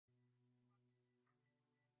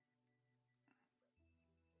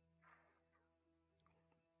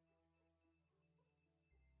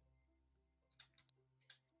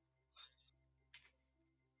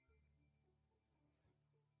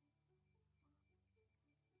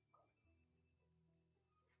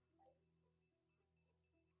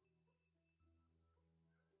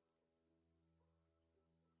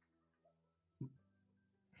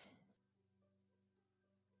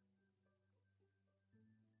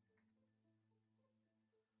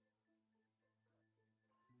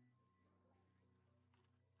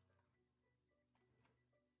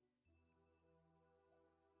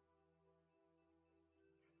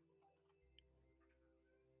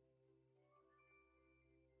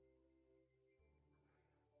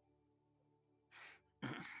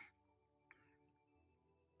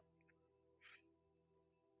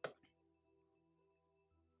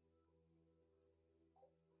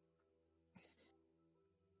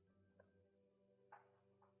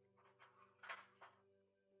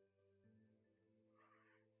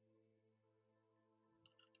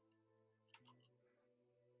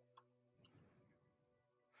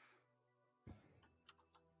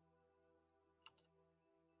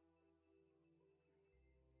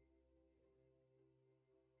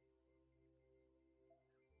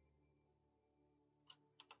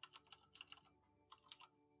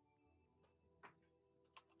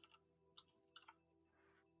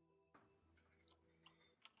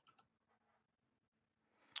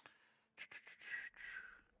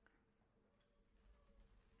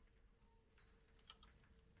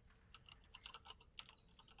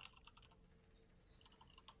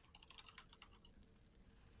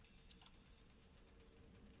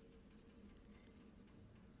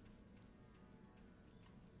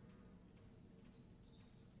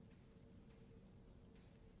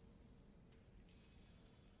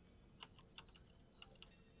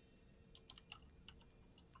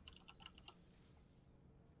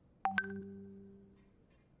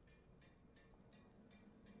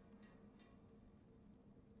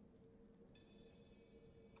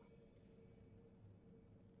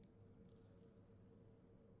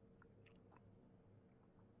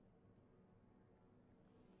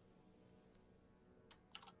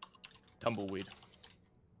Tumbleweed.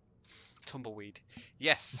 Tumbleweed.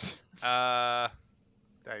 Yes.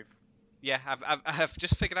 Dave. Yeah, I've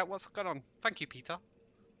just figured out what's gone on. Thank you, Peter.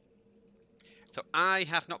 So I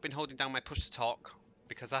have not been holding down my push to talk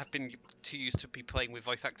because I've been too used to be playing with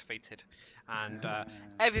voice activated, and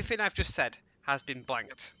everything I've just said has been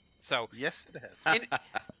blanked. So yes, it has.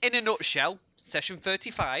 In a nutshell, session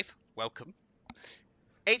 35. Welcome.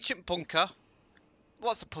 Ancient bunker.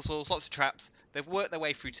 Lots of puzzles, lots of traps. They've worked their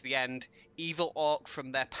way through to the end. Evil orc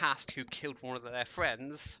from their past who killed one of their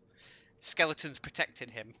friends. Skeletons protecting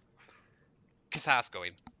him. Kassar's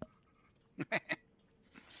going.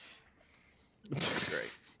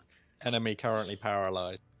 Great. Enemy currently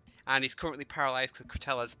paralyzed. And he's currently paralyzed because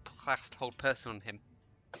Cratella's cast hold person on him.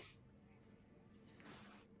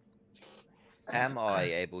 Am I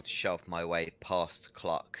able to shove my way past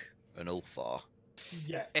Cluck and Ulfar?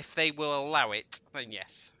 Yeah. If they will allow it, then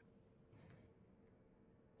yes.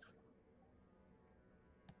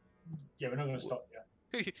 Yeah, we're not going to stop yet.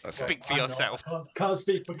 Okay. Speak for I'm yourself. Not, I can't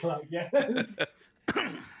speak for Club, yeah.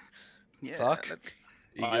 Yeah. Fuck.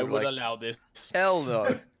 I would allow this. Hell no.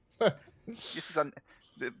 This is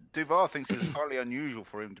Duvar thinks it's highly unusual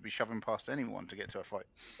for him to be shoving past anyone to get to a fight.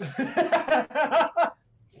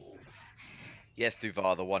 Yes,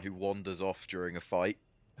 Duvar, the one who wanders off during a fight.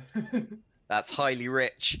 That's highly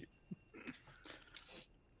rich.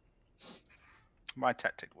 My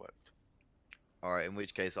tactic worked. Alright, in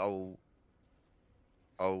which case I'll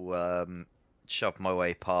shove my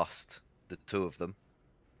way past the two of them.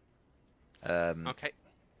 Okay.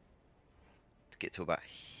 To get to about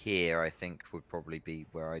here, I think would probably be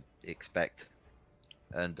where I'd expect.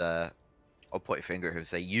 And I'll point a finger at him and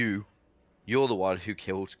say, you're the one who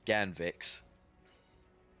killed Ganvix.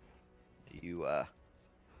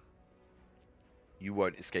 You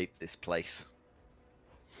won't escape this place.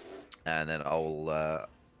 And then I'll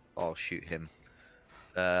shoot him.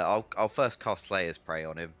 I'll first cast Slayer's Prey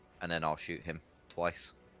on him, and then I'll shoot him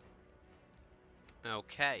twice.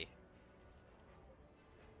 Okay.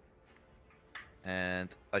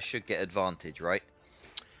 And I should get advantage, right?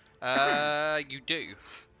 You do.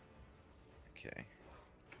 Okay.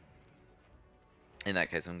 In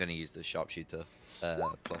that case, I'm going to use the sharpshooter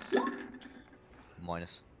plus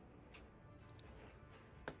minus.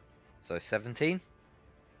 So 17.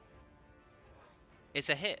 It's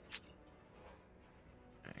a hit.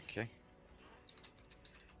 Okay.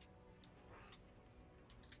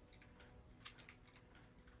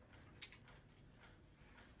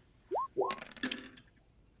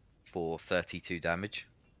 For 32 damage.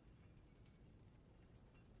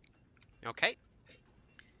 Okay.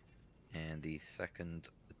 And the second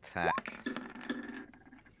attack.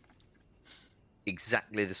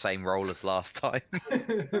 Exactly the same roll as last time.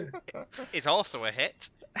 It's also a hit.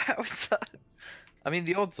 How is that? I mean,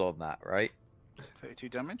 the odds on that, right? 32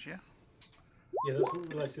 damage, yeah. Yeah,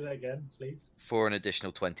 let's do that again, please. For an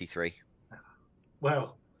additional 23.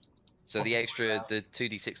 Well. So the extra, the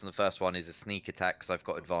 2d6 on the first one is a sneak attack because I've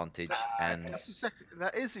got advantage, and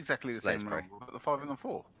That is exactly the same roll, but the 5 and the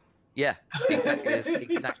 4. yeah,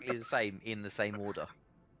 exactly the same in the same order.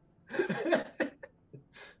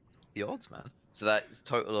 The odds, man. So that's a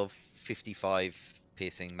total of 55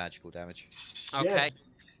 piercing magical damage. Okay.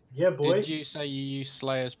 Yeah, boy. Did you say you used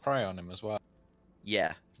Slayer's Prey on him as well?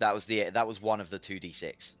 Yeah, that was one of the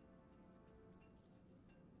 2d6.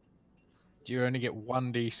 Do you only get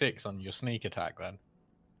 1d6 on your sneak attack then?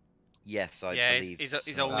 Yes, I Yeah, believe.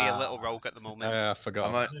 he's only a little rogue at the moment. I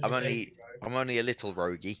forgot. I'm only a little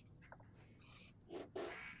roguey.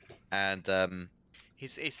 And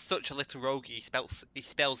He's such a little rogue. He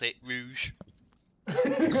spells it rouge.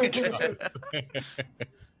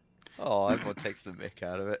 oh, everyone takes the mick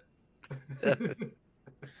out of it.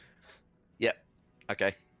 Yep.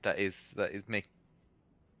 Okay, that is me.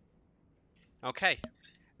 Okay,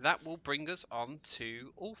 that will bring us on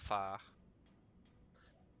to Ulfar.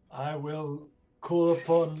 I will call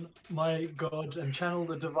upon my god and channel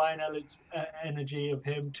the divine energy of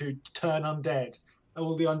him to turn undead.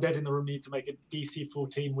 All the undead in the room need to make a DC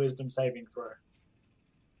 14 wisdom saving throw.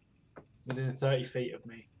 Within 30 feet of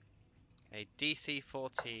me. A DC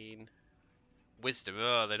 14 wisdom.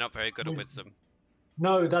 Oh, they're not very good at wisdom.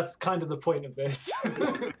 No, that's kind of the point of this.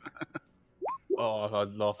 Oh, I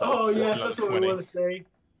love that. Oh, yes, that's what we want to see.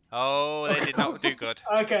 Oh, they did not do good.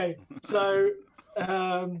 Okay, so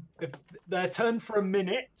if they're turned for a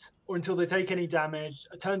minute or until they take any damage,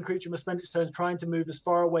 a turned creature must spend its turn trying to move as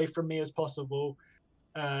far away from me as possible,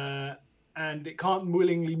 and it can't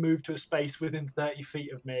willingly move to a space within 30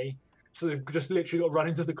 feet of me. So they've just literally got to run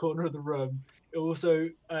into the corner of the room. It also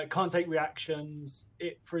can't take reactions.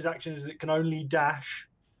 For his actions, it can only dash.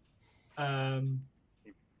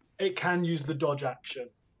 it can use the dodge action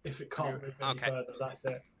if it can't move any Okay. further. That's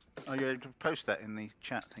it. Are you able to post that in the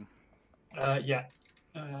chat thing? Yeah.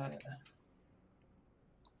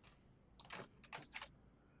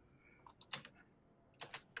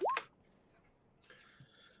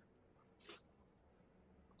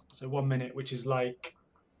 So 1 minute, which is like,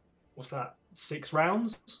 what's that? 6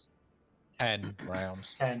 rounds? 10 rounds.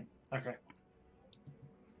 10. Okay.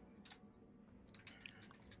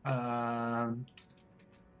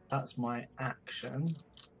 That's my action.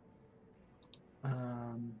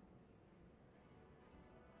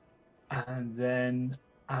 And then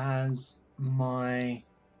as my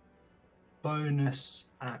bonus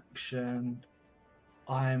action,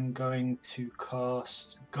 I'm going to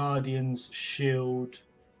cast Guardian's Shield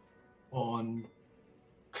on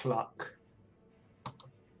Cluck,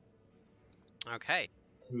 Okay.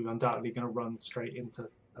 who's undoubtedly going to run straight into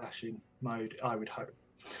dashing mode, I would hope.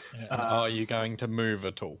 Yeah, and are you going to move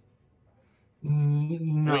at all?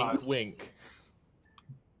 No. Wink, wink.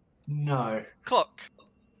 No. Cluck.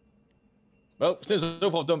 Well, since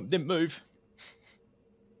both of them didn't move,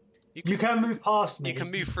 You can move past me. You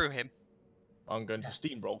can move through him. I'm going to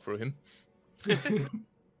steamroll through him.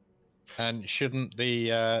 And shouldn't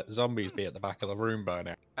the zombies be at the back of the room by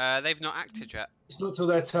now? They've not acted yet. It's not till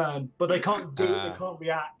their turn, but they can't do. They can't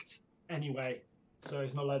react anyway, so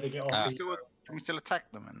it's not like they get on. Can we still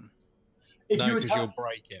attack them? And If No, you because attack, you'll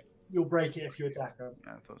break it. you'll break it if you attack them.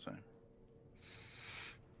 yeah, I thought so.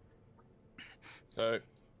 So,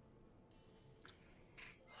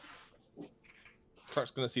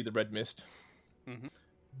 Truck's going to see the red mist.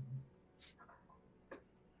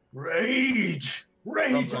 Rage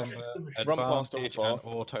against the machine. Run past all Advantage far. and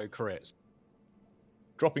auto crits.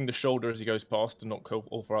 Dropping the shoulder as he goes past to knock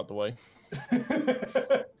all far out the way.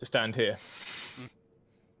 To stand here.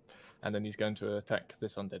 And then he's going to attack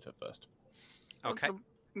this undead at first. Okay.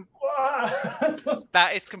 What?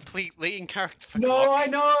 That is completely in character for No, Cluck.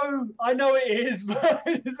 I know it is, but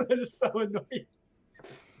it's just so annoying.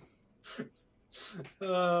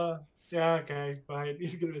 Yeah, okay, fine.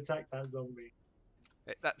 He's gonna attack that zombie.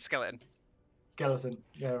 That skeleton. Skeleton,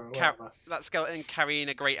 yeah, or whatever. That skeleton carrying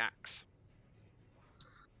a great axe.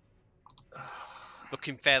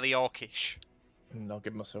 Looking fairly orcish. And I'll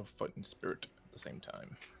give myself fighting spirit at the same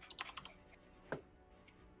time.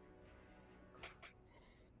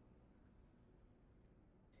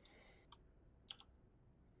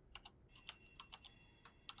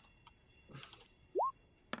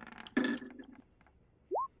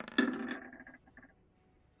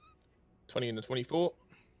 $20 and a 24.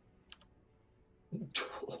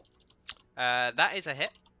 That is a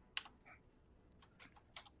hit.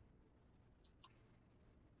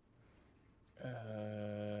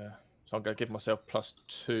 So I'm going to give myself +2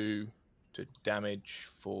 to damage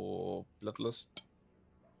for Bloodlust.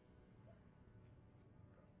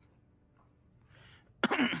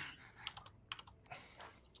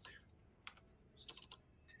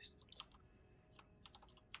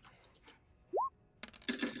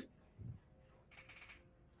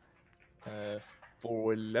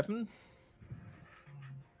 For 11.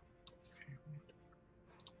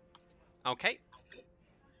 Okay.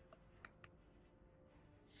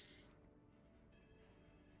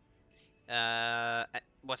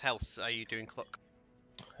 What else are you doing, Cluck?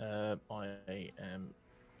 I am...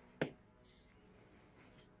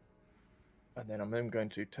 And then I'm then going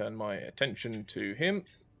to turn my attention to him.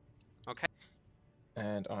 Okay.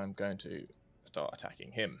 And I'm going to start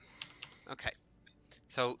attacking him. Okay.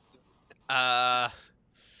 So,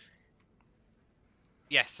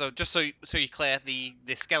 yeah, so just so you're clear, the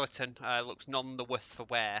skeleton looks none the worse for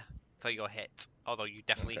wear for your hit, although you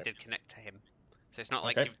definitely did connect to him. So it's not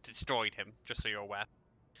like you've destroyed him, just so you're aware.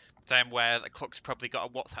 So I'm aware that Cluck's probably got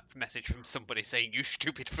a WhatsApp message from somebody saying, "You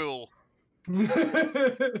stupid fool."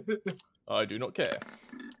 I do not care.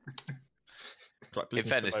 In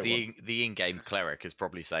fairness, the in-game cleric is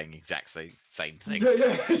probably saying exactly the same thing.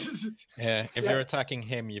 Yeah, if you're attacking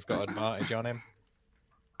him, you've got advantage on him.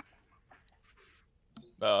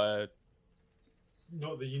 Not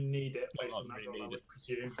Not that you need it, based on that really roll, I need would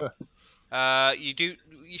presume.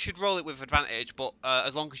 You should roll it with advantage, but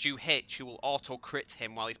as long as you hit, you will auto crit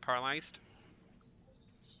him while he's paralyzed.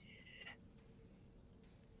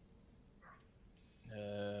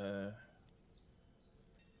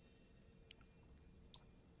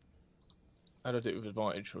 How do I do it with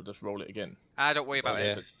advantage, or just roll it again? Don't worry about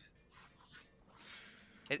Yeah.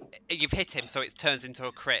 it. You've hit him, so it turns into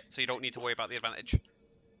a crit, so you don't need to worry about the advantage.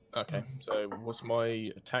 Okay, so what's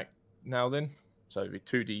my attack now then? So it'd be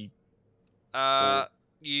 2d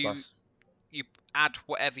You plus... you add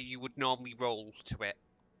whatever you would normally roll to it.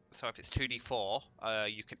 So if it's 2d4,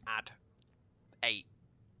 you can add 8.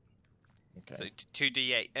 Okay. So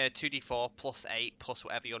 2d8, 2d4 plus 8 plus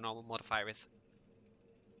whatever your normal modifier is.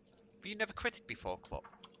 But you never critted before, Cluck.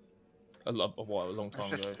 A long It's time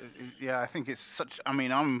just, ago. yeah, I think it's such. I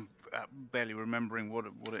mean, I'm barely remembering what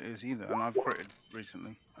it is either, and I've critted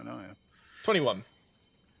recently. I know I have. 21.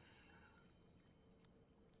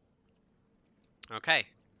 Okay.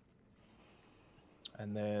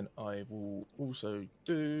 And then I will also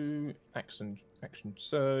do action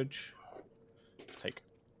surge. Take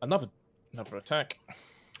another attack.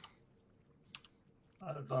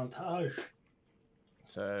 Advantage.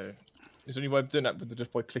 So is there any way of doing that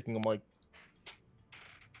just by clicking on my?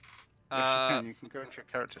 Yes, you can go into your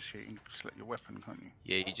character sheet and select your weapon, can't you?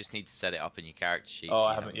 Yeah, you just need to set it up in your character sheet. Oh,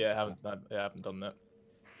 if I you haven't. Yeah, before. I haven't done that.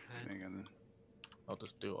 There you go then. I'll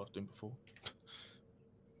just do what I was doing before.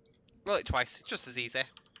 Roll it twice. It's just as easy.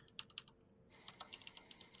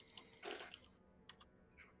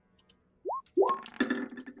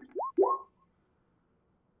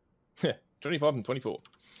 Yeah, 25 and 24.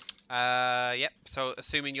 Yep. So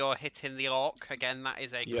assuming you're hitting the orc again, that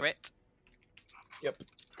is a crit. Yep.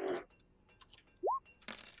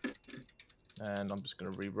 And I'm just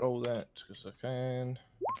going to re-roll that because I can.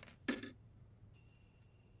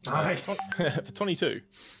 Nice. For 22.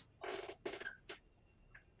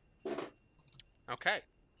 Okay.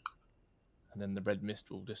 And then the red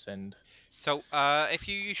mist will descend. So if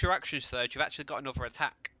you use your action surge, you've actually got another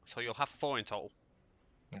attack. So you'll have 4 in total.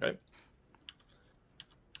 Okay.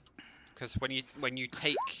 Because when you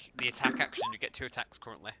take the attack action, you get 2 attacks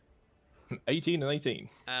currently. 18 and 18.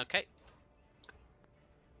 Okay.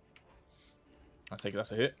 I take it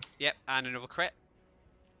that's a hit. Yep, and another crit.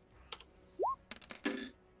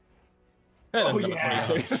 And Oh, another yeah.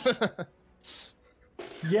 22.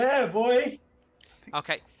 Yeah, boy.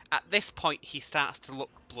 Okay. At this point, he starts to look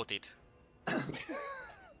bloodied.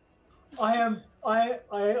 I am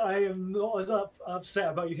not as upset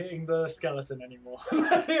about you hitting the skeleton anymore.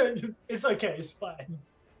 It's okay. It's fine.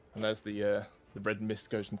 And as the red mist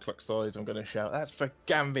goes from Cluck's eyes, I'm going to shout, "That's for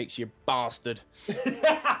Ganvix, you bastard!"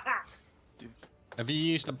 Have you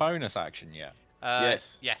used a bonus action yet?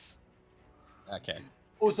 Yes. Yes. Okay.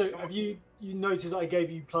 Also, have you noticed that I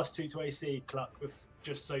gave you +2 to AC, Cluck, with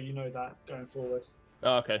just so you know that going forward.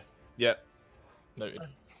 Oh, okay. Yep. Noted.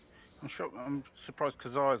 I'm surprised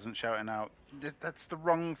Kazar isn't shouting out. That's the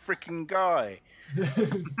wrong freaking guy.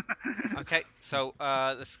 Okay, so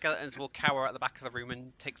the skeletons will cower at the back of the room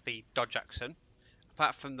and take the dodge action.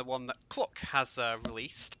 Apart from the one that Cluck has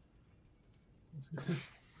released.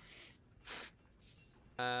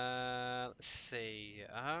 Let's see.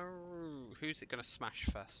 Who's it going to smash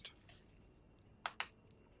first?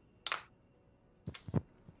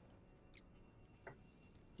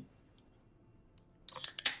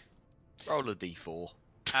 Roll a d4.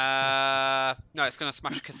 No, it's going to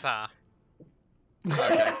smash Kassar.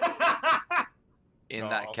 Okay. In Oh.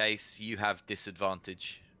 that case, you have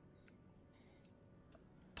disadvantage.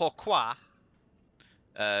 Pourquoi?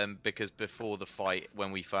 Because before the fight,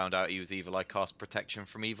 when we found out he was evil, I cast protection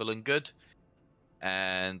from evil and good,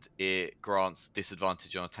 and it grants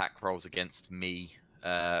disadvantage on attack rolls against me.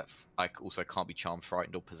 I also can't be charmed,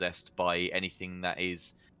 frightened, or possessed by anything that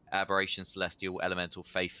is aberration, celestial, elemental,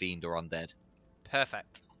 fey, fiend, or undead.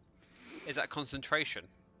 Perfect. Is that concentration?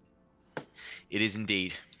 It is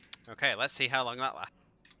indeed. Okay, let's see how long that lasts.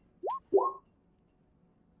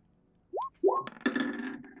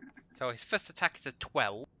 So his first attack is a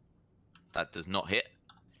 12. That does not hit.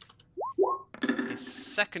 His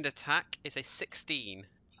second attack is a 16.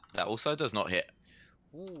 That also does not hit.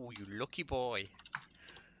 Ooh, you lucky boy.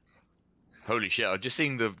 Holy shit, I've just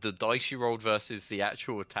seen the dice you rolled versus the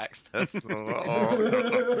actual attack stats.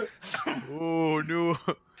 Oh no.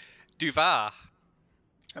 Duvar.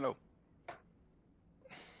 Hello.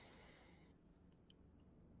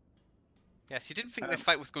 Yes, you didn't think this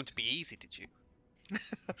fight was going to be easy, did you?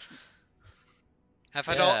 I've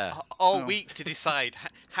had Yeah. all No. week to decide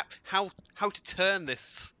how to turn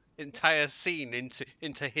this entire scene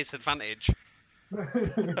into his advantage.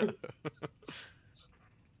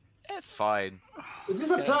 It's fine. Is this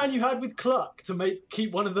a plan you had with Cluck to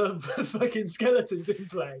keep one of the fucking skeletons in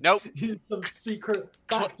play? Nope. Some secret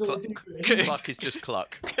backdoor doing. Cluck is just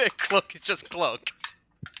Cluck. Cluck is just Cluck.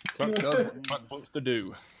 Cluck does what Cluck wants to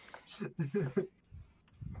do.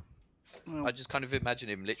 I just kind of imagine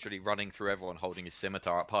him literally running through everyone holding his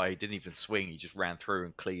scimitar up high. He didn't even swing, he just ran through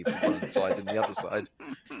and cleaved one side and the other side.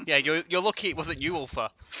 Yeah, you're lucky it wasn't you, Ulfa.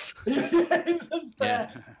 That's fair.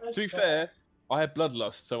 Yeah. That's To be fair, I have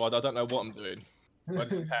bloodlust, so I don't know what I'm doing. I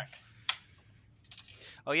just attack.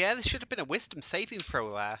 Oh yeah, there should have been a wisdom saving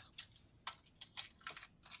throw there.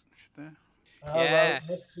 Oh, Yeah. well,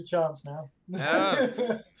 missed your chance now.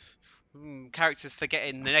 Oh. Characters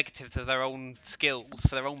forgetting the negatives of their own skills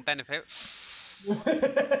for their own benefit.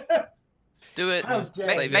 Do it. How and dare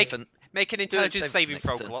save you. it for. Make an save intelligence it for saving next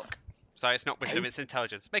throw, turn. Clock. Sorry, it's not wisdom, Hey. it's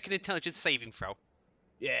intelligence. Make an intelligence saving throw.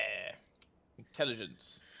 Yeah.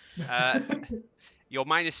 Intelligence. You're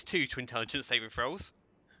 -2 to intelligence saving throws.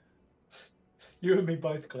 You and me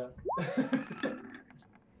both, Claire.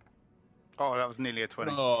 Oh, that was nearly a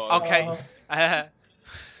 20. Oh, Okay. Oh.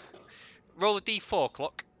 Roll a d4,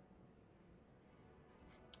 Clock.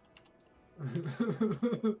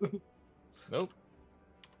 Nope.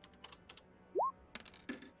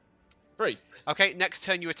 3. Okay, next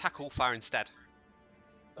turn you attack all fire instead.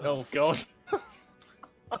 Oh god. Fucking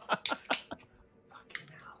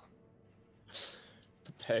hell.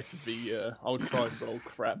 Prepare to be. I would try and roll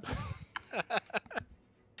crap.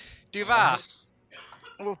 Duvar.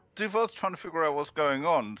 Well, Duval's trying to figure out what's going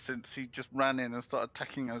on since he just ran in and started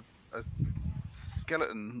attacking a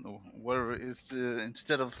skeleton or whatever it is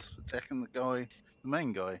instead of attacking the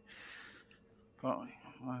main guy. But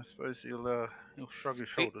I suppose he'll shrug his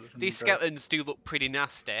shoulders. These skeletons do look pretty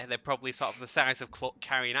nasty. They're probably sort of the size of Cluck,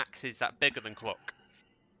 carrying axes that bigger than Cluck.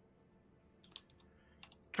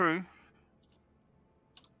 True.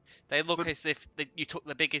 They look But- as if you took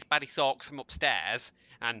the biggest baddest orcs from upstairs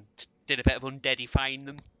and did a bit of undeadifying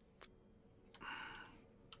them.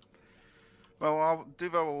 Well,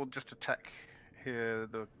 Duval will just attack here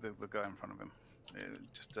the guy in front of him.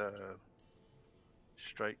 Just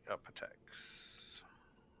straight up attacks,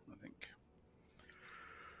 I think.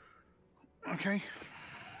 Okay.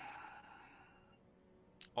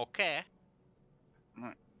 Okay.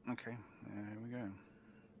 Right. Okay. There we go.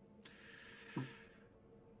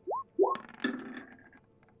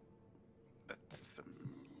 That's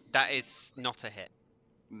That is not a hit.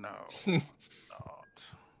 no, not.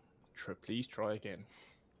 Please try again.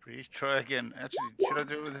 Please try again. Actually, should I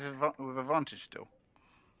do it with advantage still?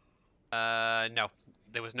 No.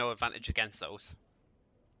 There was no advantage against those.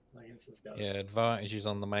 Against this guy. Yeah, advantage is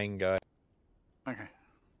on the main guy. Okay.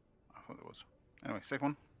 I thought there was. Anyway,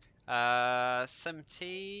 second one.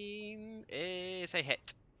 17 is a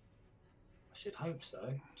hit. I should hope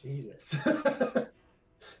so. Jesus.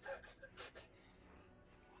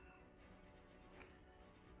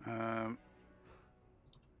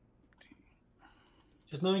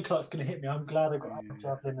 Just knowing Clark's going to hit me, I'm glad I got up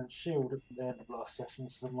javelin and shield at the end of last session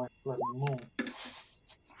instead of my bloody maul.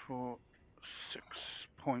 For 6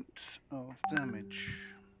 points of damage.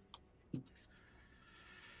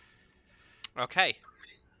 Okay.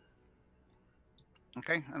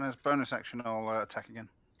 Okay, and as bonus action, I'll attack again.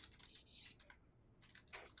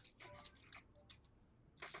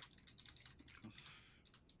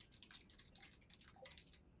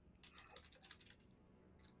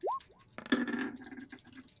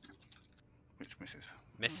 Which misses.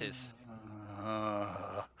 Misses.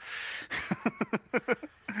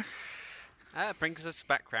 That brings us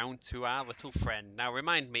back round to our little friend. Now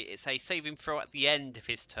remind me, it's a saving throw at the end of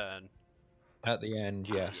his turn. At the end,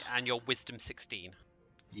 yes. And your wisdom 16.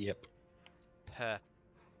 Yep.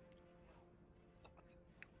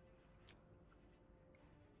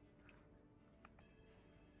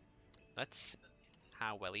 Let's see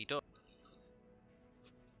how well he does.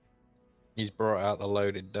 He's brought out the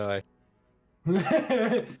loaded die.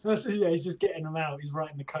 That's yeah, he's just getting them out. He's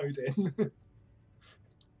writing the code in.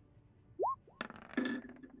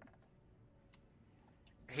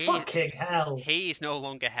 Fucking hell! He is no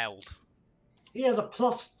longer held. He has a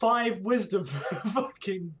 +5 wisdom.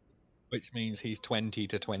 Fucking. Which means he's 20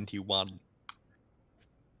 to 21.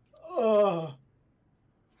 Oh.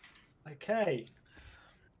 Okay.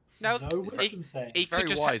 No, wisdom save. he Very could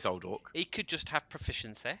just wise old orc. he could just have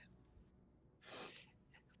proficiency.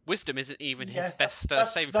 Wisdom isn't even his Yes, best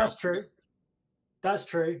saving that's throw. true. That's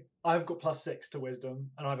true. I've got +6 to wisdom,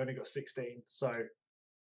 and I've only got 16. So.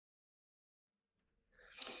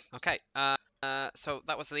 Okay. So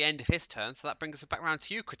that was the end of his turn. So that brings us back round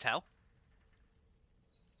to you, Kratel.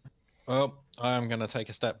 Well, I'm going to take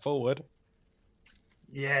a step forward,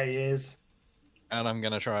 Yeah, he is. and I'm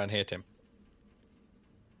going to try and hit him.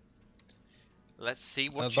 Let's see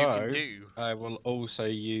what you can do. I will also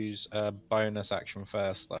use a bonus action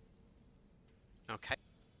first, though. Okay.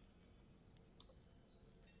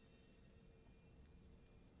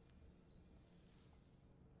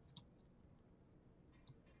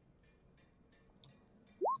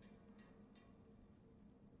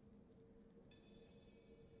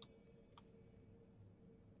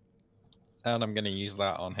 And I'm going to use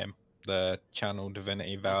that on him. The Channel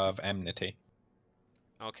Divinity Vow of Enmity.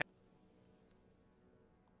 Okay.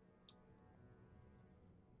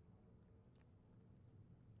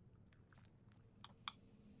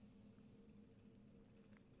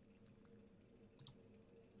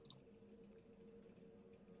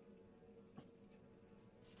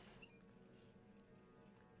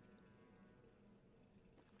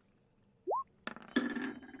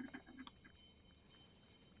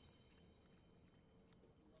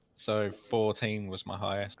 So 14 was my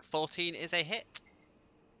highest. 14 is a hit.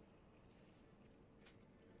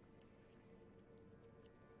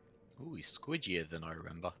 Ooh, he's squidgier than I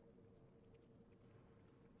remember.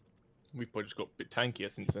 We've probably just got a bit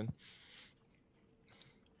tankier since then.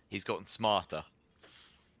 He's gotten smarter.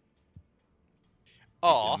 He's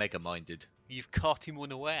Or been mega-minded. you've caught him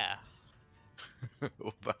unaware.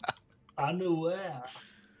 Unaware.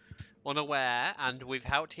 Unaware and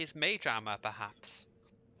without his mage armor, perhaps.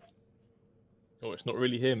 Oh, it's not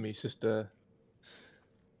really him. He's just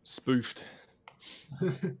spoofed.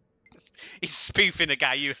 He's spoofing a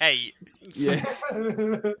guy you hate. Yeah.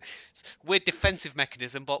 Weird defensive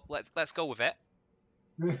mechanism, but let's go with it.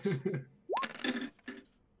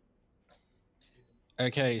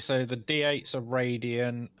 Okay, so the D8s are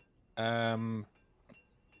radiant. 2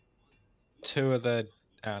 of the...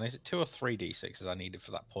 And is it 2 or 3 D6s I needed for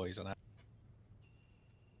that poison? It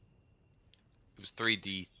was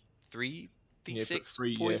 3D... 3D6 Yeah, put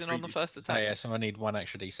three- poison yeah, on the 3D. first Oh attack? yeah, so I need 1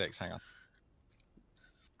 extra D6, hang on.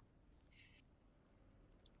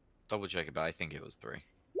 Double check it, but I think it was 3.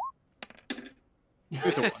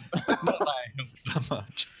 It's a one. Not that it helps that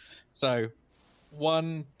much. So,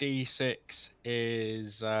 1 D6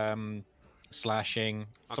 is slashing,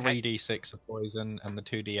 Okay. 3 D6 are poison, and the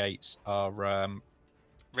 2 D8s are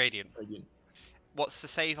Radiant. Radiant. What's the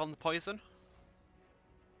save on the poison?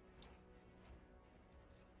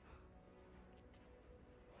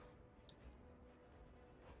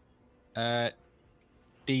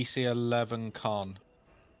 DC 11 con.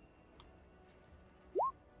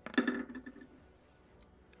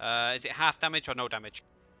 Is it half damage or no damage?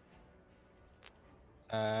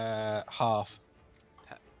 Half.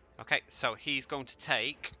 Okay, so he's going to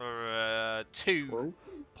take 2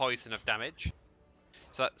 poison of damage.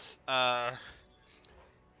 So that's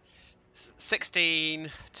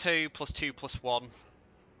 16, 2 plus 2 plus 1.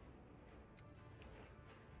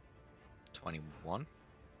 21.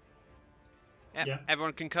 Yeah, Yeah.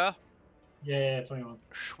 everyone concur? Yeah, 21.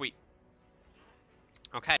 Sweet.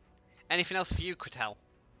 Okay. Anything else for you, Kratel?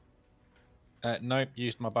 Nope,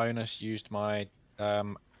 used my bonus, used my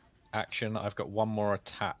action. I've got 1 more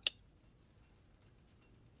attack.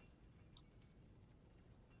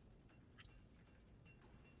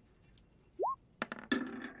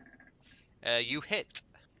 You hit.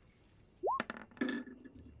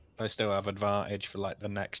 I still have advantage for like the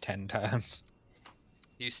next 10 turns.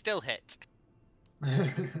 You still hit.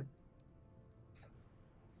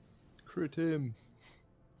 Crit him.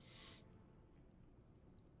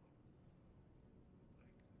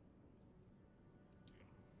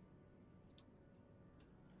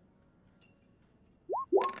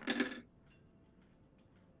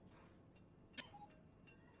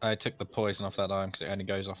 I took the poison off that arm because it only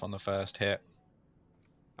goes off on the first hit.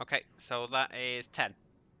 Okay, so that is 10.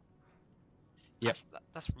 Yep.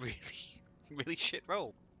 That's really, really shit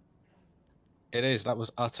roll. It is, that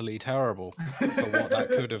was utterly terrible for what that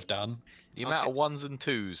could have done. The amount of 1s and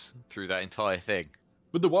 2s through that entire thing.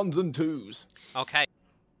 With the 1s and 2s. Okay.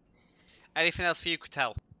 Anything else for you,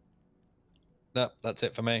 Kratel? Nope, that's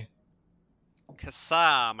it for me.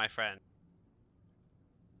 Kassar, my friend.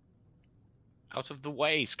 Out of the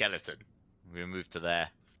way, skeleton. We're going to move to there.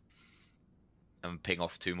 And ping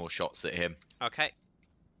off 2 more shots at him. Okay.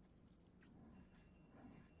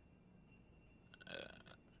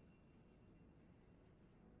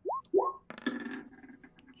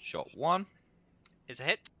 Shot 1. Is a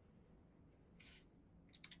hit.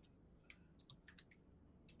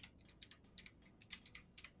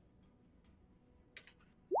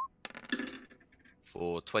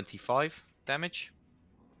 For 25 damage.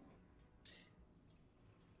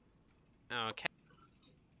 Okay.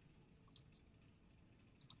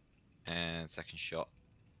 And second shot.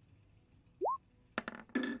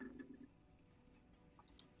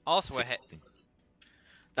 Also a hit. 16.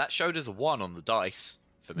 That showed as a 1 on the dice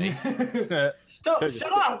for me. Stop! Shows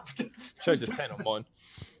Shut a- up! Shows a 10 on mine.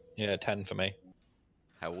 Yeah, 10 for me.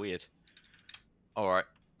 How weird. Alright,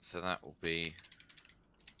 so that will be...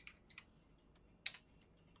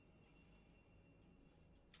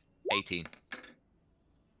 18.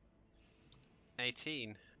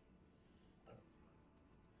 18.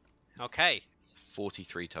 Okay.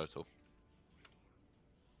 43 total.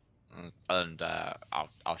 And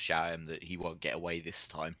I'll shout at him that he won't get away this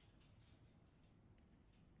time.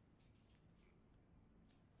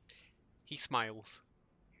 He smiles.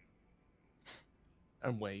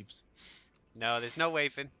 And waves. No, there's no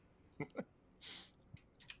waving.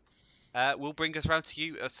 We'll bring us round to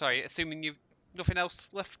you. Sorry, assuming you've nothing else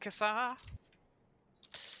left, Kassar?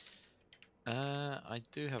 I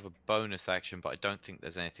do have a bonus action, but I don't think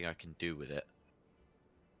there's anything I can do with it.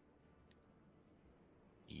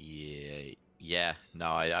 Yeah.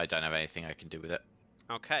 No, I don't have anything I can do with it.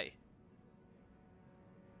 Okay.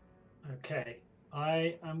 Okay,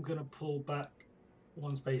 I am gonna pull back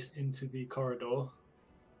one space into the corridor,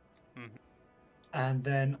 and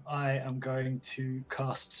then I am going to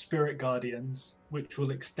cast Spirit Guardians, which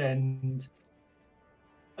will extend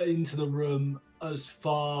into the room as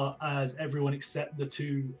far as everyone except the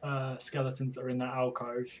two skeletons that are in that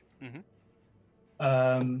alcove.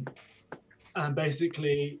 And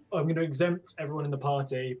basically, I'm going to exempt everyone in the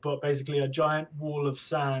party, but basically a giant wall of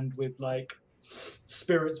sand with like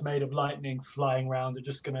spirits made of lightning flying around are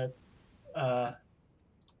just going to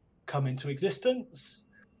come into existence.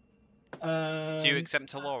 Do you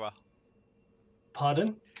exempt Alora?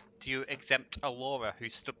 Pardon? Do you exempt Alora, who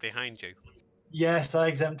stood behind you? Yes, I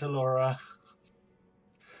exempt Alora.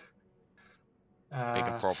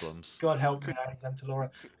 Bigger problems. God help me, I exempt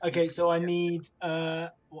Alora. Okay, so I need...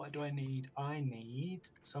 what do I need? I need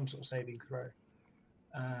some sort of saving throw.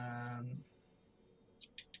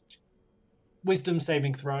 Wisdom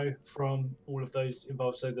saving throw from all of those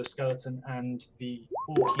involved, so the skeleton and the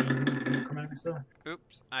Orky necromancer.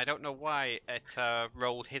 Oops, I don't know why it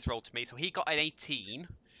rolled his roll to me. So he got an 18,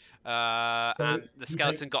 So and the he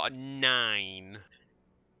skeleton takes- got a 9.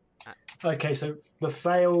 Okay, so the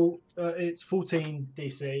fail, it's 14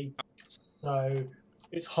 DC, so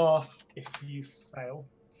it's half if you fail.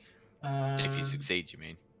 If you succeed, you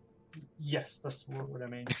mean? Yes, that's what I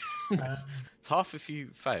mean. It's half if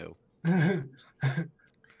you fail.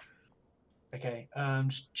 Okay,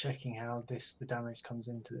 just checking how the damage comes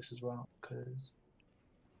into this as well, because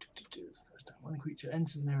when a creature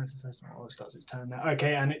enters an area of the first time, it starts its turn now.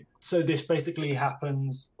 Okay, and so this basically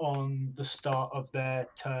happens on the start of their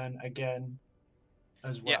turn again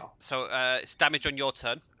as well. Yeah, so it's damage on your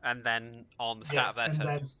turn, and then on the start of their turn.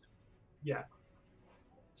 Then, yeah.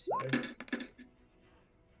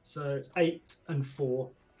 So it's 8 and 4.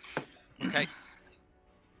 Okay.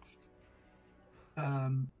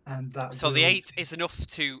 And that. So the 8 is enough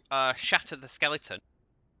to shatter the skeleton.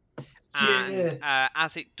 Yeah. And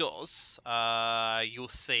as it does, you'll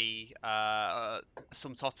see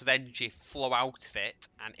some sort of energy flow out of it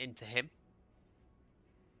and into him.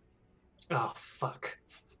 Oh, fuck.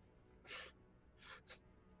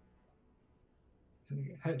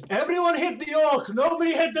 Everyone hit the orc!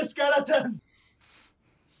 Nobody hit the skeletons!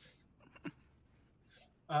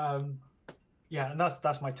 Yeah, and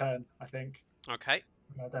that's my turn, I think. Okay.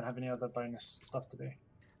 I don't have any other bonus stuff to do.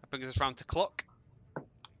 That brings us round to Cluck.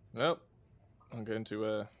 Well, I'm going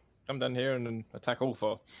to come down here and then attack all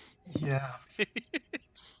 4. Yeah.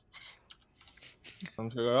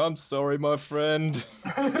 I'm sorry, my friend.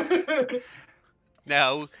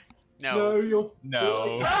 No. No, you're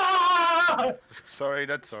No. like, ah! Sorry,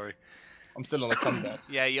 not sorry. I'm still on a comeback.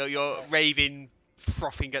 Yeah, you're raving,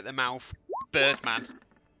 frothing at the mouth, Birdman.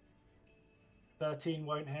 13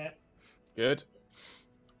 won't hit. Good.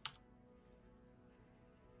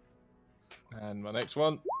 And my next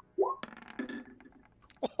one.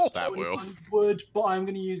 That will. 21 would, but I'm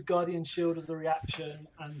going to use Guardian Shield as the reaction,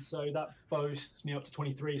 and so that boasts me up to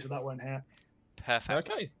 23, so that won't hit. Perfect.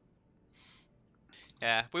 Okay.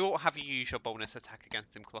 Yeah, we won't have you use your bonus attack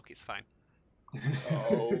against him, Cluck. It's fine.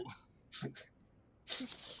 Oh.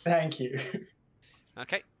 Thank you.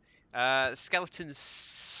 Okay. Skeletons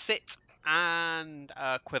sit and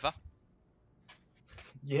quiver.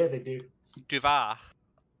 Yeah, they do. Duvar,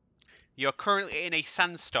 you're currently in a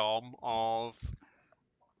sandstorm of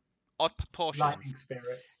odd proportions. Lightning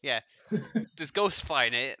spirits. Yeah. There's ghosts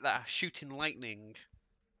flying it that are shooting lightning,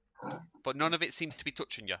 but none of it seems to be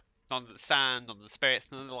touching you. None of the sand, none of the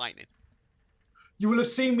spirits, none of the lightning. You will have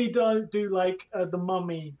seen me do like the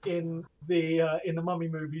mummy in the mummy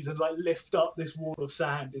movies and like lift up this wall of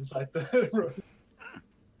sand inside the room.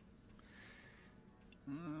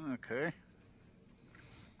 Okay.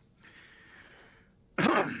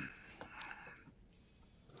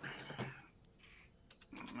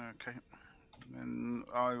 Okay. Then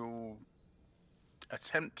I will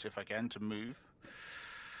attempt, if I can, to move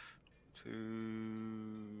to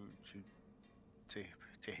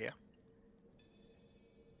here.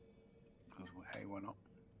 Hey, why not?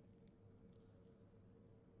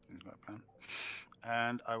 Seems like a plan.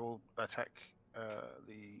 And I will attack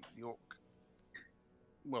the orc.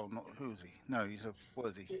 Well, not who is he? No, he's a what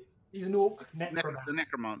is he? He's an orc The necromancer.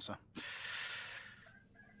 necromancer.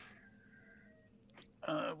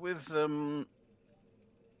 With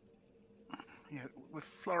yeah, with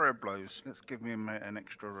flurry of blows. Let's give him an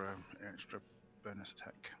extra bonus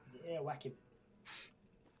attack. Yeah, whack him.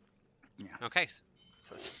 Yeah. Okay, so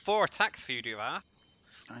that's 4 attacks for you, Duvar.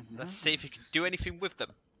 Let's see if you can do anything with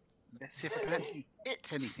them. Let's see if I can actually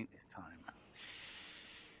hit anything this time.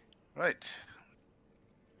 Right.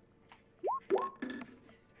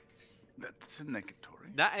 That's a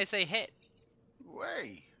negatory. That is a hit.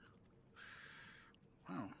 Way.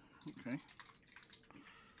 Wow. Okay.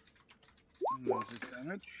 And there's his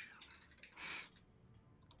damage.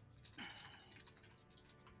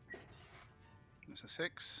 That's a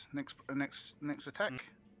 6. Next attack.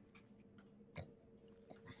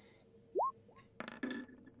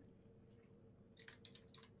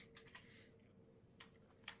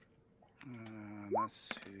 That's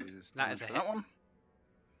his That damage is a for hit. that one,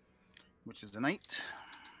 which is an 8.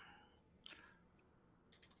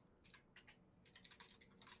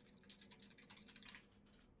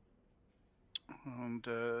 And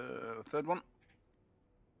third one.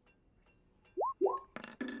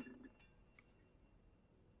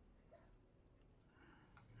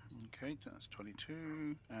 Okay, that's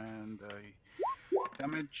 22, and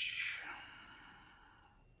damage,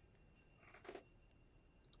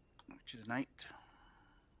 which is an 8.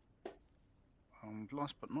 And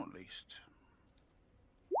last but not least,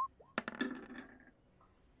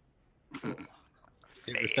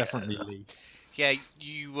 It was definitely Lee. Yeah,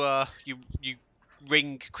 you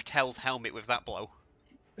ring Cretel's helmet with that blow.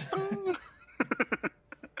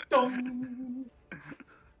 Dong!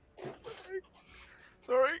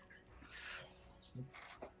 sorry.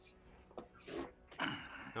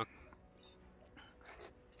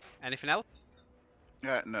 Anything else?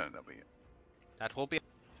 No, that'll be it. That will be.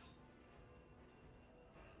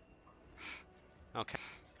 Okay.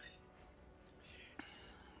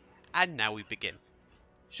 And now we begin.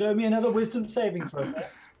 Show me another wisdom saving throw.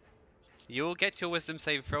 Beth. You will get your wisdom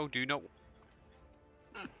saving throw. Do not.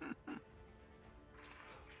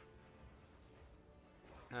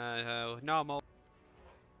 Normal.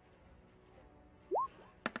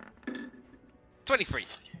 23.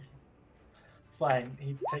 Fine,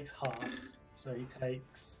 he takes half, so he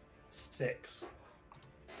takes 6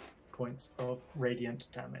 points of radiant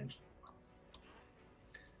damage.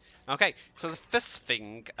 Okay, so the first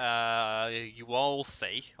thing you all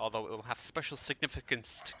see, although it will have special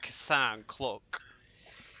significance to Kassan and Cluck,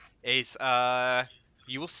 is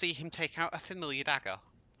you will see him take out a familiar dagger.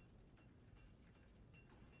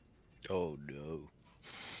 Oh no.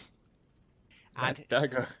 And That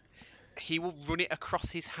dagger. he will run it across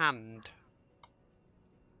his hand.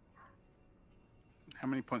 How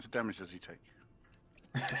many points of damage does he take?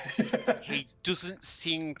 He doesn't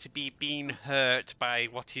seem to be being hurt by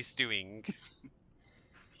what he's doing.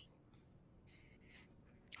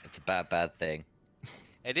 It's a bad thing.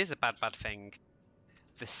 It is a bad thing.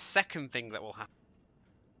 The second thing that will happen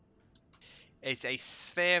is a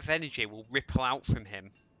sphere of energy will ripple out from him.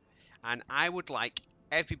 And I would like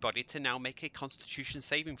everybody to now make a Constitution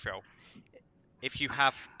saving throw. If you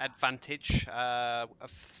have advantage of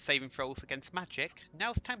saving throws against magic,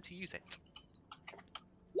 now's time to use it.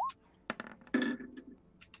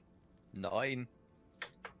 9.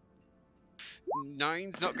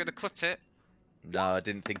 9's not going to cut it. No, I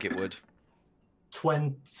didn't think it would.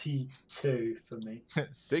 22 for me.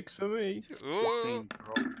 6 for me. Ooh. 15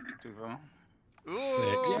 for Duval.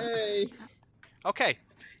 Ooh. Yay! Okay,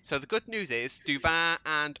 so the good news is Duvar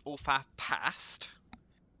and Ulfa passed.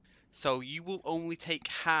 So you will only take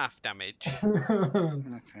half damage.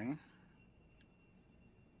 Okay.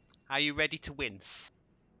 Are you ready to wince?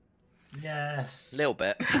 Yes. A little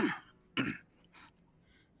bit.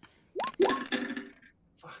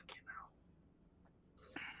 Fucking hell.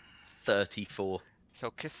 34. So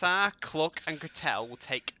Kassar, Cluck, and Gretel will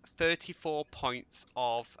take 34 points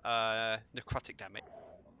of necrotic damage.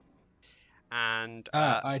 And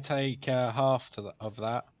I take half of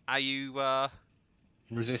that. are you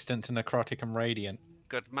Resistant to necrotic and radiant.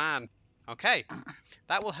 good man? Okay,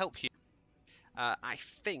 that will help you. I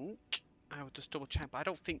think I will just double check, but I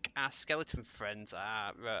don't think our skeleton friends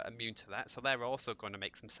are immune to that, so they're also going to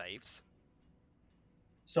make some saves.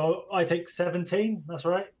 So I take 17, that's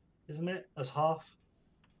right, isn't it? That's half.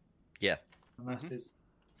 Yeah. The math is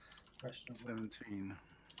questionable. 17.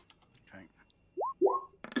 Okay.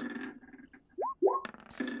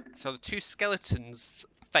 So the two skeletons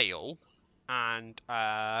fail, and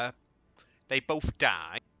they both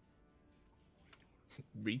die,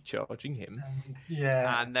 Recharging him.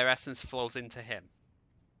 Yeah. and their essence flows into him.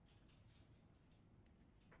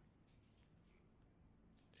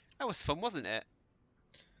 That was fun, wasn't it?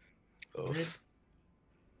 Oof.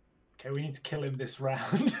 Okay, we need to kill him this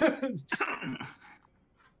round.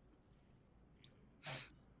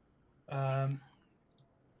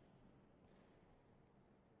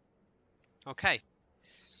 Okay.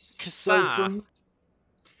 So Kassar.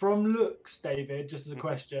 from looks, David, just as a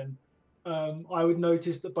question, I would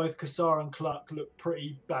notice that both Kassar and Cluck look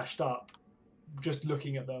pretty bashed up. Just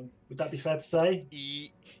looking at them, would that be fair to say?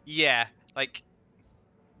 Yeah, like,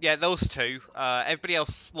 yeah, those two. Everybody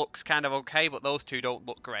else looks kind of okay, but those two don't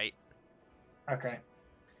look great. Okay.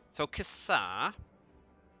 So Kassar.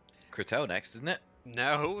 Kratel next, isn't it?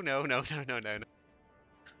 No.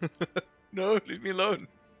 No, leave me alone.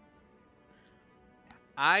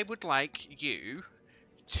 I would like you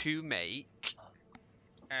to make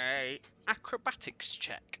a acrobatics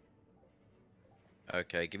check.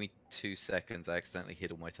 Okay, give me 2 seconds. I accidentally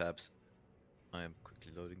hid all my tabs. I am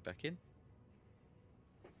quickly loading back in.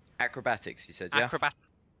 Acrobatics, you said, yeah? Acrobat.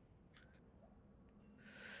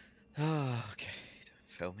 Oh, okay, don't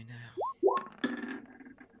fail me now.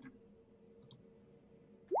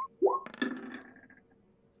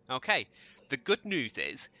 Okay. The good news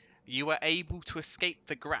is you are able to escape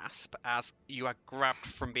the grasp as you are grabbed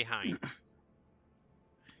from behind.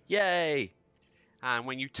 Yay! And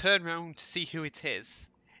when you turn around to see who it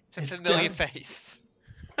is, it's a It's familiar Dan. face.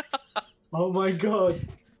 Oh my god.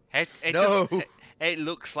 No! It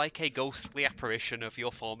looks like a ghostly apparition of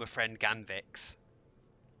your former friend Ganvix.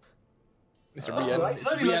 It's a That's right. It's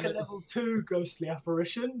only like a level 2 ghostly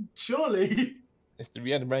apparition, surely. It's the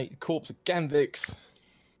reanimated corpse of Ganvix.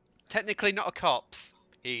 Technically not a corpse.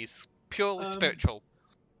 He's purely spiritual.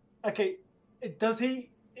 Okay, does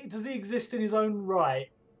he exist in his own right?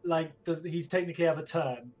 Like, does he's technically have a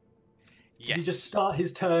turn? Did Yes. he just start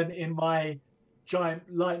his turn in my giant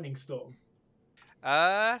lightning storm?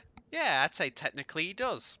 Yeah, I'd say technically he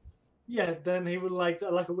does. Yeah, then he would like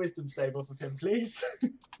a wisdom save off of him, please.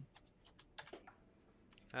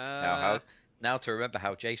 Now to remember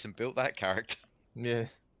how Jason built that character. Yeah.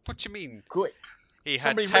 What do you mean? Quick. He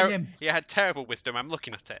had Somebody ring him. He had terrible wisdom. I'm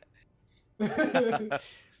looking at it.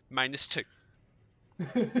 -2.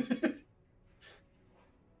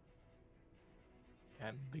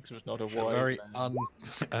 Ganvix was not a A wise very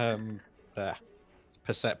man.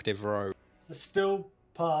 perceptive rogue. The still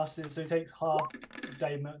passes, so he takes half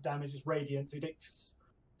damage. It's radiant, so he takes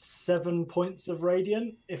 7 points of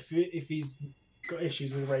radiant. If he's got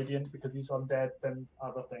issues with radiant because he's undead, then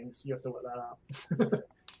other things. You have to work that out.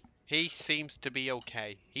 He seems to be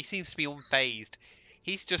okay. He seems to be unfazed.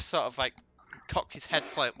 He's just sort of like cocked his head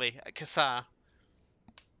slightly at Kassar.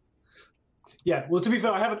 Yeah, well, to be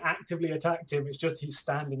fair, I haven't actively attacked him. It's just he's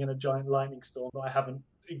standing in a giant lightning storm that I haven't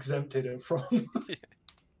exempted him from.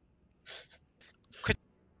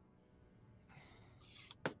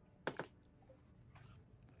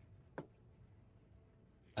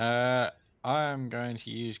 I am going to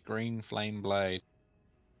use Green Flame Blade.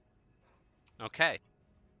 Okay.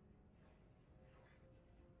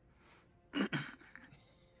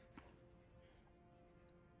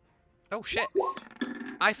 Oh shit!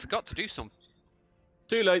 I forgot to do something.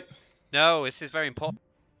 Too late. No, this is very important.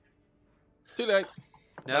 Too late.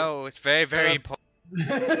 No, it's very, very important.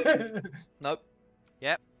 Nope.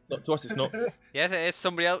 Not to us, it's not. Yes, it is.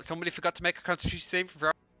 Somebody forgot to make a Constitution saving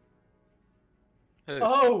throw. Who?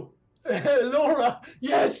 Oh, Laura!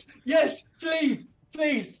 Yes,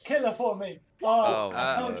 please, kill her for me. Oh,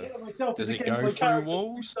 I can't kill her myself. Does It's it against go my through character.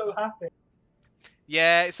 walls? I'm so happy.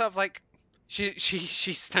 Yeah, it's sort of like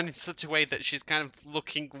she's standing in such a way that she's kind of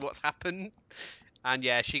looking what's happened, and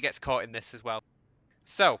yeah, she gets caught in this as well.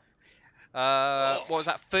 So, what was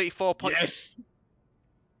that? 34 points. Yes.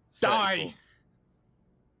 Die.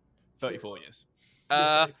 34, yes.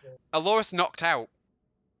 Alora's knocked out.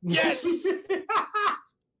 Yes!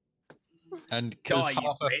 And because Die, you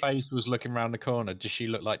half her bitch. face was looking around the corner, does she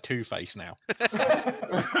look like Two-Face now?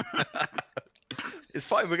 It's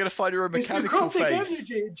fine, we're going to find her a It's mechanical necrotic face.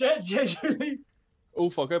 energy. Genuinely.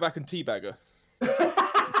 Ulf, I'll go back and teabag her.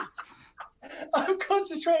 I'm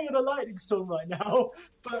concentrating on a lightning storm right now,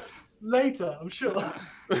 but later, I'm sure.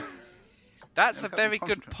 That's a Yeah, very have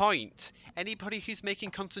good concentrate. point. Anybody who's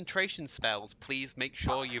making concentration spells, please make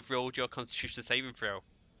sure you've rolled your Constitution saving throw.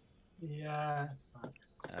 Yeah.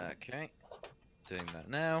 Okay, doing that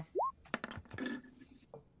now. Plus.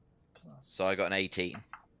 So I got an 18.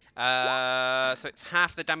 So it's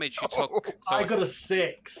half the damage you took. So, I got a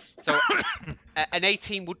 6. so an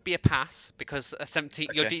 18 would be a pass because a 17.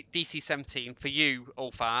 Your Okay. DC 17 for you,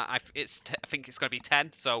 Ulfar. I think it's going to be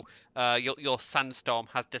 10. So your sandstorm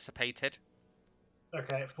has dissipated.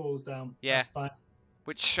 Okay, it falls down. Yeah. That's fine.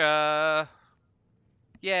 Which, yeah,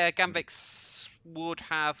 Ganvix would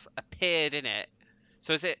have appeared in it.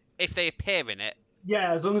 So is it if they appear in it?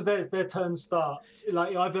 Yeah, as long as their turn starts,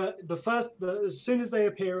 like either as soon as they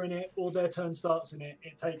appear in it or their turn starts in it,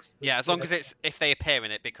 it takes. Yeah, as long as it's if they appear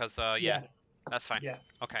in it, because yeah, Yeah. that's fine. Yeah.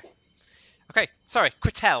 Okay. Okay, sorry,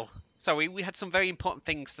 Critel. Sorry, we had some very important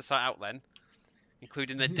things to sort out then,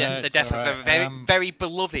 including the No, death it's of a alright, very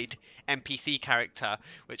beloved NPC character,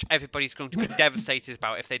 which everybody's going to be devastated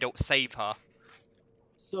about if they don't save her.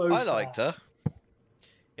 So I sad. liked her.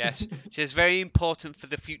 Yes, she is very important for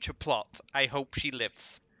the future plot. I hope she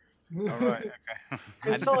lives. All right. Okay.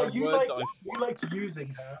 Kasar, you Words liked using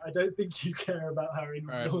her. I don't think you care about her in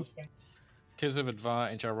Right. your thing. Because of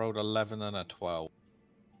advantage, I rolled 11 and a 12.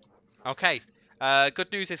 Okay.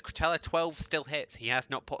 Good news is Crotella 12 still hits. He has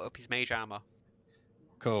not put up his mage armor.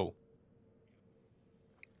 Cool.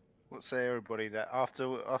 We'll say everybody that after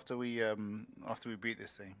we beat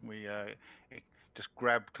this thing, we just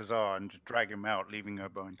grab Kazar and just drag him out, leaving her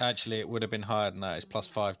behind. Actually, it would have been higher than that. It's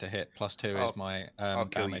 +5 to hit. +2 I'll- is my I'll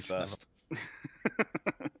kill you damage level. first.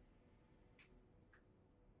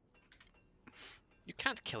 You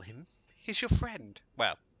can't kill him. He's your friend.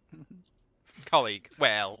 Well, colleague.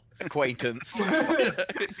 Well, Acquaintance.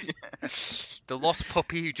 the lost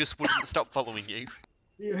puppy who just wouldn't stop following you.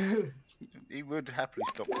 Yeah. He would happily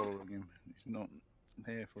stop following him. It's not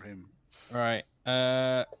here for him. Right.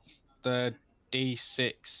 The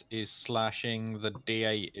D6 is slashing. The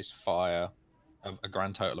D8 is fire. A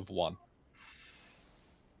grand total of 1.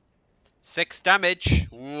 6 damage.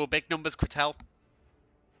 Ooh, big numbers, Critel.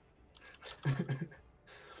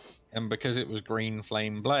 And because it was green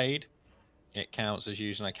flame blade, it counts as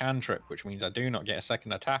using a cantrip, which means I do not get a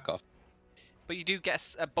second attack off. But you do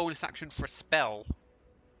get a bonus action for a spell.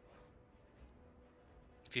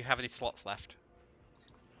 If you have any slots left.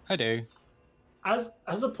 I do. As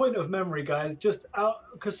a point of memory, guys, just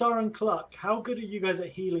Kasar and Cluck, how good are you guys at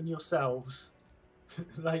healing yourselves?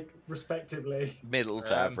 Like, respectively. Middle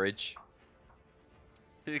to average.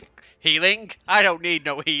 Healing? I don't need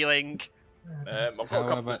no healing. I've got a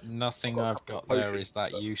However, couple. nothing got a I've couple got of there potions, is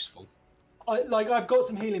that but- useful. I've got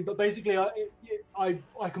some healing, but basically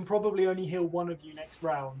I can probably only heal one of you next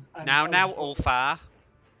round. And Now, I just- Ulfar.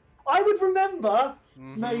 I would remember,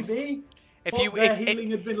 Mhm. maybe, If what you, their if healing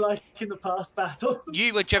had been like in the past battles.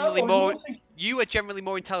 you were generally I was more, thinking- you are generally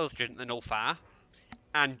more intelligent than Ulfar,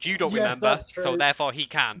 and you don't Yes, remember, that's so true. therefore he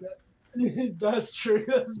can. That's true.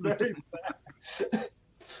 That's very fair.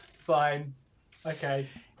 Fine. Okay.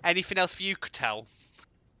 Anything else for you, Critel?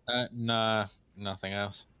 Nah, nothing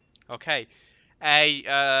else. Okay.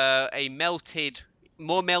 A melted,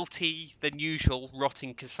 more melty than usual,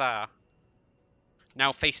 rotting Kasar.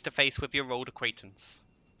 Now face to face with your old acquaintance.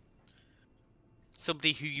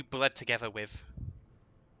 Somebody who you bled together with.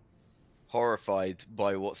 Horrified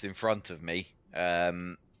by what's in front of me,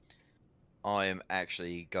 I am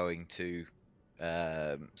actually going to.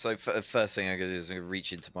 So first thing I'm going to do is I'm going to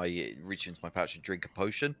reach into my pouch and drink a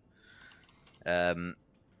potion.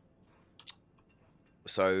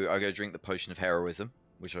 So I'm going to drink the potion of heroism,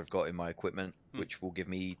 which I've got in my equipment, which will give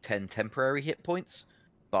me 10 temporary hit points.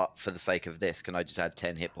 But for the sake of this, can I just add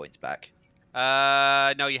 10 hit points back?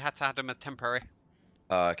 No, you had to add them as temporary.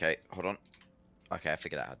 Okay, hold on. Okay, I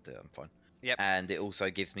figured out how to do it. I'm fine. Yep. And it also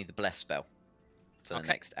gives me the bless spell for the Okay.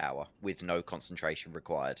 next hour with no concentration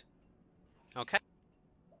required. Okay.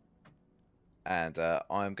 And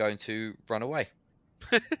I'm going to run away.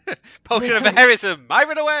 Potion of heroism. I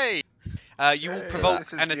run away. You will Hey, provoke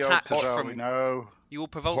this is an the old attack Kazar we from. know. You will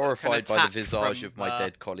provoke Horrified an by the attack visage from, of my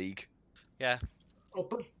dead colleague. Yeah.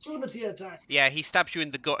 Opportunity attack. Yeah, he stabs you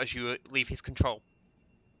in the gut as you leave his control.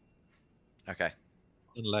 Okay,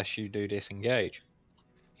 Unless you do disengage.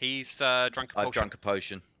 He's drunk a potion. I've drunk a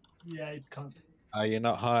potion. Yeah, it can't. You're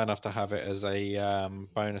not high enough to have it as a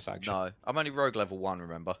bonus action. No, I'm only rogue level 1,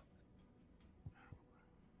 remember?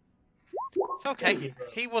 It's okay. Maybe, bro.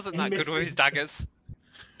 He wasn't He that good with his misses. daggers.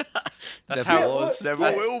 That's Never how. was, never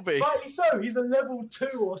Right. will be. Rightly so. He's a level 2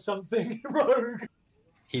 or something rogue.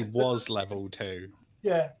 He was level 2.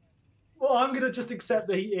 Yeah. Well, I'm gonna just accept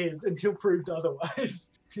that he is until proved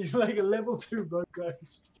otherwise. He's like a level 2 rogue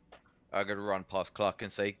ghost. I'm going to run past Clark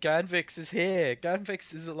and say, Ganvix is here!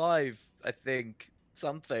 Ganvix is alive! I think.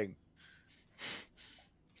 Something.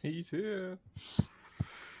 He's here.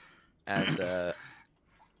 And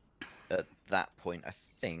at that point, I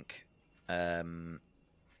think I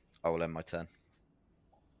will end my turn.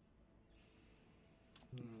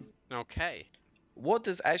 Okay. What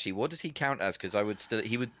does he count as? Because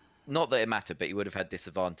he would, not that it mattered, but he would have had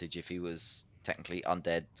disadvantage if he was technically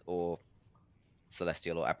undead or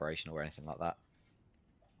celestial or aberration or anything like that.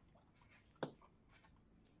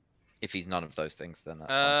 If he's none of those things, then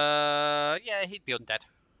that's fine. Yeah, he'd be undead.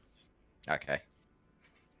 Okay.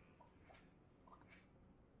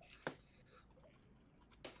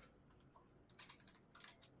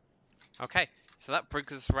 Okay, so that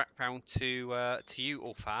brings us right round to you,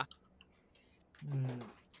 Ulfar.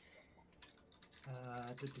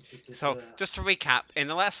 So, just to recap, in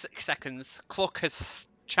the last 6 seconds, Cluck has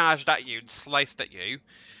charged at you and sliced at you.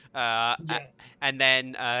 Yeah. And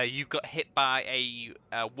then you got hit by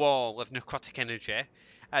a wall of necrotic energy.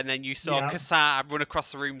 And then you saw Yeah. Kassar run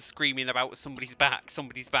across the room screaming about somebody's back,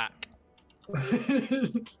 somebody's back.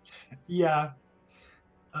 Yeah.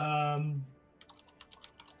 Yeah,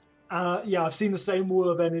 I've seen the same wall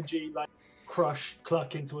of energy like crush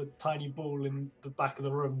Cluck into a tiny ball in the back of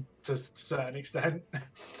the room to a certain extent.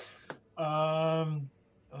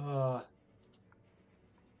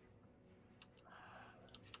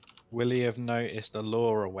 Will he have noticed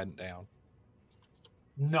Allura went down?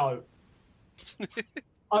 No.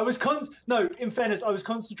 I was no, in fairness, I was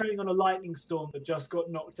concentrating on a lightning storm that just got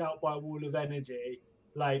knocked out by a wall of energy.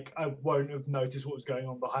 Like, I won't have noticed what was going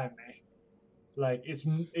on behind me. Like, it's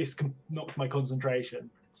knocked my concentration.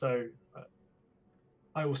 So,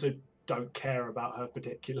 I also don't care about her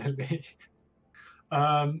particularly.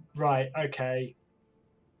 Right, okay.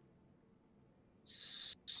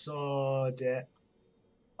 Sod it.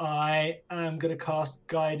 I am going to cast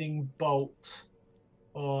Guiding Bolt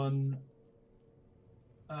on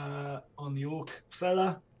the orc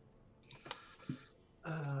fella.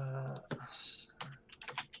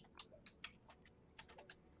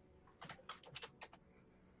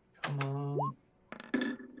 Come on.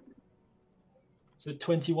 So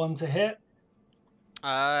 21 to hit.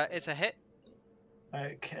 It's a hit.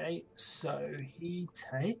 Okay, so he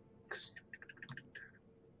takes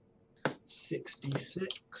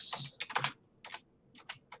 66.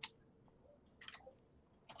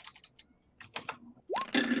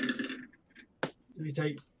 He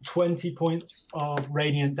takes 20 points of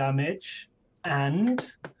radiant damage, and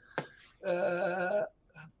the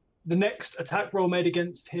next attack roll made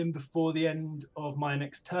against him before the end of my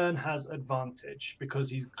next turn has advantage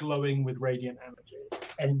because he's glowing with radiant energy.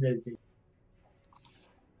 Energy.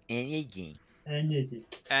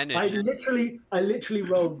 I literally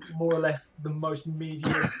rolled more or less the most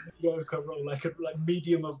mediocre roll, like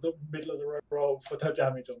medium of the middle of the road roll for the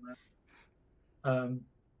damage on that.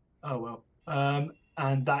 Oh well.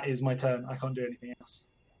 And that is my turn. I can't do anything else.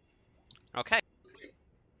 Okay.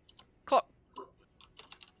 Clock.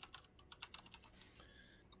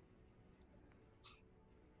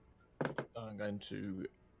 I'm going to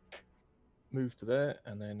move to there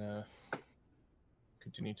and then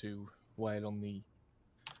continue to wail on the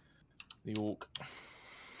orc.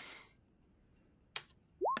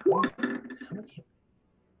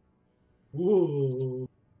 Ooh.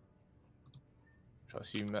 Which I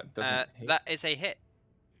assume that doesn't hit. That is a hit.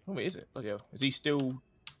 Oh, wait, is it? Bloody hell. Is he still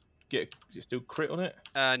is it still crit on it?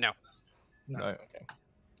 No. No. Okay.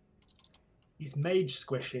 He's mage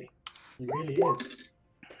squishy. He really is.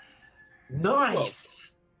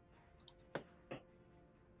 Nice.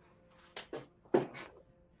 And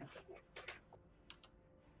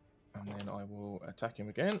then I will attack him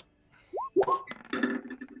again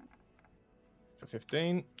for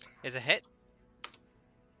 15. Is a hit.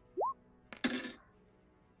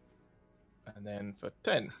 And then for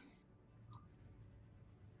 10.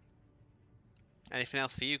 Anything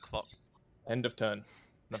else for you, Clock? End of turn.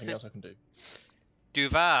 Nothing else I can do.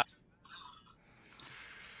 Duvar.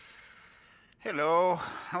 Hello,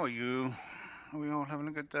 how are you? Are we all having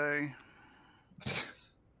a good day?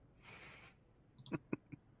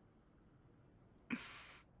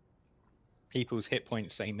 People's hit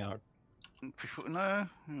points say no. No?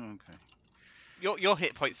 Oh, okay. Your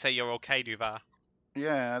hit points say you're okay, Duvar.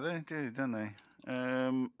 Yeah, they do, don't they?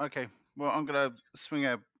 Okay. Well, I'm gonna swing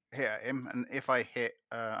a hit at him, and if I hit,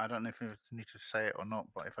 I don't know if you need to say it or not,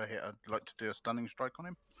 but if I hit, I'd like to do a stunning strike on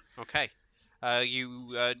him. Okay.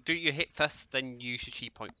 You do your hit first, then use your chi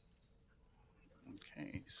point.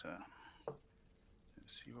 Okay, so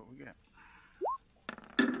let's see what we get.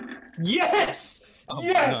 Yes! Oh,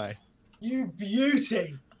 yes! You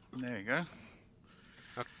beauty! There you go.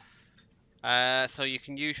 So you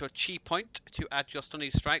can use your chi point to add your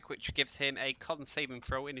stunning strike, which gives him a con saving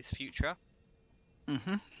throw in his future.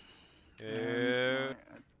 Mm-hmm. Do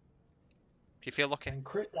you feel lucky? And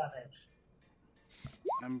crit damage.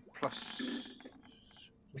 And plus...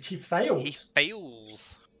 Which he fails. He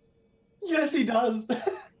fails. Yes, he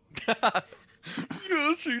does.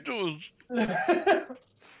 Yes, he does.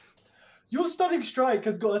 Your stunning strike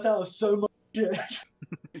has got us out of so much shit.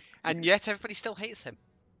 And yet everybody still hates him.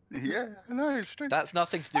 Yeah, I know, it's true. That's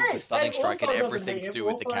nothing to do with the stunning strike and Orphan doesn't everything hate to him. do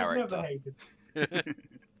with the Orphan has character. never hated.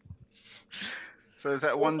 So is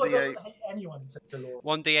that Orphan 1d8? doesn't hate anyone except Laura.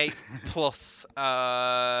 1d8 plus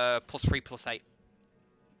 3 plus 8.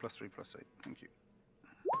 Plus 3 plus 8, thank you.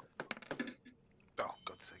 Oh,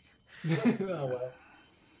 God's sake. Oh well.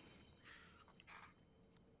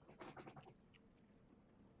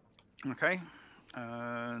 Okay,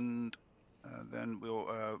 and then we'll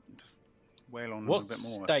just wail on him a What bit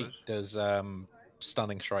more. I state suppose. does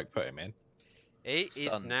stunning strike put him in? It is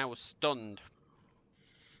Stunned. now stunned.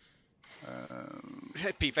 Um,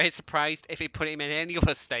 I'd be very surprised if he put him in any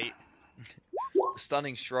other state.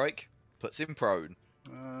 Stunning strike puts him prone.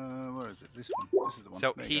 where is it? This one. This is the one.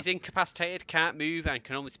 So There you he's go. incapacitated, can't move, and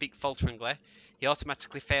can only speak falteringly. He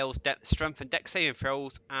automatically fails strength and dex saving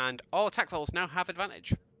throws, and all attack rolls now have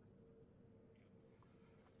advantage.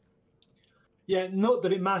 Yeah, not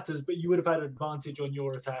that it matters, but you would have had advantage on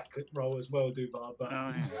your attack roll as well, Duvar, but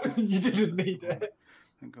Oh, yeah. you didn't need it.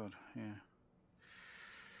 Thank God. Yeah.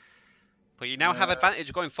 But you now have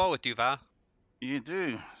advantage going forward, Duvar. You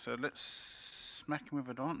do. So let's smack him with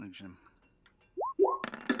advantage then.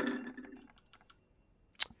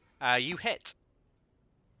 You hit.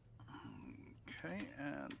 Okay,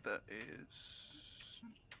 and that is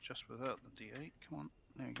just without the D8. Come on,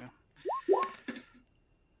 there you go.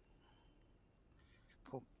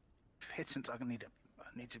 Poor pittance. I need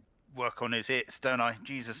to work on his hits, don't I?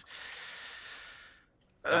 Jesus.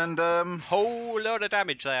 And Whole load of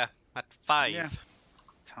damage there at 5. yeah,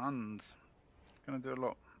 tons. Gonna do a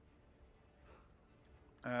lot.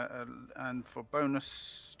 And for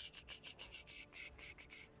bonus,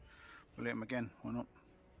 we'll hit him again. Why not?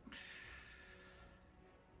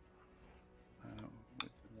 With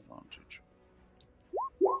an advantage.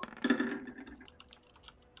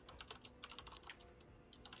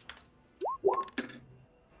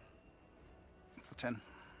 For 10.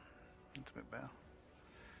 That's a bit better.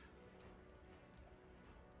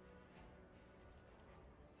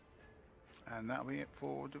 And that'll be it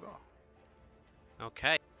for Duvar.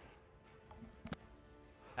 Okay.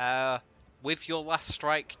 With your last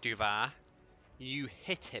strike, Duvar, you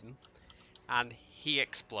hit him, and he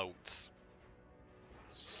explodes.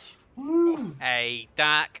 Woo! A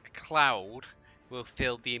dark cloud will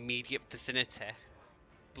fill the immediate vicinity,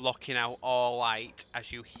 blocking out all light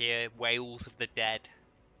as you hear wails of the dead.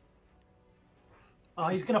 Oh,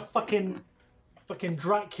 he's gonna fucking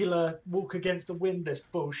Dracula walk against the wind this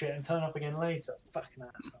bullshit and turn up again later. Fucking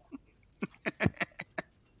asshole.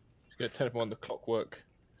 He's going to turn up on the clockwork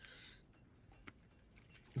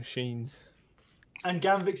machines. And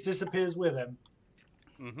Ganvix disappears with him.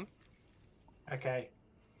 Mm-hmm. Okay.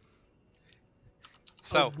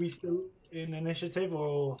 So, Are we still in initiative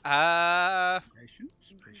or? Patience.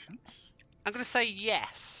 I'm gonna say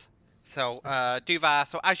yes. So, Duvar.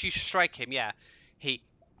 So as you strike him, yeah, he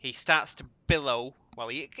starts to billow. Well,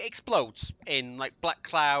 he explodes in like black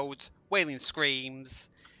clouds, wailing screams.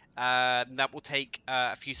 That will take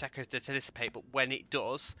a few seconds to dissipate, but when it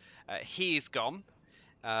does, he is gone.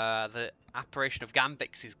 The apparition of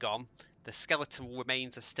Ganvix is gone. The skeletal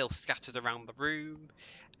remains are still scattered around the room,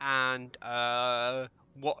 and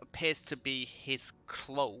what appears to be his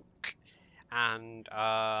cloak and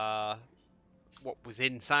what was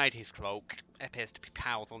inside his cloak appears to be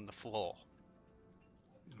piled on the floor.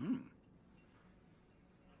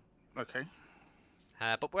 Okay.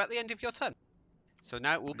 But we're at the end of your turn. So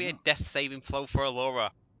now it will be a Yeah. death saving throw for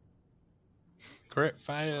Allura. Crit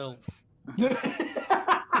fail.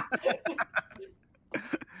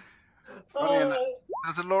 Funny enough,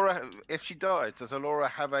 does Allura, if she dies, does Allura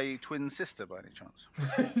have a twin sister by any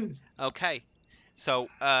chance? Okay. So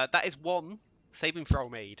that is one saving throw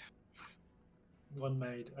made. One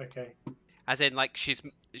made. Okay. As in, like, I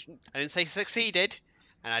didn't say succeeded,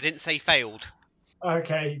 and I didn't say failed.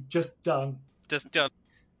 Okay, just done. Just done.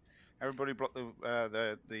 Everybody block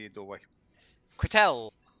the doorway.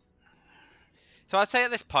 Critel. So I'd say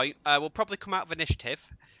at this point, we'll probably come out of initiative,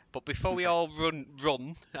 but before we all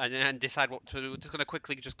run and decide what to do, we're just going to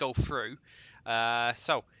quickly just go through.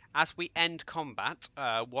 So, as we end combat,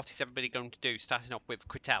 what is everybody going to do, starting off with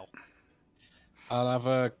Critel? I'll have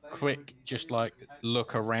a quick, just like,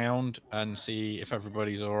 look around and see if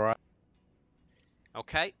everybody's alright.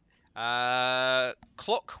 Okay.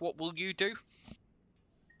 Clock, what will you do?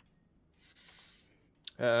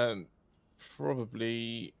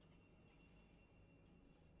 Probably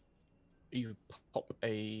either pop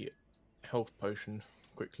a health potion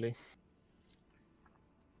quickly,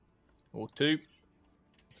 or 2,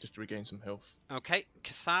 just to regain some health. Okay,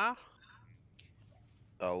 Kassar?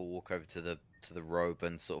 I'll walk over to the robe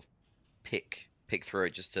and sort of pick through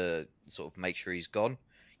it just to sort of make sure he's gone.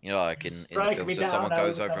 You know, like in the Strike film, me so down, someone I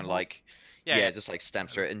goes will over come and back. like just like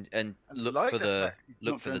stamps through it and I look like for the the fact he's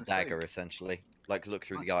not going to dagger save. essentially. Like look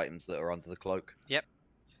through the items that are under the cloak. Yep.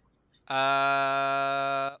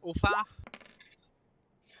 Ulfar?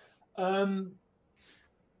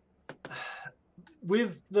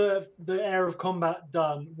 with the air of combat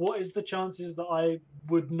done, what is the chances that I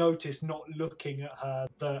would notice, not looking at her,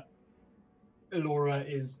 that Elora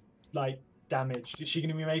is like damaged? Is she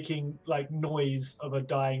going to be making like noise of a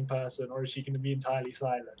dying person, or is she going to be entirely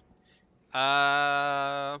silent?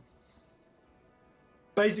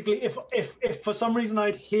 Basically, if for some reason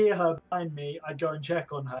I'd hear her behind me, I'd go and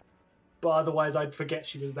check on her, but otherwise I'd forget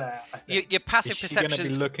she was there. I think. Your passive Is she going to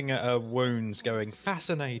perception. be looking at her wounds, going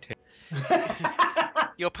fascinating?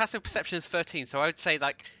 Your passive perception is 13, so I would say,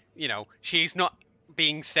 like, you know, she's not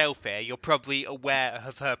being stealthy. You're probably aware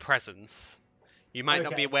of her presence. You might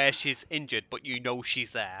not be Okay. aware she's injured, but you know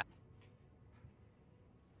she's there.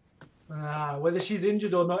 Whether she's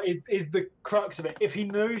injured or not is the crux of it. If he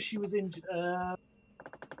knows she was injured,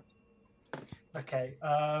 okay.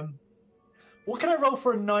 What can I roll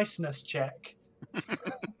for a niceness check?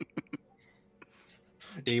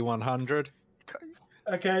 D100.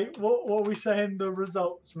 Okay, what are we saying the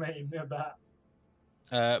results mean of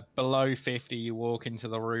that? Below 50, you walk into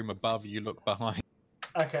the room. Above, you look behind.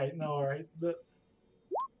 Okay, no worries.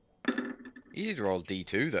 You should roll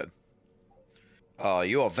D2 then. Oh,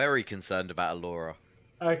 you are very concerned about Elora.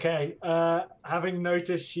 Okay, having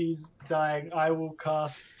noticed she's dying, I will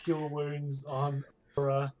cast Cure Wounds on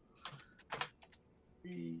Aura.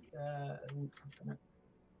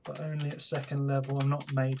 But only at second level. I'm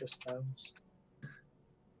not made of spells.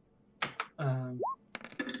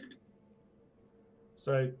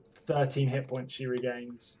 So 13 hit points she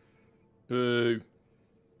regains. Boo.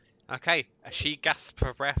 Okay, she gasps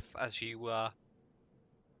for breath as you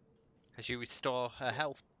restore her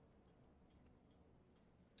health.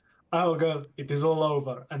 I'll go, it is all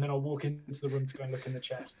over, and then I'll walk into the room to go and look in the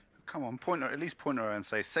chest. Come on, at least point her and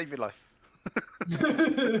say, save your life.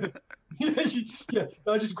 Yeah,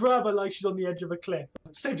 I just grab her like she's on the edge of a cliff.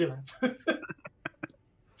 Save your life.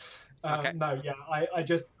 Okay. No, yeah, I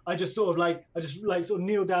just sort of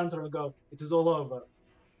kneel down to her and go, it is all over.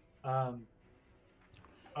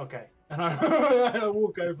 Okay, and I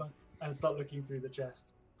walk over and start looking through the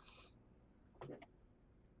chest.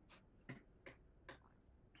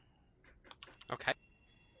 Okay.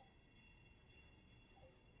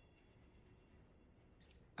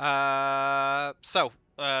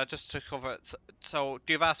 Just to cover it, so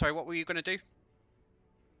Duvar, sorry, what were you going to do?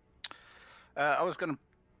 I was going to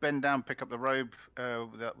bend down, pick up the robe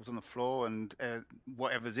that was on the floor, and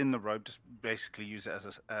whatever's in the robe, just basically use it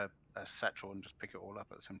as a satchel and just pick it all up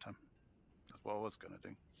at the same time. That's what I was going to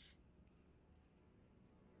do.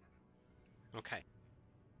 Okay.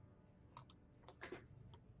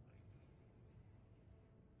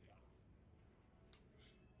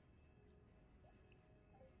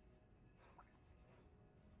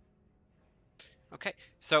 Okay,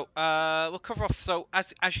 so we'll cover off. So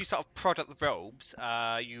as you sort of prod at the robes,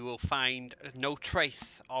 you will find no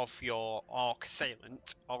trace of your orc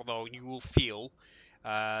assailant, although you will feel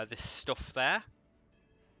this stuff there.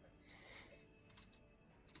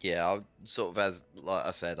 Yeah, I'll sort of, like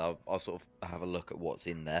I said, I'll sort of have a look at what's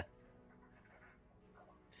in there.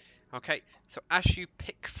 Okay, so as you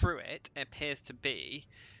pick through it, it appears to be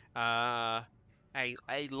a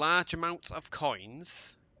large amount of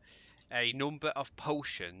coins, a number of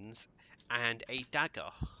potions, and a dagger.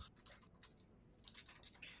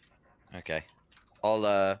 Okay,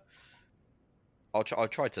 I'll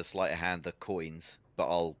try to sleight of hand the coins, but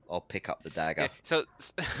I'll pick up the dagger. Yeah, so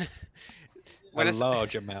A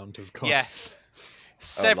large amount of coins. yes,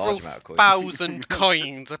 Oh, large several amount of coins. thousand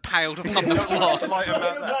coins are piled up on the floor. Like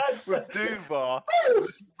about that with Duvar.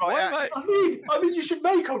 Right, I mean, you should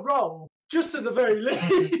make a roll, just at the very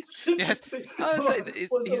least. Just Yes. to see I would say what- that he's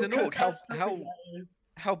what sort an of orc. catastrophe that is.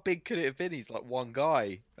 How big could it have been? He's like one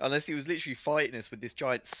guy, unless he was literally fighting us with this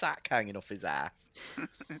giant sack hanging off his ass. It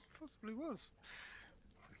possibly was.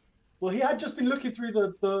 Well, he had just been looking through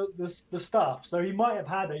the stuff, so he might have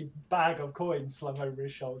had a bag of coins slung over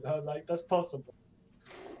his shoulder. Like, that's possible.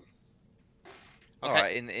 Okay. All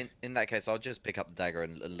right, in that case, I'll just pick up the dagger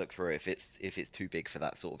and look through it if it's too big for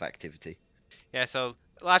that sort of activity. Yeah, so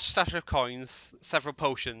large stash of coins, several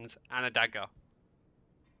potions, and a dagger.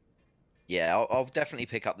 Yeah, I'll definitely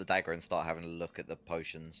pick up the dagger and start having a look at the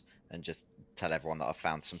potions and just tell everyone that I've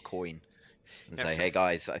found some coin and Yes. say, hey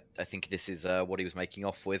guys, I think this is what he was making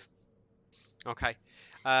off with. Okay.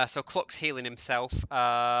 So Cluck's healing himself.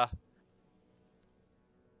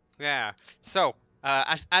 Yeah. So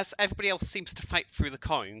as everybody else seems to fight through the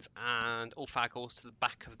coins, and Ulfar goes to the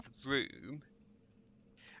back of the room,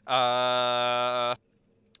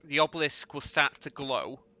 the obelisk will start to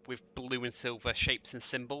glow with blue and silver shapes and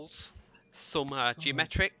symbols. Some are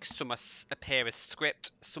geometric, some appear as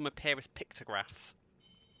script, some appear as pictographs.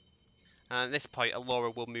 And at this point, Alora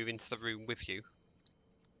will move into the room with you.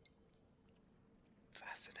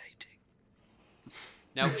 Fascinating.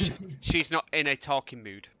 No, she's not in a talking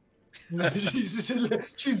mood. No,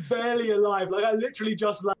 she's barely alive. Like I literally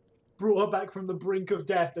just like brought her back from the brink of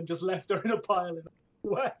death and just left her in a pile.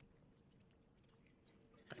 Where?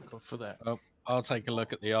 Thank God for that. I'll take a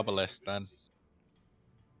look at the obelisk then.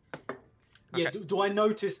 Yeah. Okay. Do I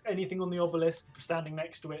notice anything on the obelisk standing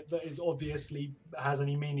next to it that is obviously has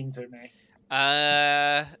any meaning to me?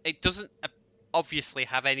 It doesn't obviously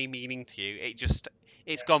have any meaning to you.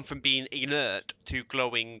 It's gone from being inert to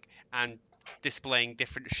glowing and displaying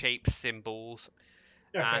different shapes, symbols,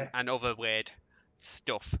 Okay. and other weird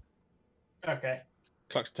stuff. Okay.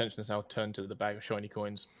 Cluck's attention is now turned to the bag of shiny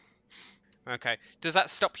coins. Okay. Does that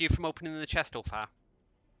stop you from opening the chest, Ulfar?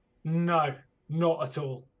 No, not at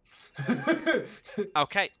all.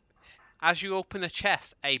 Okay. As you open the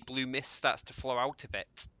chest, a blue mist starts to flow out of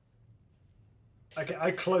it. Okay,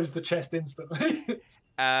 I closed the chest instantly.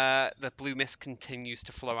 The blue mist continues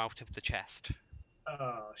to flow out of the chest.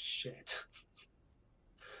 Oh shit.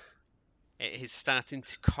 It is starting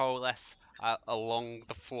to coalesce along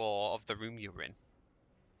the floor of the room you're in.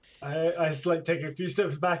 I just like take a few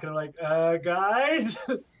steps back and I'm like, guys,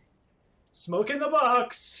 smoke in the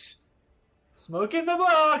box, smoke in the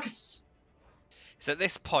box. So at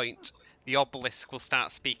this point, the obelisk will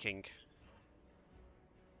start speaking.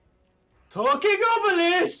 Talking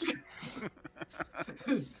obelisk.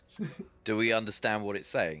 Do we understand what it's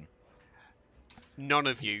saying? None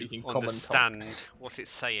of you Speaking common understand what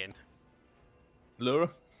it's saying. Lura?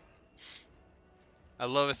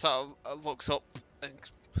 Alora sort of looks up and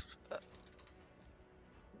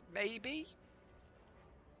maybe?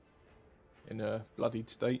 In a bloodied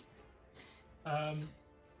state.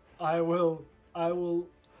 I will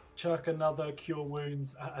chuck another cure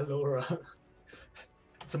wounds at Alora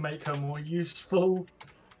to make her more useful.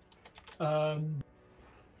 But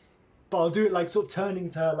I'll do it like sort of turning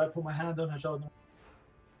to her, like put my hand on her shoulder.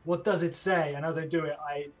 What does it say? And as I do it,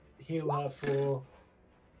 I heal her for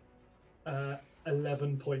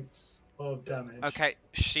 11 points of damage. Okay,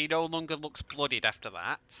 she no longer looks bloodied after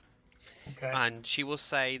that. Okay. And she will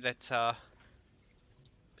say that,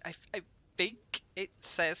 I think it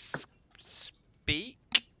says speak?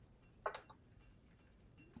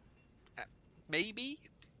 Maybe?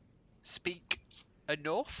 Speak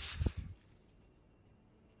enough?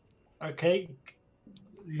 Okay.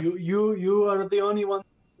 You are the only one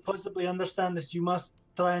who possibly understand this. You must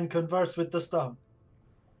try and converse with the stone.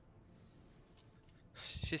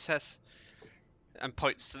 She says, and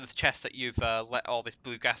points to the chest that you've let all this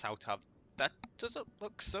blue gas out of. That doesn't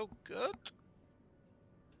look so good.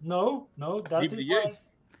 No, that Leave is the why.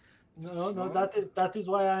 No, that is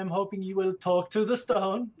why I'm hoping you will talk to the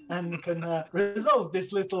stone and can resolve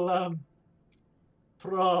this little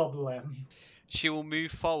problem. She will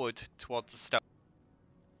move forward towards the stone.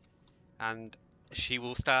 And she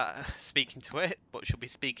will start speaking to it, but she'll be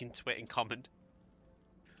speaking to it in common.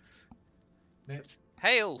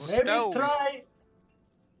 Hail, Maybe stone! try.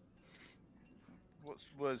 What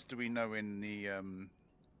words do we know in the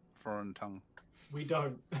foreign tongue? We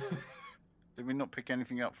don't. Did we not pick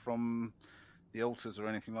anything up from the altars or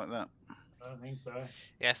anything like that? I don't think so.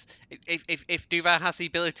 Yes, if Duval has the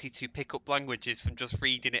ability to pick up languages from just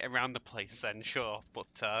reading it around the place, then sure. But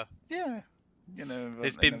Yeah, you know.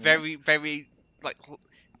 there's been very, very like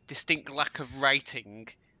distinct lack of writing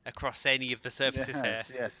across any of the surfaces here.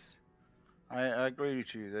 Yes. I agree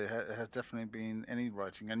with you. There has definitely been any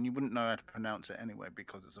writing, and you wouldn't know how to pronounce it anyway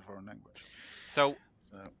because it's a foreign language. So,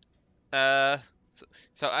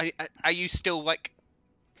 so are you still like?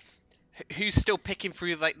 Who's still picking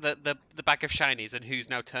through like the bag of shinies, and who's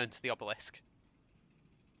now turned to the obelisk?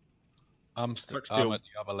 I'm Cluck's at still- the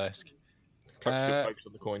obelisk. Cluck's still focused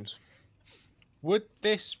on the coins. Would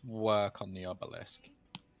this work on the obelisk?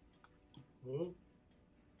 Ooh.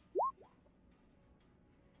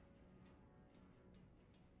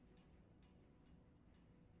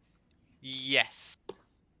 Yes.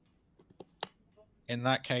 In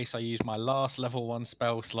that case, I use my last level 1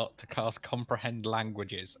 spell slot to cast Comprehend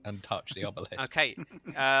Languages and touch the obelisk. Okay.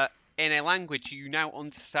 In a language you now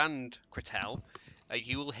understand, Kratel,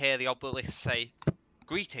 you will hear the obelisk say,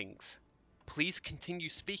 "Greetings. Please continue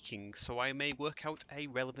speaking so I may work out a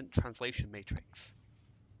relevant translation matrix."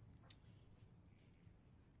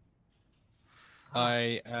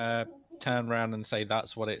 I turn around and say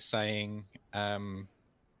that's what it's saying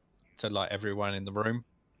to like everyone in the room.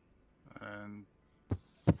 And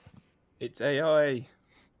It's AI.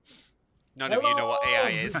 None of you know what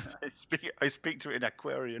AI Hello! is. I speak to it in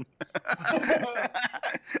Aquarian.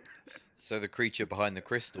 So the creature behind the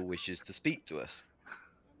crystal wishes to speak to us.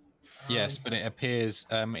 Yes, but it appears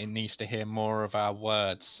it needs to hear more of our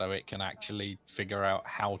words so it can actually figure out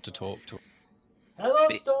how to talk to us. Hello,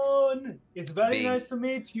 Be- Stone. It's very being- nice to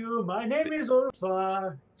meet you. My name be- is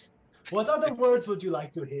Ulfa. What other words would you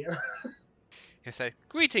like to hear? He'll say,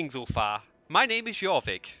 "Greetings, Ulfar. My name is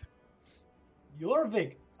Jorvik."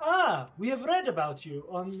 Jorvik. Ah, we have read about you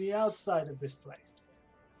on the outside of this place.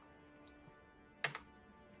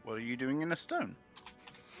 What are you doing in a stone?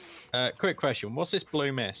 Quick question: what's this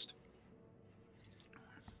blue mist?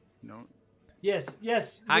 No. Yes,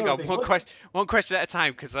 yes. Hang on, Jorvik, one question at a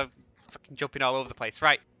time, because I'm fucking jumping all over the place.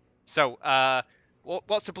 Right. So,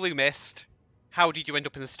 what's a blue mist? How did you end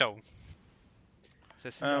up in the stone?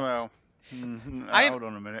 Says, Oh well. I am- Hold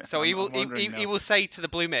on a minute. So I'm wondering he now. will say to the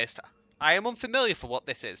blue mist, "I am unfamiliar for what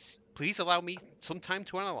this is. Please allow me some time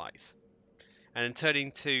to analyze." And then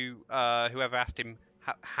turning to whoever asked him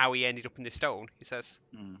how he ended up in the stone, he says,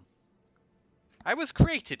 Hmm, "I was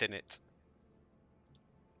created in it."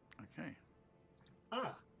 okay.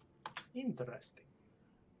 Ah, interesting.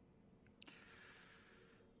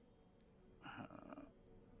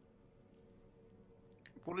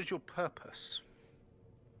 What is your purpose?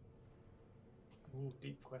 Ooh,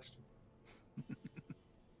 deep question.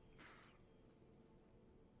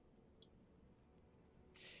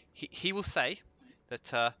 He will say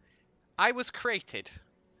that I was created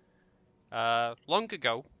long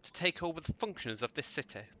ago to take over the functions of this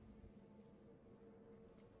city.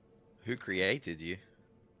 Who created you?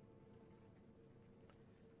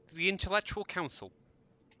 The Intellectual Council.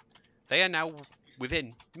 They are now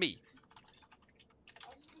within me.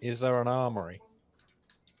 Is there an armory?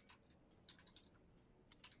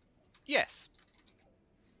 Yes.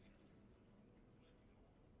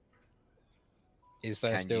 Is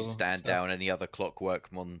there Can still you stand stuff- down any other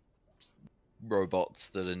Clockworkmon robots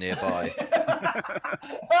that are nearby?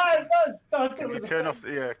 That's Can you turn off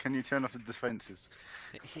the Can you turn off the defenses?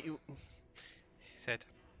 He said,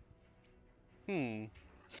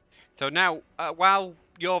 So now, while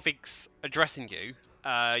Jorvik's addressing you,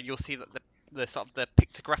 you'll see that the sort of the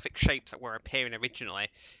pictographic shapes that were appearing originally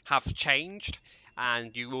have changed,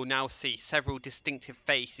 and you will now see several distinctive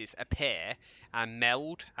faces appear and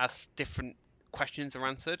meld as different questions are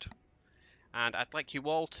answered. And I'd like you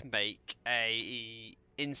all to make a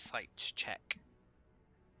insight check.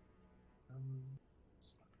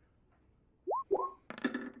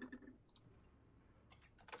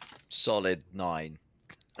 Solid 9.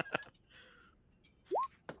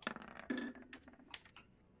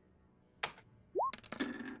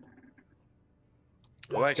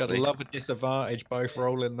 Oh, Gotta actually, love a disadvantage, both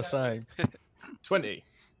rolling the same. 20.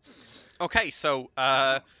 Okay, so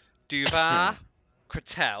Duvar,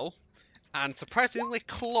 Kretel, and surprisingly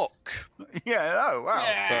Cluck. Yeah. Oh wow.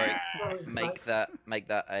 sorry. Oh, it's like- Make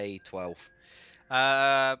that a 12.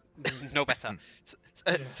 No better.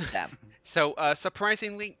 Yeah. Damn. So,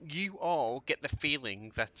 surprisingly, you all get the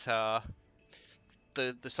feeling that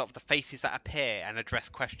the sort of the faces that appear and address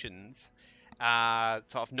questions are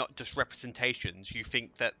sort of not just representations. You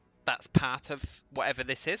think that that's part of whatever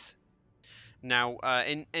this is. Now,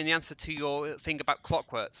 in the answer to your thing about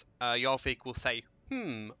clockworks, Jorvik will say,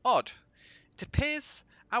 odd. It appears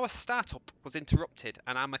our startup was interrupted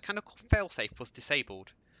and our mechanical failsafe was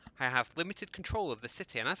disabled. I have limited control of the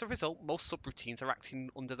city, and as a result, most subroutines are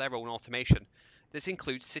acting under their own automation. This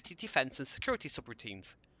includes city defense and security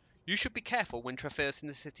subroutines. You should be careful when traversing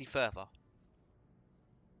the city further.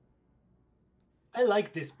 I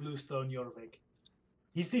like this Bluestone Jorvik.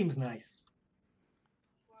 He seems nice.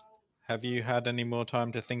 Have you had any more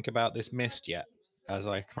time to think about this mist yet? As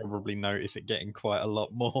I probably notice it getting quite a lot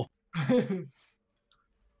more.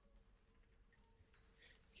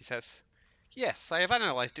 He says, "Yes, I have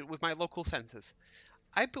analysed it with my local sensors.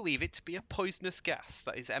 I believe it to be a poisonous gas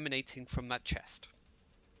that is emanating from that chest.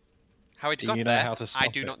 How it Do got you know there, how to I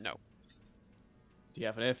stop do it? not know." Do you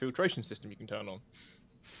have an air filtration system you can turn on?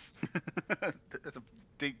 That's a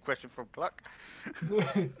deep question from Cluck.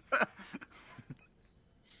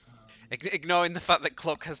 Ignoring the fact that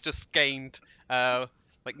Cluck has just gained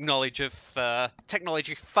like knowledge of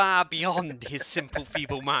technology far beyond his simple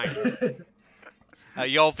feeble mind.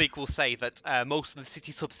 Jorvik will say that most of the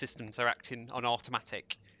city subsystems are acting on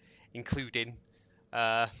automatic, including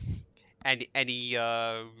any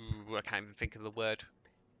I can't even think of the word,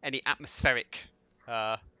 any atmospheric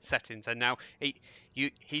settings. And now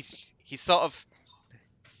he's sort of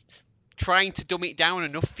trying to dumb it down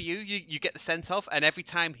enough for you. You get the sense of, and every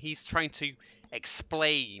time he's trying to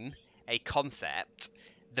explain a concept,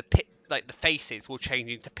 the faces will change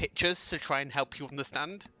into pictures to try and help you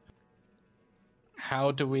understand.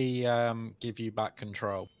 How do we give you back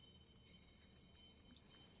control?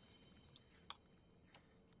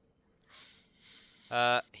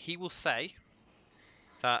 He will say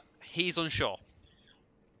that he's unsure.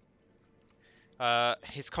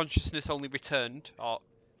 His consciousness only returned,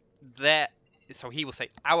 so he will say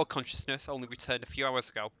our consciousness only returned a few hours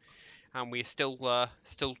ago, and we are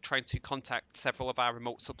still trying to contact several of our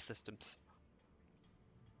remote subsystems.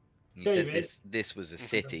 You said David? this was a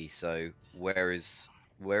city, so where is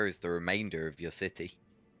the remainder of your city?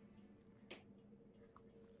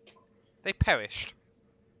 They perished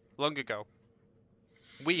long ago.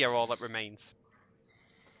 We are all that remains.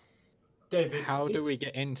 David, How do is- we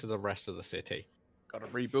get into the rest of the city? Gotta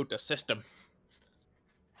rebuild the system.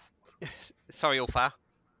 Sorry, Ulfar.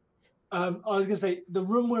 I was gonna say the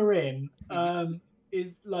room we're in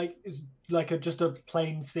is like just a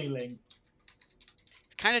plain ceiling.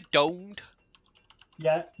 It's kind of domed.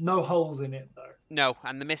 Yeah, no holes in it though. No,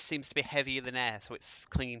 and the mist seems to be heavier than air, so it's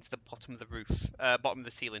clinging to the bottom of the roof, bottom of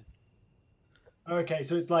the ceiling. Okay,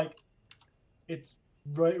 so it's like it's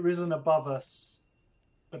risen above us,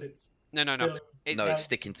 but it's No. filling- No, it's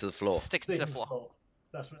sticking to the floor. Sticking to the sticking floor.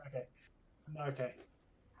 That's what. Okay. Okay.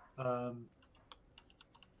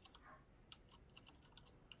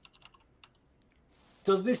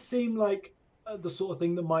 Does this seem like the sort of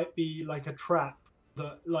thing that might be like a trap?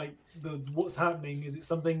 That like what's happening? Is it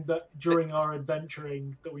something that during our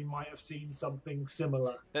adventuring that we might have seen something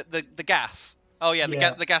similar? The gas. Oh yeah,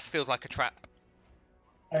 Yeah. the gas feels like a trap,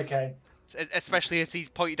 Okay. especially as he's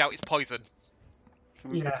pointed out it's poison.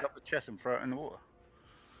 Can we Yeah. pick up the chest and throw it in the water?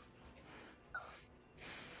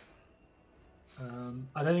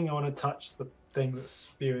 I don't think I want to touch the thing that's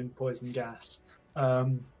spewing poison gas.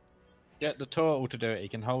 Get the turtle to do it. He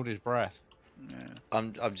can hold his breath. Yeah.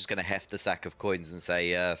 I'm just gonna heft the sack of coins and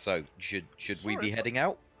say, so should we be Sorry, heading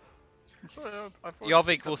out? I'm sorry, I thought you Jorvik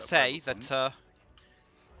picked will up that say purple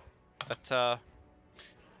that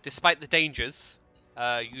despite the dangers,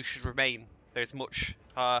 you should remain. There's much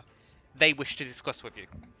they wish to discuss with you.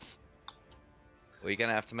 Well, you're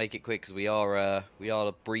gonna have to make it quick because we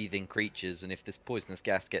are breathing creatures, and if this poisonous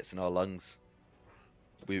gas gets in our lungs,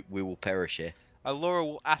 we will perish here. Allura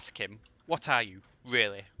will ask him, "What are you,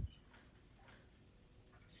 really?"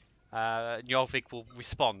 Jorvik will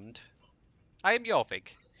respond, "I am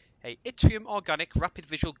Jorvik, a Yttrium Organic Rapid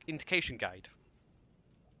Visual Indication Guide."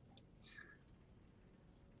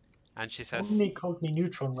 And she says, Omni Cogni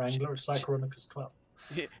Neutron Wrangler of Psychonicus 12.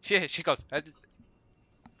 she goes,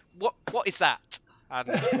 what is that? And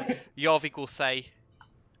Jorvik will say,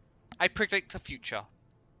 "I predict the future.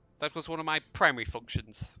 That was one of my primary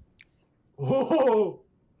functions." Oh!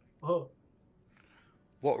 Oh!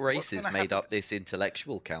 What races gonna made happen? up this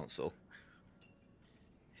intellectual council?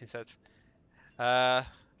 He says,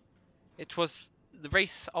 "It was the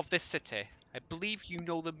race of this city. I believe you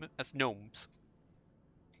know them as gnomes."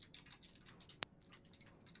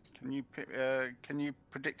 Can you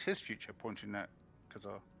predict his future? Pointing at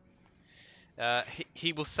Kazar.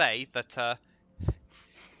 He will say that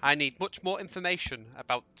I need much more information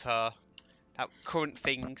about current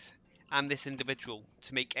things and this individual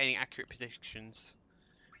to make any accurate predictions.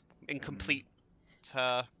 Incomplete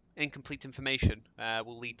information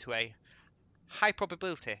will lead to a high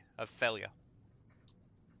probability of failure.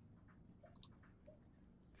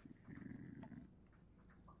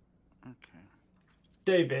 Okay.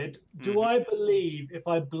 David, do I believe if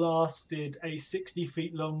I blasted a 60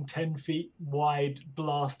 feet long, 10 feet wide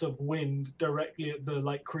blast of wind directly at the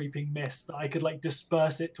like creeping mist, that I could like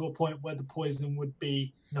disperse it to a point where the poison would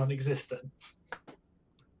be non-existent?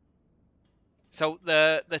 So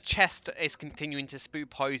the chest is continuing to spew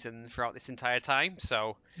poison throughout this entire time.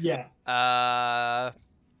 So Yeah.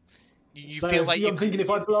 You Like, feel like I'm thinking if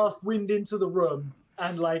I blast wind into the room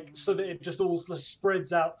and like so that it just all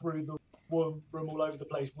spreads out through the room all over the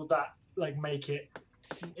place, will that like make it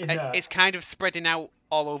inert? It's kind of spreading out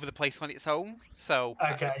all over the place on its own. So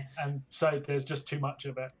Okay, and so there's just too much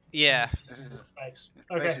of it. yeah, Just too much space.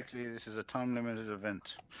 Okay. Basically, this is a time-limited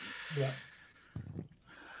event. Yeah.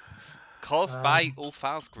 caused by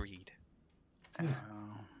Ulfar's greed.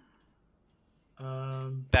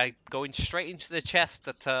 By going straight into the chest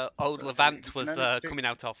that old Levant was coming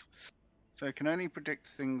out of. So he can only predict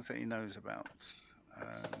things that he knows about.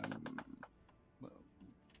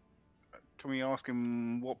 Can we ask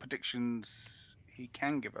him what predictions he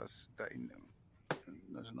can give us that he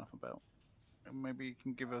knows enough about? And maybe he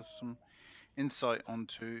can give us some insight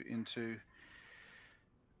into.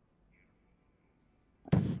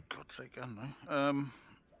 God's sake, I don't know.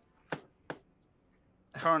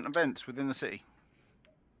 Current events within the city.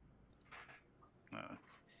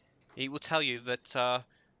 He will tell you that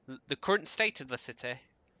the current state of the city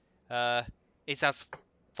is as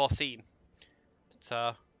foreseen.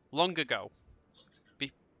 That, long ago,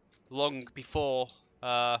 long before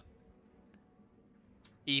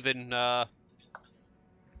even hang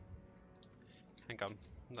on,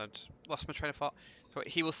 I just lost my train of thought. So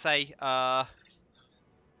he will say the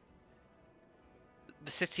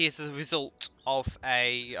city is a result of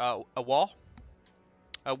a war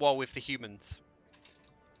with the humans,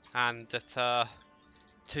 and that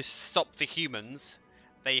to stop the humans,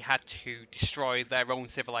 they had to destroy their own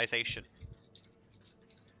civilization.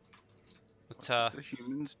 But What did the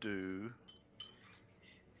humans do?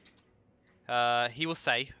 he will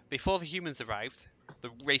say, before the humans arrived, the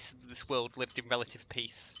races of this world lived in relative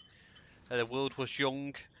peace. The world was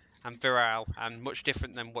young and virile and much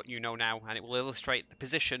different than what you know now, and it will illustrate the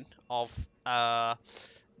position of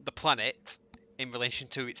the planet in relation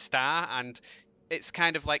to its star. And it's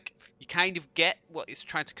kind of like you kind of get what it's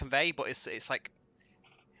trying to convey, but it's like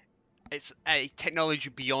it's a technology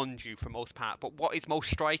beyond you for most part. But what is most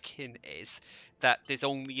striking is that there's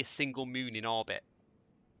only a single moon in orbit.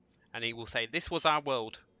 And he will say, this was our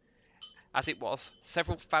world as it was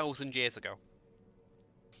several thousand years ago.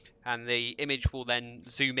 And the image will then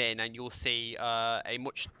zoom in and you'll see a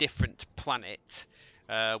much different planet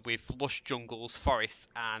with lush jungles, forests,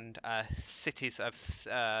 and cities of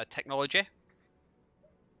technology.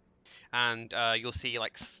 And you'll see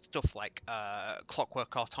like stuff like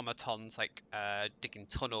clockwork automatons, like digging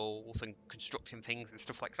tunnels and constructing things and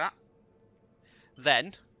stuff like that.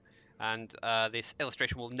 Then, and this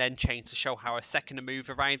illustration will then change to show how a second move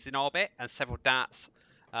arrives in orbit and several darts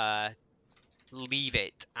leave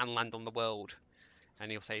it and land on the world. And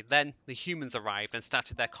he'll say, then the humans arrived and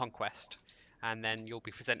started their conquest. And then you'll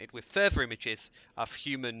be presented with further images of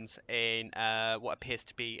humans in what appears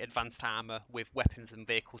to be advanced armor with weapons and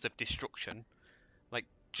vehicles of destruction, like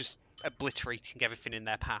just obliterating everything in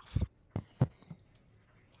their path.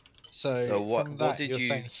 So what- from what that, did you're you-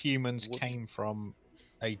 saying humans what- came from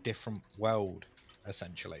a different world,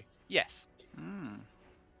 essentially. Yes. Hmm.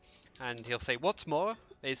 And he'll say, what's more,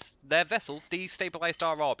 is their vessel destabilized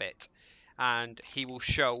our orbit. And he will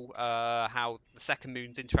show how the second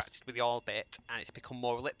moon's interacted with the orbit and it's become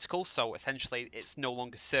more elliptical, so essentially it's no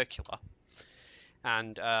longer circular.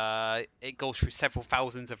 And it goes through several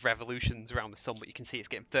thousands of revolutions around the sun, but you can see it's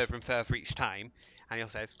getting further and further each time. And he'll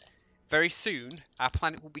say, very soon our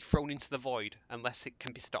planet will be thrown into the void unless it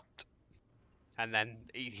can be stopped. And then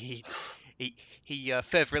he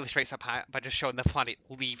further illustrates that part by just showing the planet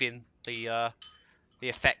leaving the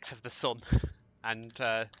effect of the sun and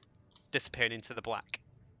disappearing into the black.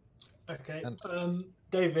 Okay. And-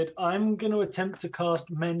 David, I'm going to attempt to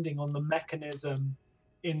cast Mending on the mechanism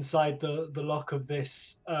inside the lock of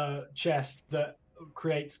this chest that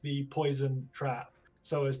creates the poison trap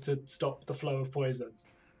so as to stop the flow of poison.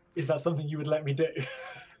 Is that something you would let me do?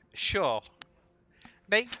 Sure.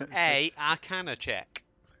 Make a Arcana check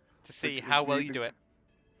to see how well you do it.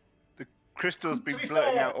 The crystal's To been be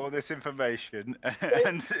blurting fair- out all this information,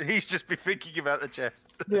 and he's just been thinking about the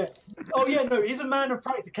chest. Yeah. Oh, yeah, no, he's a man of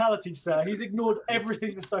practicality, sir. He's ignored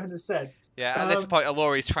everything the stone has said. Yeah, at this point,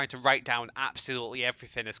 Alori is trying to write down absolutely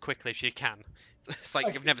everything as quickly as she can. It's like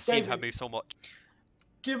Okay, you've never seen her David. move so much.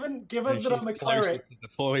 Given So that I'm a she's closer cleric, to the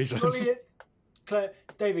poison. surely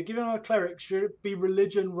David, given I'm a cleric, should it be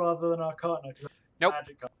religion rather than arcana? 'Cause I'm Nope.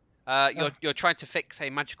 magic. You're trying to fix a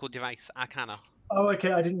magical device, Arcana. Oh,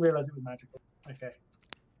 okay. I didn't realize it was magical. Okay.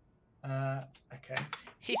 Okay.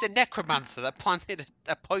 He's a necromancer that planted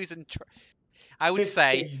a poison. I would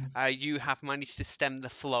say 15. you have managed to stem the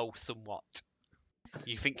flow somewhat.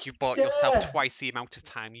 You think you've bought yourself Yeah. twice the amount of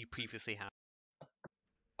time you previously had.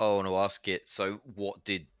 I want to ask it. So, what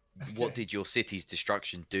Okay. did your city's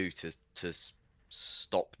destruction do to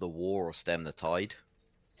stop the war or stem the tide?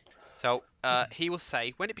 So he will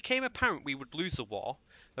say, when it became apparent we would lose the war,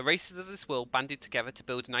 the races of this world banded together to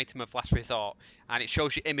build an item of last resort, and it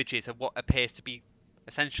shows you images of what appears to be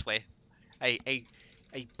essentially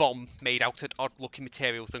a bomb made out of odd-looking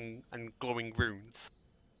materials and glowing runes.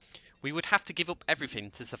 We would have to give up everything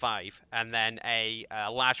to survive, and then a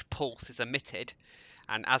large pulse is emitted,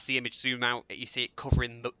 and as the image zooms out, you see it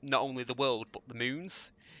covering not only the world but the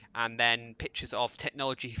moons, and then pictures of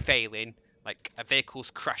technology failing, like vehicles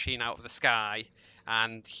crashing out of the sky,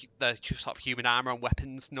 and the sort of human armor and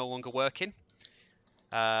weapons no longer working.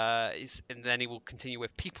 And then it will continue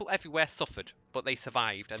with people everywhere suffered, but they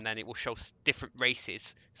survived, and then it will show different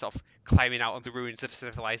races sort of climbing out of the ruins of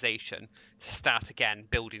civilization to start again,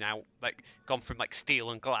 building out, like gone from like steel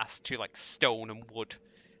and glass to like stone and wood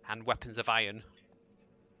and weapons of iron.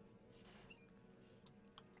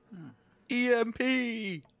 EMP.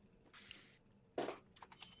 I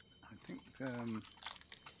think.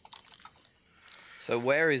 So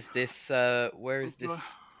where is this? Where is do I- this?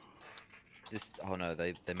 This? Oh no,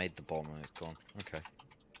 they made the bomb and it's gone. Okay.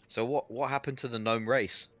 So what happened to the gnome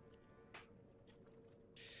race?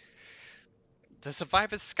 The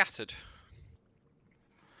survivors scattered.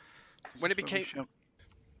 When it Just maybe became...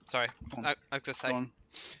 Sorry, Go on. I was going to Go say.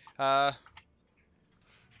 on.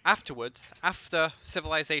 Afterwards, after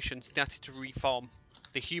civilization started to reform,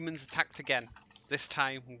 the humans attacked again, this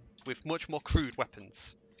time with much more crude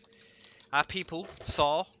weapons. Our people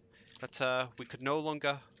saw that we could no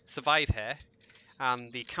longer survive here,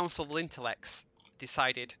 and the Council of Intellects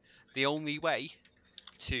decided the only way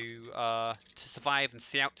to survive and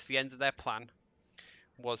see out to the end of their plan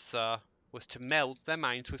was to meld their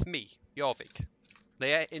minds with me, Jorvik.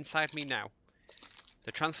 They are inside me now.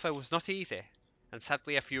 The transfer was not easy, and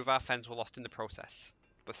sadly a few of our friends were lost in the process.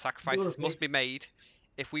 But sacrifices must be made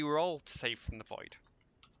if we were all to save from the void.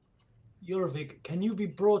 Jorvik, can you be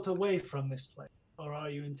brought away from this place, or are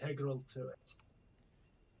you integral to it?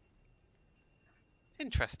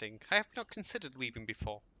 Interesting. I have not considered leaving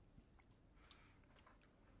before.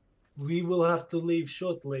 We will have to leave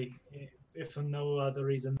shortly, if for no other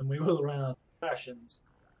reason than we will run out of rations.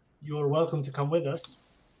 You are welcome to come with us.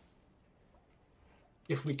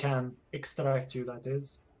 If we can extract you, that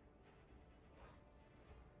is.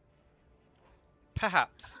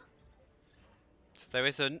 Perhaps. There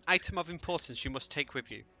is an item of importance you must take with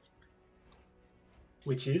you.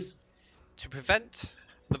 Which is? To prevent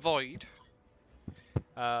the void...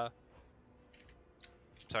 to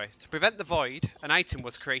prevent the void, an item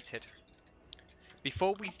was created.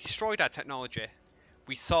 Before we destroyed our technology,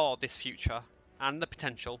 we saw this future and the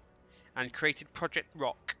potential, and created Project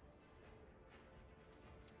Rock.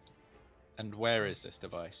 And where is this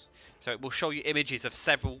device? So it will show you images of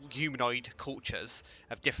several humanoid cultures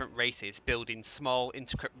of different races building small,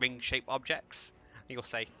 intricate ring-shaped objects. And you'll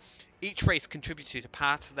say, each race contributed a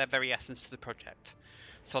part of their very essence to the project,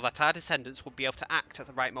 so that our descendants would be able to act at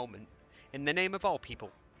the right moment, in the name of all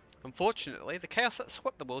people. Unfortunately, the chaos that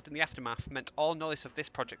swept the world in the aftermath meant all knowledge of this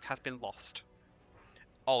project has been lost.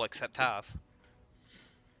 All except ours.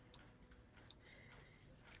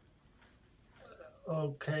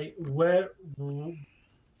 Okay, where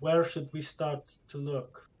should we start to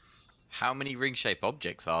look? How many ring-shaped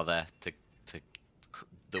objects are there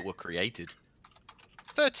that were created?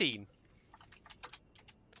 13.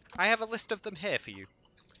 I have a list of them here for you.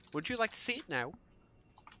 Would you like to see it now?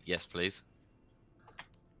 Yes, please.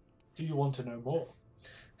 Do you want to know more?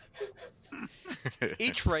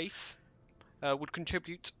 Each race would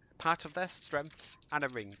contribute part of their strength and a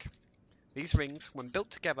ring. These rings, when built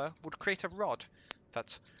together, would create a rod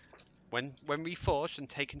that, when reforged and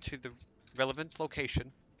taken to the relevant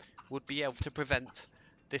location, would be able to prevent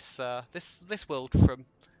this world from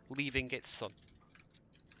leaving its sun.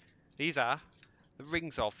 These are the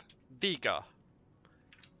rings of vigor,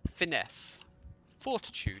 finesse,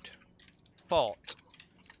 fortitude, thought,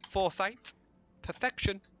 foresight,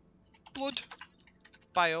 perfection, blood,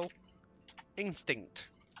 bile, instinct,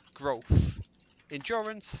 growth,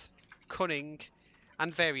 endurance, cunning,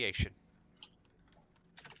 and variation.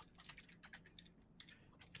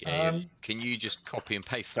 Yeah, can you just copy and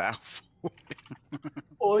paste that out for me?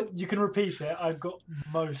 Or you can repeat it. I've got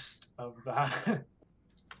most of that.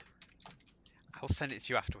 I'll send it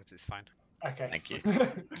to you afterwards, it's fine. Okay. Thank you.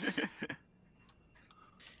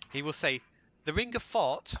 He will say, the Ring of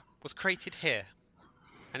Thought was created here,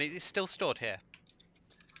 and it is still stored here.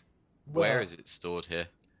 Where is it stored here?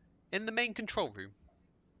 In the main control room.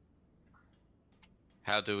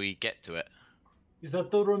 How do we get to it? Is that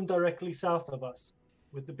the room directly south of us,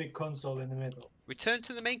 with the big console in the middle? Return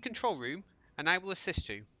to the main control room, and I will assist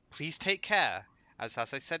you. Please take care, as I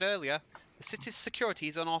said earlier, the city's security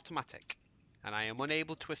is on automatic, and I am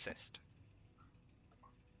unable to assist.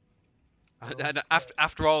 Okay. And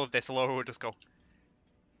after all of this, Laura would just go,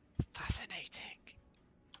 fascinating.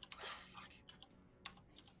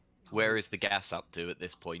 Where is the gas up to at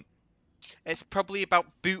this point? It's probably about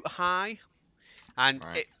boot high, and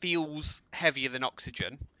Right. it feels heavier than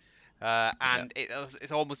oxygen, and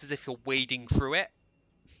it's almost as if you're wading through it.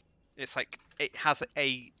 It's like it has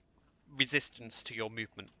a resistance to your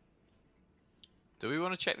movement. Do we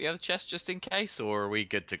want to check the other chest just in case, or are we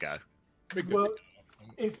good to go? Well,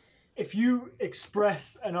 if you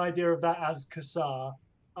express an idea of that as Kassar,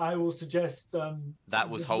 I will suggest That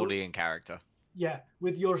was wholly in character. Yeah,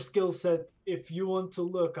 with your skill set, if you want to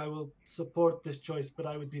look, I will support this choice, but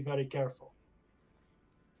I would be very careful.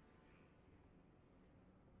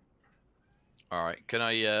 All right. Can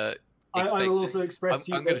I I will also express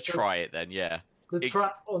to you I'm going to that try it then. Yeah. the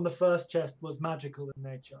trap on the first chest was magical in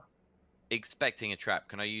nature. Expecting a trap,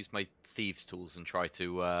 can I use my thieves' tools and try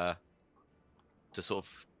to sort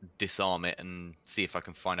of disarm it and see if I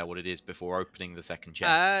can find out what it is before opening the second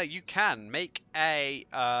chest? You can make a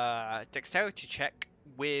dexterity check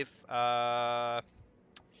with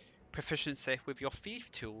proficiency with your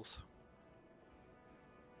thief tools.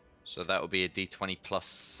 So that would be a D20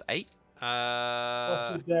 plus 8. Plus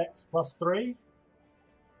your dex plus 3.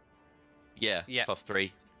 Yeah, Yeah. plus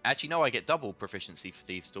 3. Actually, no, I get double proficiency for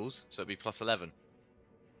thieves' tools, so it'd be plus 11.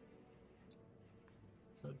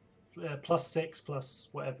 Plus 6 plus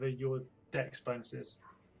whatever your dex bonus is.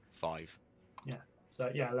 5. So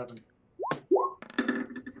yeah, 11.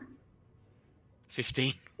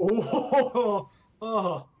 15. Oh,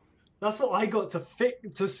 that's what I got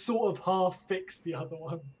to sort of half fix the other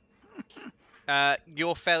one.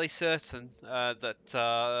 You're fairly certain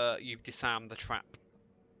that you've disarmed the trap.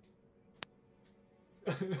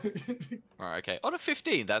 Alright, okay. On a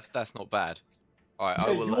 15, that's not bad. Alright,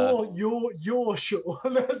 I will. You're sure.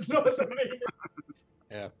 That's not what I mean.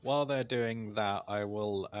 Yeah. While they're doing that, I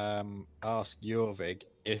will ask Jorvig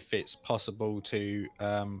if it's possible to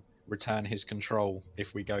return his control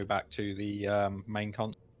if we go back to the main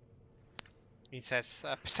console. He says,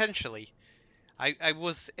 potentially. I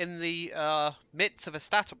was in the midst of a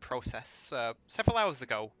startup process several hours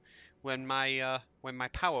ago when my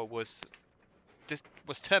power was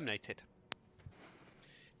terminated.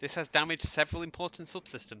 This has damaged several important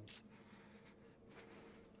subsystems.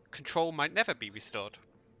 Control might never be restored,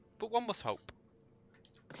 but one must hope.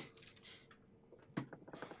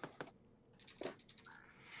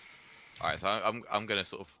 Alright, so I'm gonna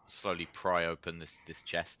sort of slowly pry open this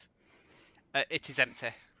chest. It is empty.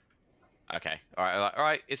 Okay.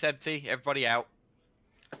 Alright, it's empty. Everybody out.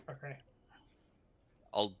 Okay.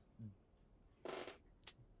 I'll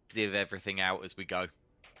div everything out as we go.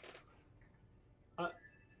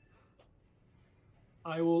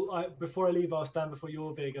 Before I leave, I'll stand before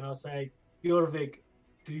Jorvig and I'll say, Jorvig,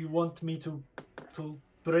 do you want me to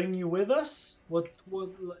bring you with us?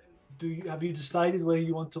 Have you decided whether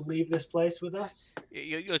you want to leave this place with us?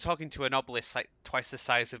 You're talking to an obelisk like twice the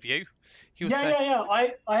size of you. Yeah.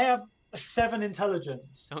 I have 7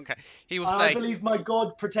 intelligence. Okay. He will I say. believe my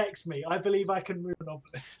god protects me. I believe I can move an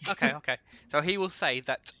obelisk. Okay. So he will say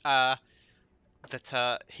that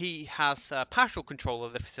he has partial control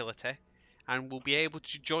of the facility, and will be able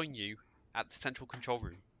to join you at the central control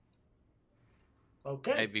room.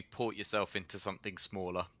 Okay. Maybe port yourself into something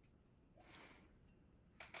smaller.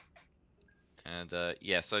 And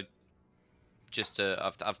yeah, so just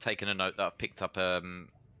I've taken a note that I've picked up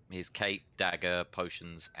his cape, dagger,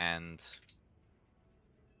 potions, and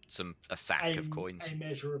a sack of coins. A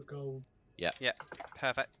measure of gold. Yeah,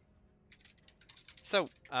 perfect. So,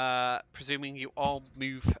 presuming you all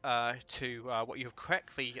move to what you have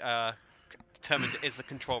correctly determined is the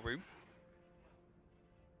control room.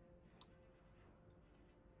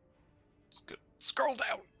 Good. Scroll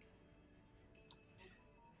down.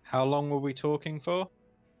 How long were we talking for?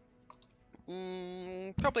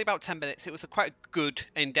 Probably about 10 minutes. It was a quite good,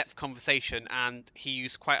 in-depth conversation, and he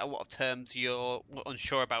used quite a lot of terms you're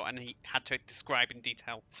unsure about, and he had to describe in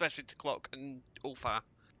detail, especially to Clock and Ulfar.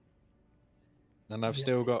 And I've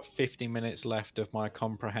still got 50 minutes left of my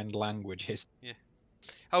comprehend languages. Yeah.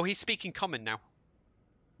 Oh, he's speaking common now.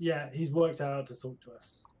 Yeah, he's worked out how to talk to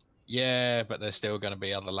us. Yeah, but there's still going to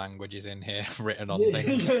be other languages in here written on Yeah,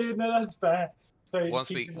 things. no, that's fair. So Once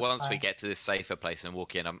we get to this safer place and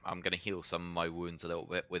walk in, I'm going to heal some of my wounds a little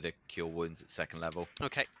bit with a cure wounds at 2nd level.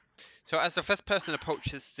 Okay. So as the first person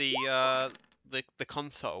approaches the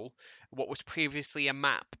console, what was previously a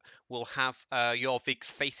map will have Jorvig's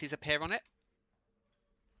faces appear on it.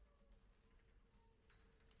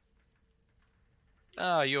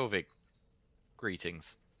 Ah, Jorvig.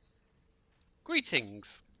 Greetings.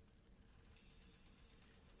 Greetings.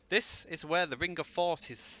 This is where the Ring of Thought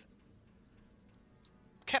is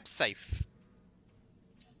kept safe.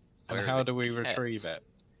 And Where is how it do we kept? retrieve it?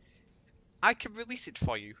 I can release it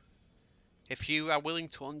for you, if you are willing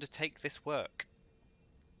to undertake this work.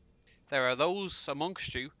 There are those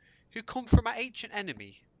amongst you who come from an ancient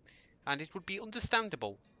enemy, and it would be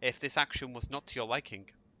understandable if this action was not to your liking.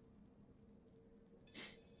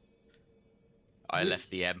 I left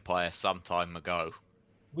the Empire some time ago.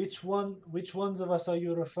 Which ones of us are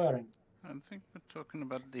you referring? I think we're talking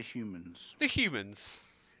about the humans. The humans.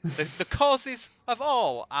 the causes of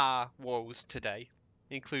all our woes today,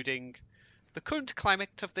 including the current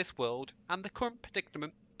climate of this world and the current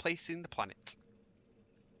predicament placing the planet.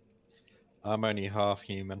 I'm only half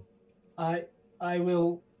human. I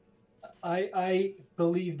will I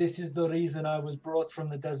believe this is the reason I was brought from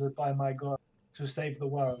the desert by my god, to save the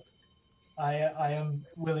world. I am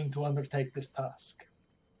willing to undertake this task.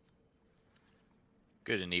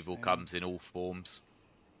 Good and evil comes in all forms.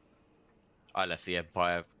 I left the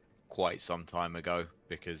Empire quite some time ago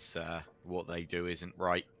because what they do isn't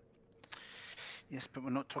right. Yes, but we're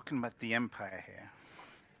not talking about the Empire here.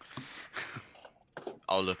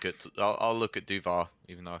 I'll look at Duvar,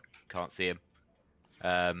 even though I can't see him,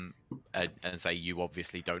 and say you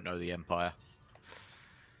obviously don't know the Empire.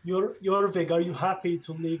 Jorvig, are you happy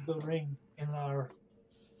to leave the ring in our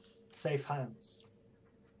safe hands?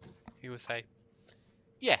 He will say,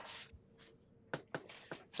 yes.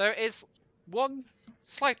 There is one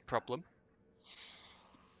slight problem.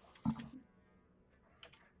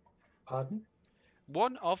 Pardon?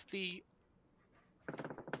 One of the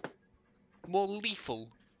more lethal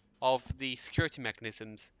of the security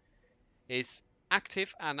mechanisms is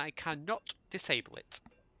active and I cannot disable it.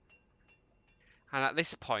 And at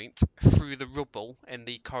this point, through the rubble in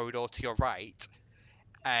the corridor to your right,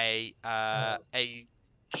 a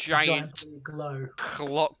giant glow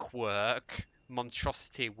clockwork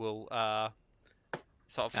monstrosity will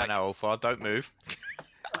sort of like No, Ulfar, don't move.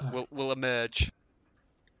 will emerge.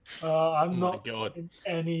 I'm Oh my not God. in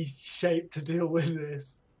any shape to deal with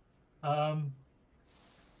this. Oh,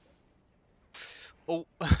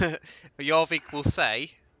 Jorvik will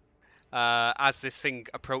say, as this thing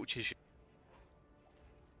approaches you,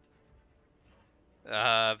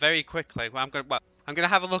 very quickly. I'm gonna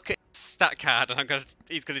have a look at his stat card, and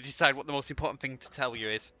he's gonna decide what the most important thing to tell you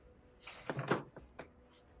is.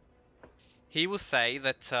 He will say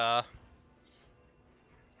that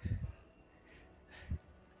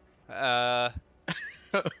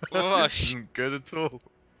This isn't good at all.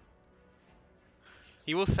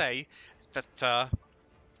 he will say that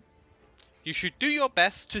you should do your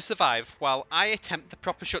best to survive while I attempt the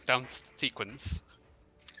proper shutdown sequence.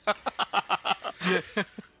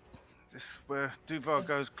 This where Duvar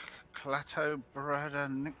goes Clato Brada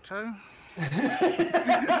Nicto.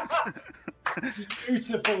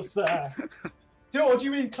 Beautiful, sir. What do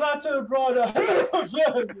you mean, Clato Brother?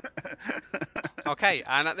 Okay,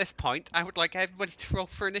 and at this point, I would like everybody to roll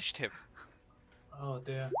for initiative. Oh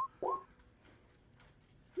dear.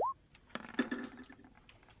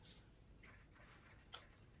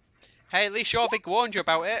 Hey, at least Jorvik warned you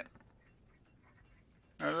about it.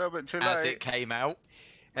 A little bit too As late. it came out.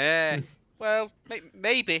 Well,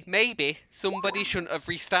 maybe somebody shouldn't have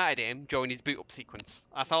restarted him during his boot up sequence.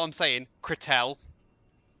 That's all I'm saying. Critel.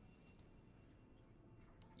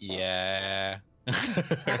 Yeah. At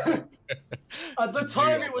the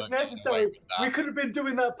time it was necessary. We could have been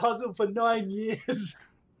doing that puzzle for 9 years.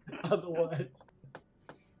 Otherwise.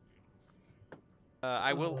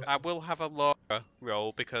 I will have a Laura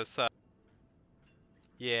roll because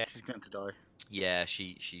yeah. She's going to die. Yeah,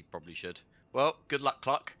 she probably should. Well, good luck,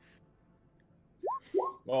 Cluck.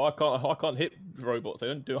 Well, I can't hit robots. I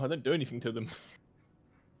don't do anything to them.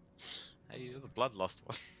 Hey, you're the bloodlust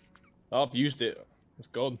one. I've used it. It's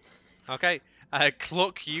gone. Okay,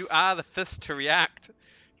 Cluck, you are the first to react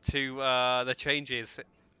to the changes.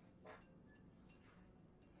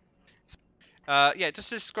 Yeah, just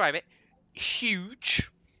to describe it,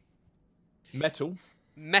 huge Metal.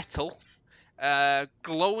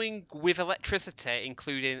 glowing with electricity,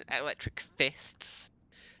 including electric fists.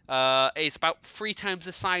 It's about 3 times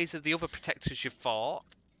the size of the other protectors you've fought.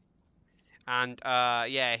 And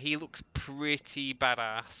yeah, he looks pretty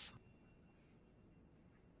badass.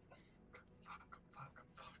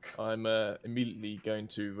 I'm immediately going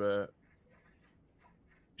to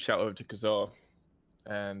shout over to Kazar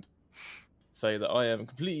and say that I am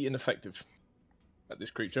completely ineffective at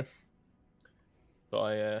this creature. But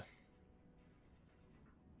I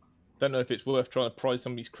don't know if it's worth trying to prise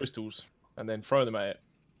some of these crystals and then throw them at it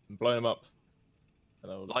and blow them up.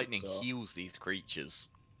 And I'll Lightning heals these creatures.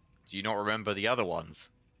 Do you not remember the other ones?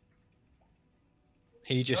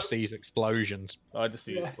 He just sees explosions. I just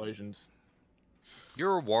see explosions.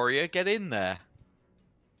 You're a warrior, get in there.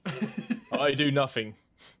 I do nothing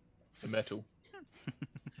to metal.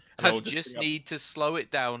 I just need to slow it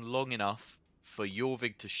down long enough for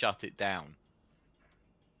Jorvig to shut it down.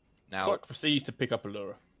 Now, Clark proceeds to pick up a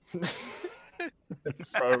lure.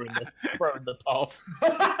 throw her in the path.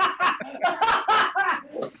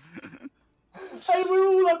 And we're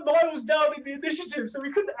all like miles down in the initiative, so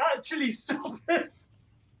we couldn't actually stop it.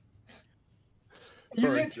 You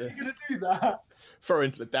Throw literally into- gonna do that? Throw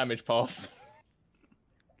into the damage path.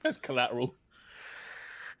 That's collateral.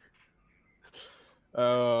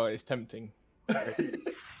 Oh, it's tempting.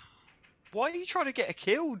 why are you trying to get her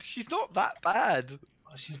killed? She's not that bad.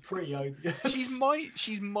 Oh, she's pretty odious.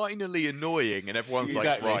 She's minorly annoying, and everyone's like,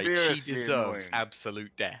 Exactly. right, she Seriously deserves annoying.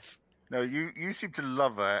 absolute death. No, you seem to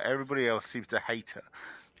love her. Everybody else seems to hate her.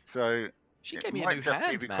 So She it gave me a might new just be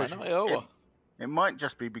hand, because man. I owe her. it might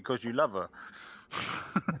just be because you love her.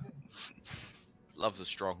 Love's a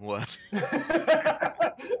strong word.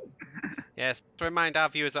 Yes, to remind our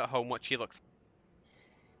viewers at home what she looks.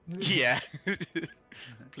 Yeah.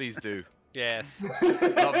 Please do. Yes.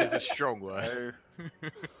 Love is a strong word.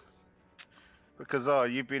 Because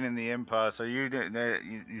you've been in the Empire, so you've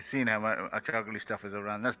seen how much ugly stuff is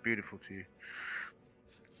around. That's beautiful to you.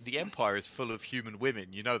 The Empire is full of human women.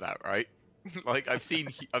 You know that, right? Like I've seen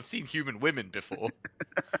human women before.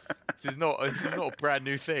 This is not a brand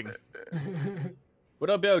new thing. Would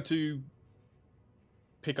I be able to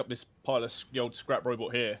pick up this pile of the old scrap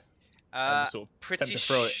robot here? And just sort of Pretty attempt to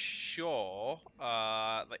throw it? sure.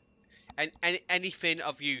 Like, anything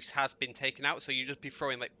of use has been taken out, so you just be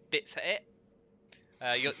throwing like bits at it.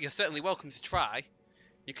 You're certainly welcome to try.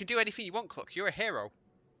 You can do anything you want, Cluck. You're a hero.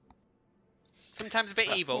 Sometimes a bit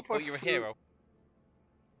evil, but you're a hero.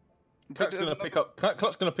 Cluck's gonna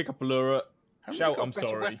pick up a lure, Haven't shout you got a I'm better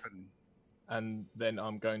sorry, weapon? and then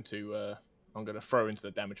I'm going to throw into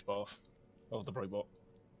the damage path of the robot.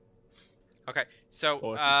 Okay, so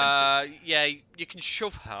Or if you can yeah, you can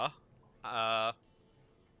shove her.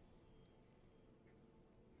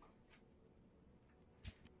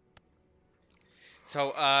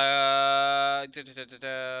 So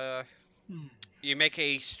you make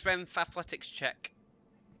a strength athletics check,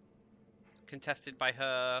 contested by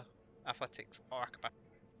her athletics or acrobatics.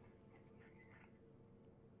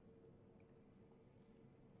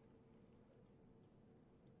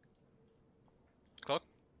 Cluck?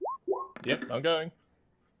 Yep, I'm going.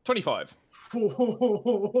 25. That's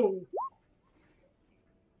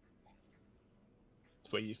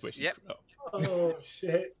where she. Yep. Oh. Oh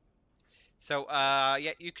shit. So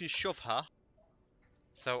yeah, you can shove her.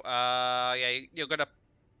 So yeah, you're gonna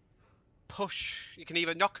push. You can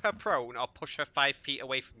either knock her prone or push her 5 feet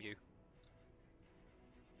away from you.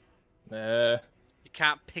 You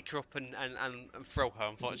can't pick her up and throw her,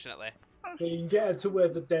 unfortunately. So you can get her to where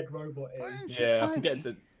the dead robot is. Yeah, I can get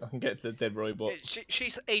to the dead robot.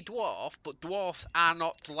 She's a dwarf, but dwarfs are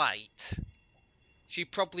not light. She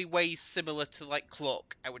probably weighs similar to like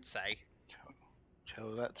Cluck, I would say.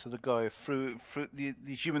 Tell that to the guy through the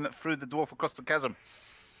human that threw the dwarf across the chasm.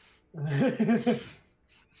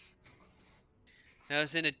 Now,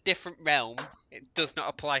 it's in a different realm. It does not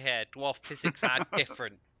apply here. Dwarf physics are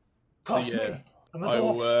different. Trust yeah, me. I'm a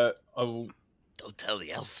dwarf. I will. Don't tell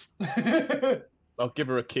the elf. I'll give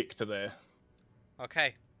her a kick to there,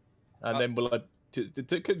 Okay. and then will I?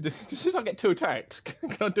 Since I get 2 attacks,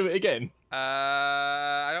 can I do it again?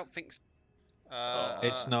 I don't think so.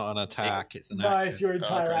 It's not an attack. It's an No, action. it's your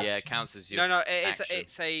entire Okay. Yeah, it action. counts as your No, action.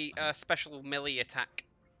 it's a special melee attack.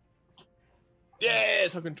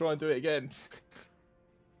 Yes, I can try and do it again.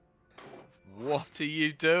 What are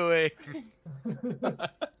you doing?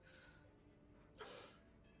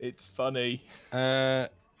 It's funny. No,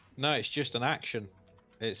 it's just an action.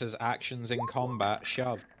 It says actions in combat,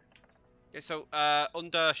 shove. Yeah, so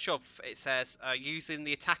under shove, it says using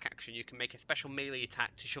the attack action, you can make a special melee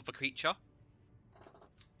attack to shove a creature.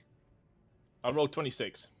 I rolled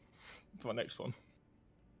 26 for my next one.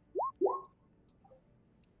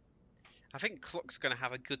 I think Cluck's gonna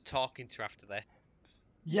have a good talking to after this.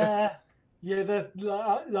 Yeah,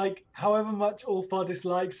 like however much Ulfar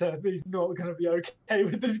dislikes her, he's not going to be okay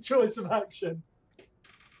with this choice of action.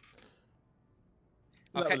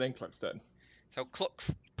 That Okay. was then Cluck's turn. So Cluck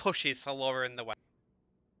pushes Alora in the way.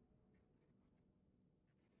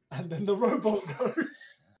 And then the robot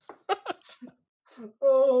goes.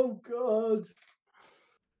 Oh god.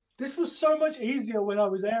 This was so much easier when I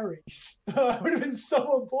was Ares. I would have been so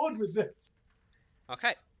on board with this.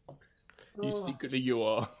 Okay. You Oh. secretly you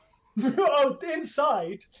are. Oh,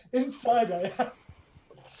 inside I am.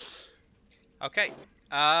 Okay.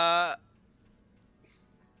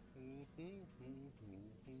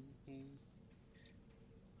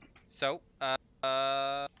 So,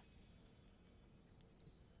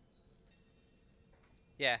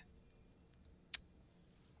 yeah.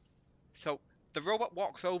 So the robot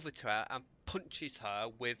walks over to her and punches her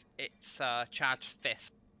with its charged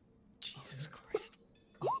fist. Jesus Christ.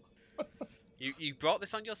 You brought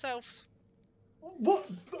this on yourselves. What?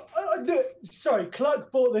 Sorry,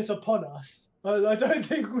 Cluck brought this upon us. I don't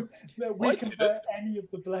think that we I can did bear any of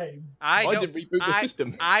the blame. I don't. didn't reboot the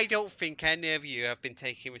system. I don't think any of you have been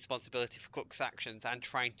taking responsibility for Cluck's actions and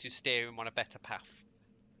trying to steer him on a better path.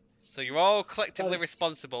 So you're all collectively Those-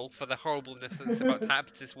 responsible for the horribleness that's about to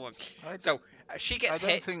happen to this woman. I So don't, she I gets don't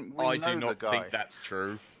hit, think we I know do not the guy. think that's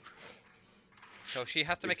true. so she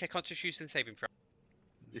has to make a Constitution saving throw,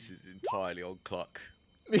 This is entirely on Cluck.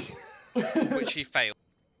 which she failed.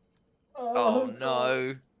 Oh God.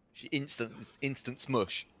 no! She instant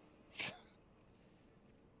smush.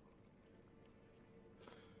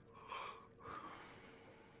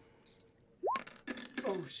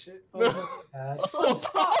 Oh shit. No. Oh, bad. Oh, Oh,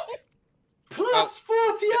 fuck! Plus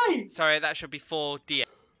 48! Sorry, that should be 4d8.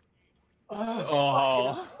 Oh, fucking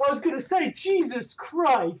hell. I was gonna say, Jesus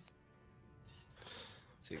Christ!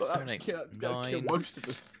 6, So 7, that's 8, gonna kill 9, most of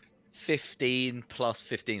us. 15 plus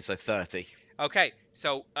 15, so 30. Okay,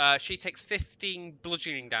 so she takes 15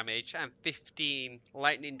 bludgeoning damage and 15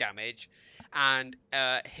 lightning damage, and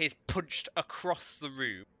he's punched across the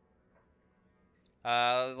room,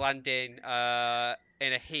 landing in a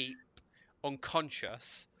heap,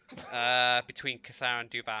 unconscious, between Cassara and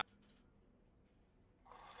Duval.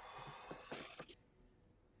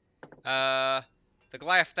 The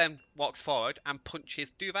Goliath then walks forward and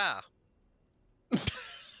punches Duval.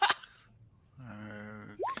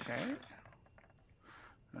 Okay.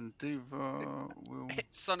 And Duva will.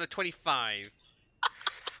 Hits on a 25.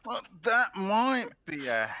 Well, that might be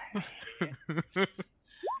a.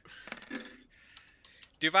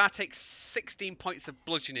 Duval takes 16 points of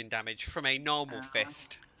bludgeoning damage from a normal Ow.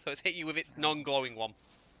 fist, so it's hit you with its non-glowing one.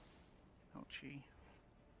 Ouchie.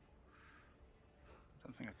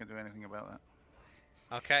 Don't think I can do anything about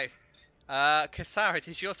that. Okay. Cassara, it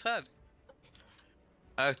is your turn.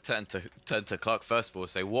 I turn to Clark first of all and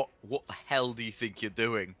say, what the hell do you think you're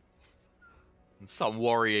doing? And some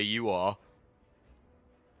warrior you are.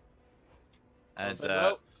 And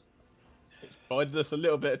Well, it's bided us a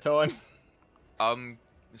little bit of time.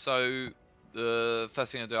 so the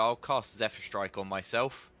first thing I do, I'll cast Zephyr Strike on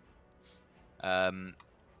myself. Oh,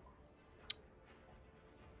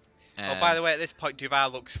 by the way, at this point,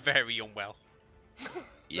 Duval looks very unwell.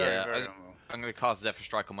 yeah, Very I'm well. going to cast Zephyr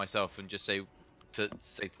Strike on myself and just say to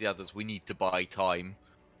the others, we need to buy time.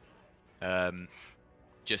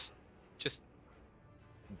 Just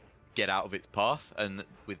get out of its path, and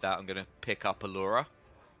with that, I'm going to pick up Allura.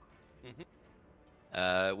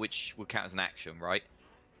 Which would count as an action, right?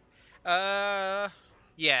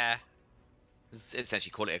 Yeah.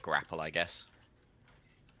 Essentially, call it a grapple, I guess.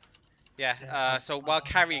 Yeah, Yeah, so while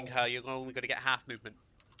carrying her, you're only going to get half movement.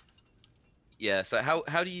 Yeah. So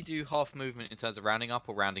how do you do half movement in terms of rounding up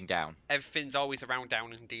or rounding down? Everything's always around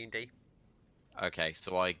down in D&D. Okay,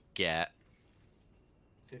 so I get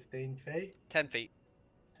 15 feet? 10 feet.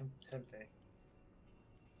 10 feet.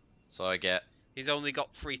 so I get He's only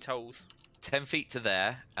got 3 toes. 10 feet to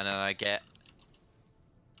there, and then I get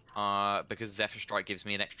because Zephyr Strike gives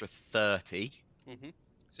me an extra 30,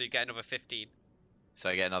 So you get another 15. so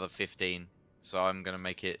I get another 15. So I'm gonna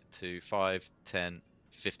make it to 5, 10,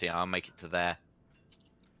 15. I'll make it to there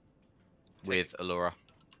with Allura,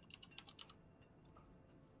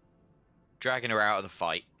 dragging her out of the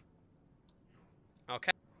fight.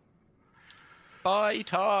 Okay. Buy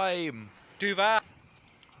time. Duval!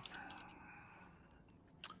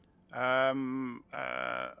 Well,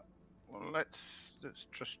 let's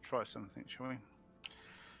just try something, shall we?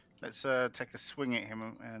 Let's take a swing at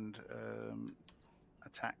him and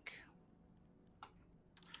attack.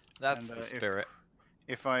 That's And, the if- spirit.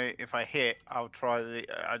 If I hit, I'll try the.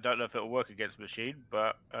 I don't know if it'll work against machine,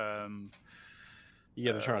 but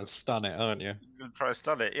You're gonna try and stun it, aren't you? I'm gonna try to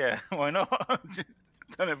stun it. Yeah, why not?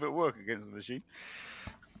 Don't know if it'll work against the machine.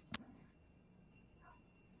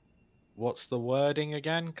 What's the wording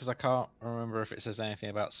again? Because I can't remember if it says anything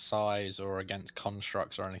about size or against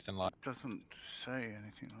constructs or anything like. It doesn't say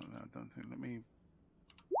anything like that. I don't think. Let me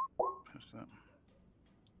press that.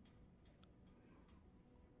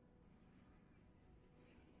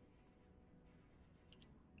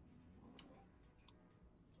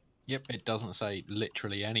 Yep, it doesn't say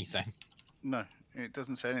literally anything. No, it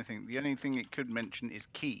doesn't say anything. The only thing it could mention is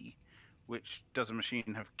key, which does a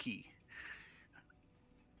machine have key?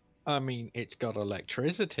 I mean, it's got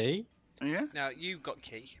electricity. Yeah. Now, you've got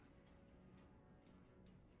key.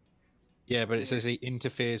 Yeah, but it says it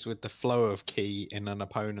interferes with the flow of ki in an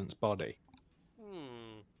opponent's body.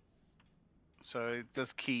 So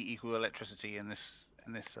does key equal electricity in this?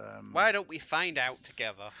 Why don't we find out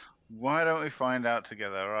together? Why don't we find out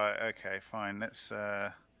together? Right. Okay. Fine. Let's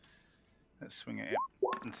swing at it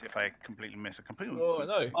and see if I completely miss. I completely. Oh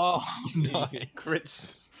no! Oh no!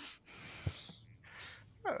 Crits.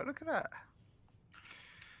 Oh, look at that.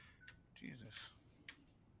 Jesus.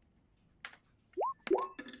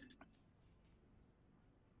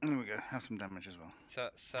 There we go. Have some damage as well. So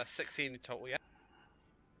it's 16 in total, yeah?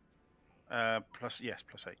 Plus 8.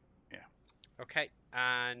 Okay,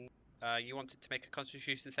 and you wanted to make a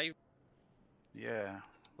Constitution save, Yeah.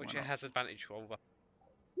 which why it not? has advantage over.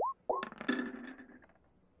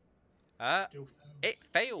 Still It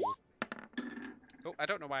fails. Oh, I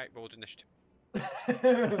don't know why it rolled initiative.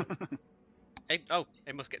 fails.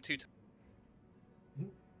 It must get 2 times.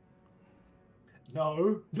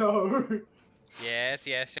 No, no. Yes.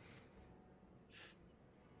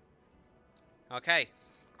 Okay.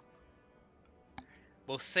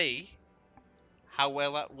 We'll see how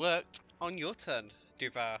well that worked on your turn,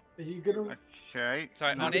 Duvar. Are you gonna? Okay.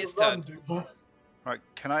 Sorry, are on you its gonna turn. run, Duvar? Right.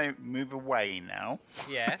 Can I move away now?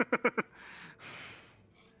 Yeah.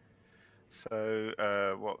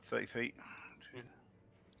 So, what? 30 feet?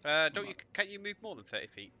 Can't you move more than 30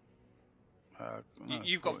 feet? No,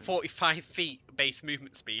 You've got 40. 45 feet base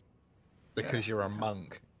movement speed. Because Yeah, you're a okay.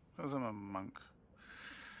 monk. Because I'm a monk.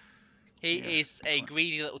 He Yeah, is a fine.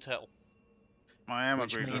 greedy little turtle. I am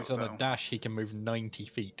Which a greedy means little on a turtle. dash he can move 90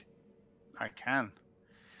 feet. I can.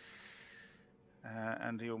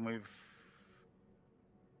 And he'll move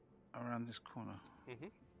around this corner.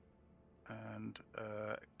 Mhm. And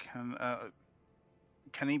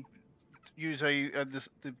can he use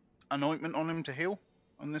the anointment on him to heal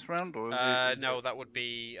on this round, or is No, that would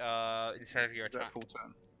be instead of your is that attack. full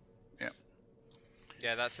turn?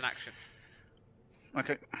 Yeah, that's an action.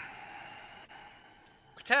 Okay.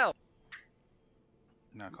 Quatel!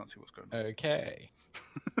 No, I can't see what's going on. Okay.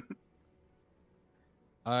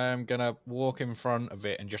 I'm gonna walk in front of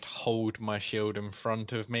it and just hold my shield in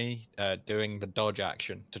front of me, doing the dodge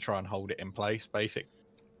action to try and hold it in place, basic.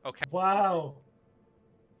 Wow.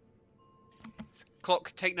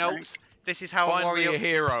 Clock, take notes. This is how a Finally warrior. a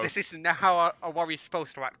hero. This is how a warrior's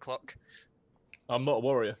supposed to act, Clock. I'm not a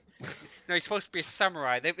warrior. No, he's supposed to be a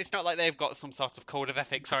samurai. It's not like they've got some sort of code of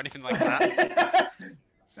ethics or anything like that.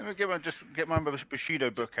 Let me get my Bushido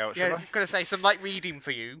book out, Yeah, shall I'm gonna say some light reading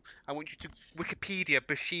for you. I want you to Wikipedia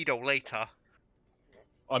Bushido later.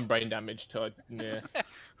 I'm brain damaged. Yeah.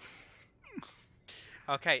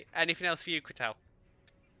 Okay, anything else for you, Quatel?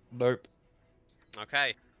 Nope.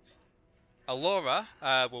 Okay. Alora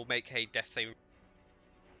will make a death saving.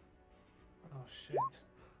 Oh shit.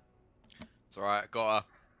 It's alright, got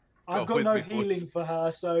I've Go got no with me, boys. healing for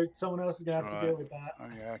her, so someone else is gonna have to Alright. deal with that. Oh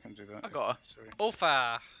yeah, I can do that. I got Sorry.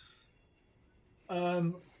 Ulfa.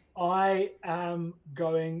 I am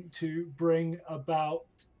going to bring about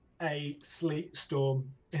a sleet storm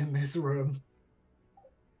in this room,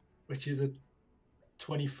 which is a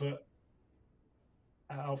 20-foot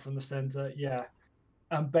out from the center. Yeah.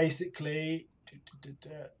 And basically,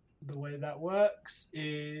 the way that works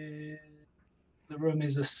is the room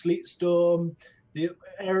is a sleet storm. The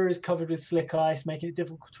area is covered with slick ice, making it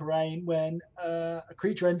difficult terrain. When a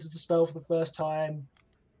creature enters the spell for the first time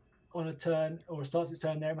on a turn, or starts its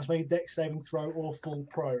turn there, it must make a dex saving throw or fall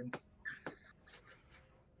prone.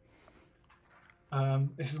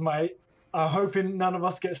 This is my... I'm hoping none of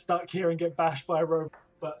us get stuck here and get bashed by a robot.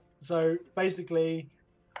 But so basically...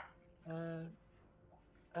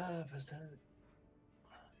 first turn.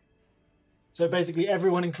 So basically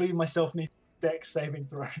everyone, including myself, needs dex saving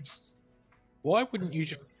throws. Why wouldn't you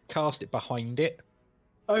just cast it behind it?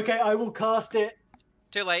 Okay, I will cast it.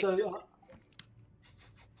 Too late. So,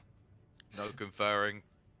 no conferring.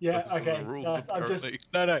 yeah, Those are okay. the rules, Nice. I'm just... apparently.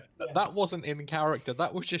 No, Yeah. that wasn't in character.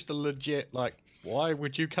 That was just a legit, like, why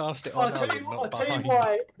would you cast it I'll on tell Owen, you not why.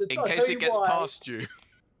 behind? In I'll case tell it you gets why. past you.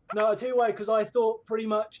 No, I'll tell you why, because I thought pretty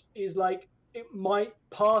much is like it might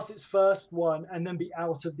pass its first one and then be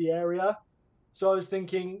out of the area. So I was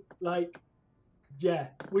thinking, like, yeah,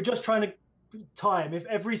 we're just trying to time. If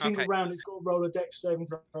every single Okay. round it's got to roll a dex saving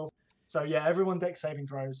throw. So yeah, everyone dex saving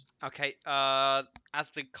throws. Okay, as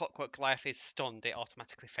the Clockwork Goliath is stunned, it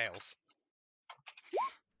automatically fails.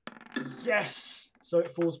 Yes! So it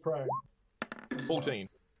falls prone. as well. 14.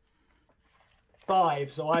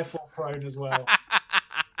 5, so I fall prone as well.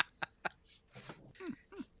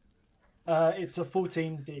 It's a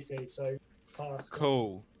 14 DC, so pass.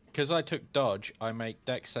 Cool. Because I took dodge, I make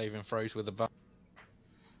dex saving throws with a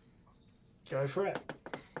Go for it.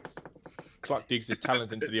 Clark digs his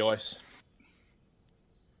talent into the ice.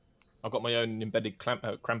 I've got my own embedded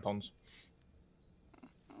crampons.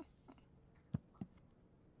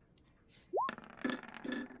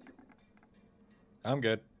 I'm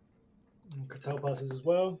good. Cattell passes as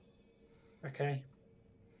well. Okay.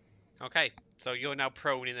 Okay, so you're now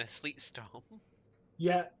prone in a sleet storm.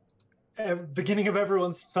 Yeah. Beginning of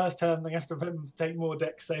everyone's first turn, they have to take more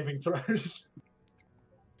dex saving throws.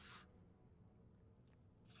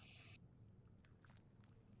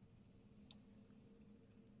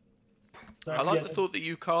 So, I like yeah, the thought that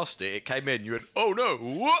you cast it. It came in. You went, "Oh no!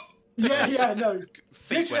 What?" yeah, no.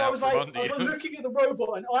 Feet Literally, went I out was from like, under I was you. like looking at the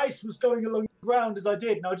robot, and ice was going along the ground as I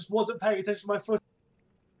did, and I just wasn't paying attention. My foot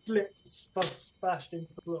slipped, splashed into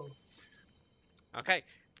the floor. Okay.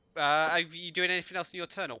 Are you doing anything else in your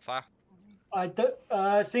turn, Ulfar? I don't.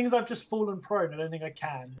 Seeing as I've just fallen prone, I don't think I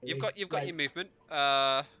can. You've really. got Like, your movement.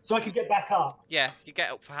 so I could get back up. Yeah, you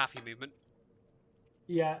get up for half your movement.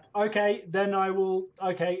 Yeah. Okay. Then I will.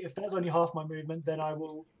 Okay. If that's only half my movement, then I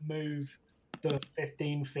will move the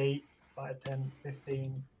 15 feet, 5, 10,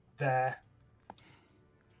 15 there.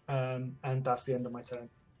 And that's the end of my turn.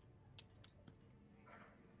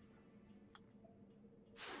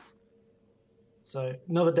 So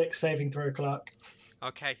another dex saving throw, Clark.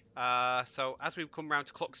 Okay. So as we come round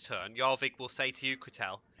to Cluck's turn, Jorvik will say to you,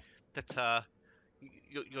 Critel, that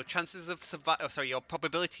your chances of your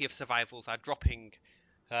probability of survivals are dropping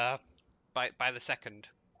by the second.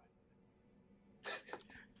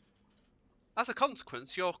 As a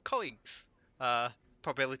consequence, your colleagues'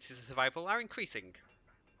 probabilities of survival are increasing.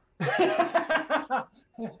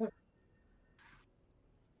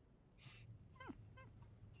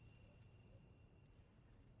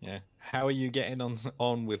 Yeah. How are you getting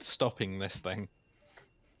on with stopping this thing?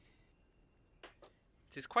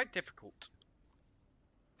 It is quite difficult.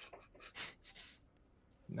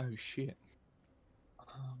 No shit.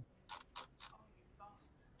 Oh,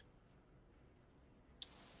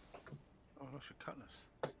 I should cut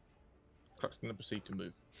this. Cluck's going to proceed to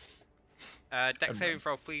move. Dex saving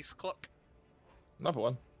throw, please, Cluck. Another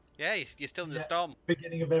one. Yeah, you're still in the Yeah. storm.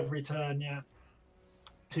 Beginning of every turn, yeah.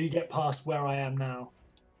 Till you get past where I am now.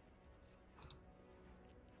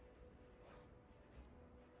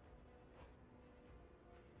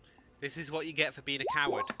 This is what you get for being a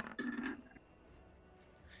coward.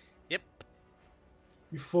 Yep.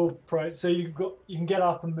 You fall prone, so you can get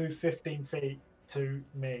up and move 15 feet to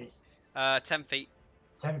me. 10 feet.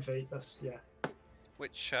 10 feet. That's yeah.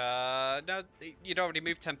 Which no, you'd already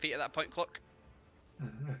moved 10 feet at that point, Cluck.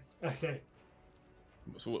 Okay.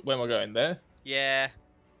 So where am I going? There? Yeah.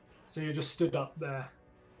 So you just stood up there.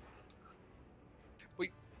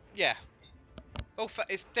 Yeah. Oh,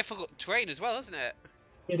 it's difficult terrain as well, isn't it?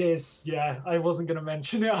 It is, yeah. I wasn't going to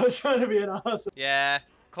mention it. I was trying to be an arse. Yeah.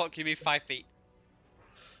 Cluck, you move 5 feet.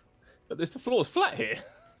 But the floor's flat here.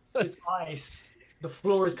 It's ice. The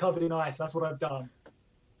floor is covered in ice. That's what I've done.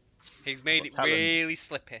 He's made Got it talons. really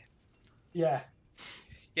slippy. Yeah.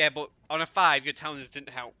 Yeah, but on a 5, your talons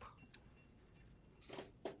didn't help.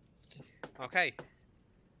 Okay.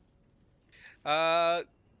 The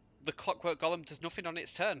clockwork golem does nothing on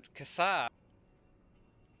its turn. Kassar.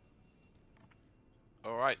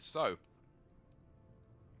 Alright, so.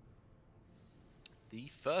 The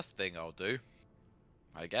first thing I'll do,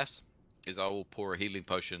 I guess, is I will pour a healing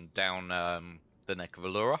potion down the neck of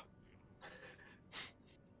Allura.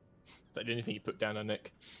 Is that the only thing you put down her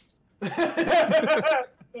neck?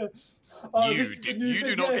 Oh, you this is the new you do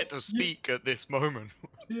thing, not yes. get to speak at this moment.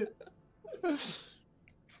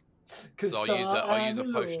 So I'll use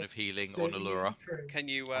a potion of healing on Allura. Can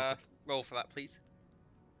you roll for that, please?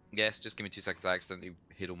 Yes, just give me 2 seconds. I accidentally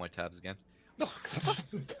hit all my tabs again. I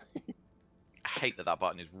hate that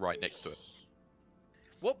button is right next to it.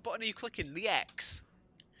 What button are you clicking? The X?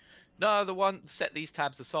 No, the one, set these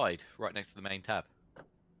tabs aside, right next to the main tab.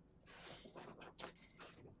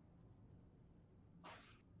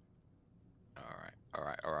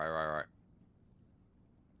 Alright.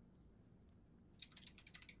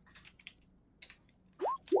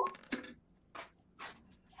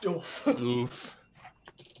 Oof.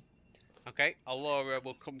 Okay, Allura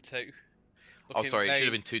will come to. Oh, sorry, it should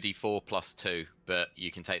have been 2d4 plus 2, but you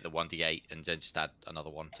can take the 1d8 and then just add another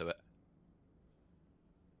 1 to it.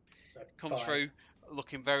 Come through,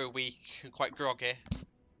 looking very weak and quite groggy.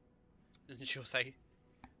 And she'll say,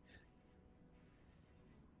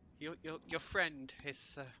 Your friend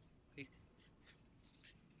is, he's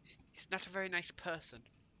not a very nice person.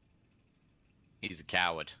 He's a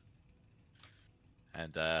coward.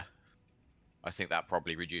 And, I think that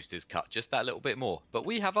probably reduced his cut just that little bit more. But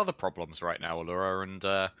we have other problems right now, Allura,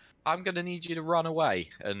 and I'm going to need you to run away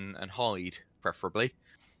and hide, preferably,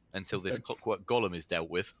 until this clockwork golem is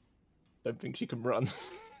dealt with. Don't think she can run.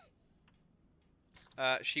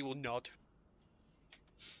 She will nod.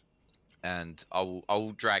 And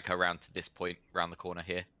I'll drag her round to this point, round the corner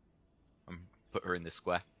here, and put her in this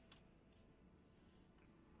square.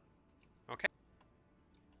 Okay.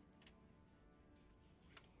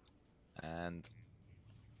 And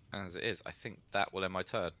as it is, I think that will end my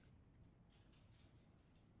turn.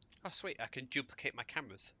 Oh, sweet, I can duplicate my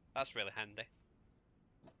cameras. That's really handy.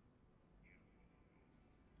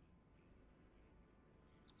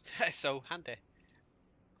 So handy.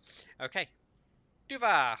 Okay.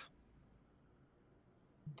 Duvar.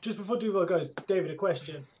 Just before Duval goes, David, a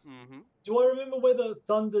question. Mm-hmm. Do I remember whether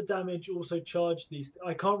thunder damage also charged these?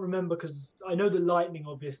 I can't remember because I know the lightning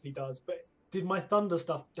obviously does, but did my thunder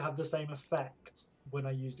stuff have the same effect when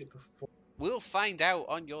I used it before? We'll find out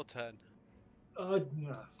on your turn. No,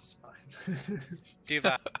 it's fine.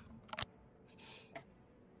 Duvar.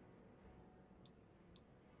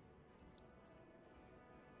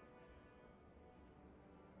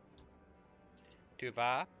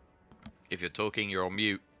 Duvar. If you're talking, you're on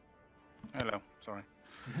mute. Hello, sorry.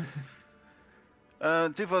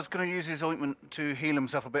 Duval's going to use his ointment to heal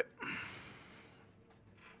himself a bit,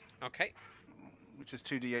 Okay. which is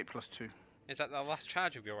 2d8 plus 2. Is that the last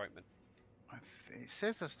charge of your ointment? It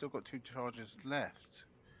says I've still got 2 charges left,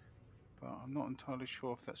 but I'm not entirely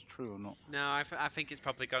sure if that's true or not. No, I think it's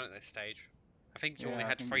probably gone at this stage. I think you Yeah, only I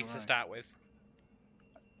had think 3 you're to right. start with.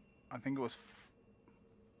 I think it was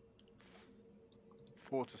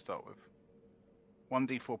 4 to start with.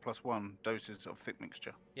 1d4 plus 1 doses of thick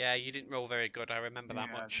mixture. Yeah, you didn't roll very good. I remember that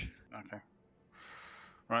Yeah, I much. Okay.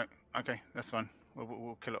 Right. Okay, that's fine.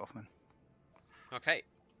 We'll kill it off then. Okay.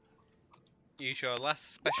 Use your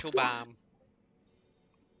last special balm.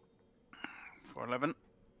 For 11.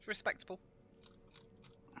 It's respectable.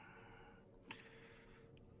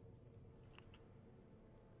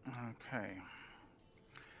 Okay.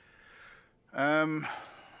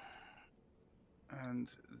 And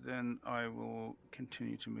then I will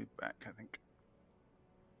continue to move back, I think.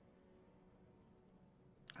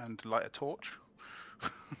 And light a torch.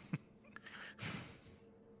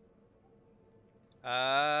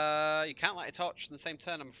 You can't light a torch in the same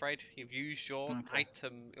turn, I'm afraid. You've used your Okay.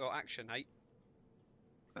 your action, mate.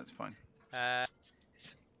 That's fine.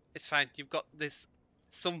 It's fine. You've got this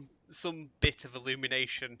some bit of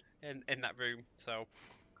illumination in that room, so.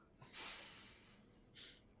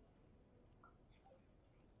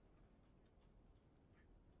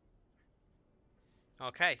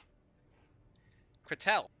 Okay.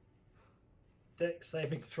 Kratel. Dex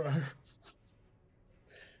saving throw.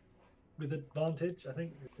 With advantage, I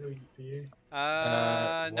think. For you.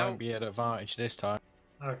 No. Won't be at advantage this time.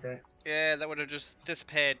 Okay. Yeah, that would have just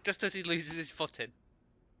disappeared just as he loses his footing.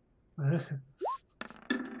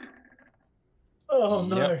 Oh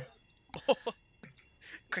no. Yep.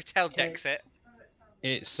 Kratel decks it.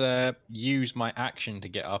 It's use my action to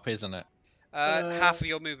get up, isn't it? Half of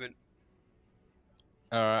your movement.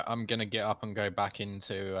 Alright, I'm gonna get up and go back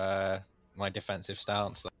into my defensive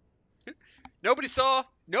stance. Nobody saw!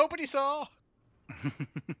 Nobody saw!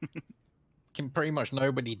 Pretty much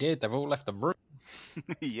nobody did. They've all left the room.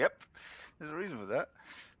 Yep. There's a reason for that.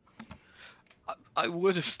 I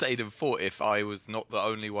would have stayed and fought if I was not the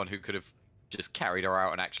only one who could have just carried her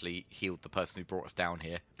out and actually healed the person who brought us down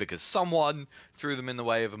here, because someone threw them in the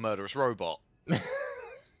way of a murderous robot.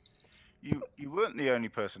 You weren't the only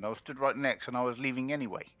person. I was stood right next, and I was leaving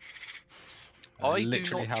anyway. I do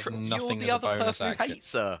literally not. have You're nothing the as a other bonus person who action.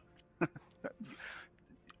 hates her.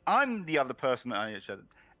 I'm the other person that hates her.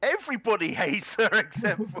 Everybody hates her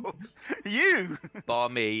except for you. Bar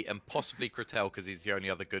me and possibly Kratel, because he's the only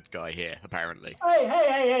other good guy here, apparently.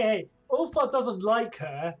 Hey! Ulfar doesn't like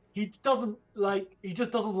her. He just doesn't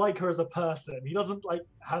like her as a person. He doesn't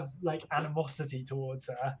have animosity towards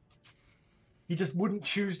her. He just wouldn't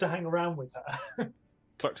choose to hang around with her.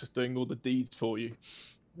 Trucks is doing all the deeds for you.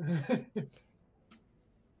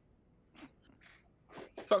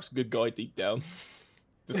 Truck's a good guy deep down.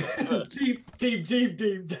 deep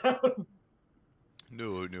down.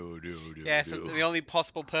 No. Yes, and the only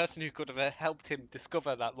possible person who could have helped him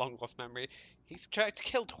discover that long lost memory, he's tried to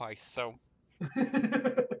kill twice, so.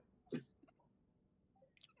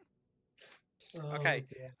 Okay.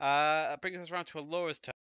 That brings us around to Alora's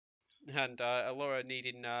turn. And Alora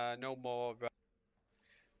needing no more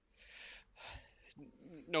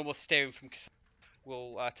steering from Cassandra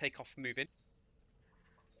will take off moving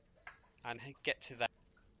and get to that.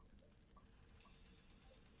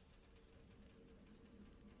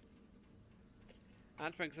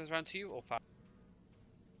 And brings us around to you, Ulfar.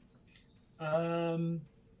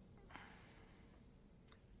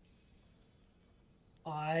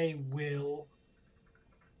 I will.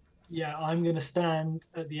 Yeah, I'm going to stand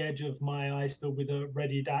at the edge of my ice field with a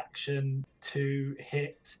readied action to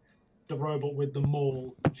hit the robot with the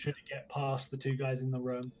maul should it get past the two guys in the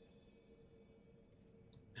room.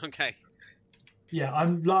 Okay. Yeah,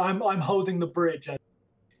 I'm holding the bridge.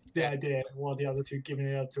 That's the idea, while the other two giving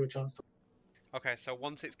the other two a chance to. Okay, so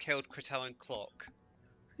once it's killed Kratel and Cloak.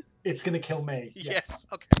 It's going to kill me. Yes.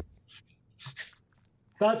 Yeah, okay.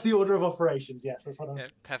 That's the order of operations. Yes, that's what I'm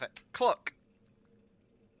saying. Perfect. Cloak.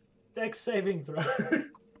 Dex saving throw.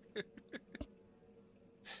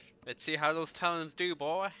 Let's see how those talons do,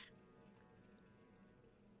 boy.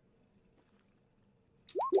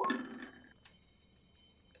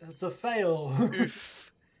 That's a fail.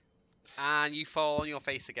 Oof. And you fall on your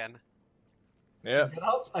face again. Yeah. Get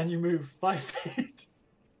up and you move 5 feet.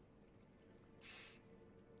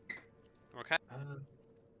 Okay.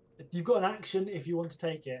 You've got an action if you want to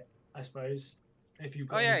take it, I suppose. If you've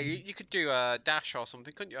got Oh yeah, anything. you could do a dash or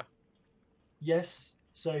something, couldn't you? Yes,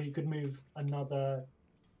 so you could move another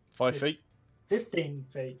 5 feet. 15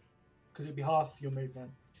 feet, because it'd be half your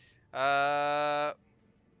movement. Uh,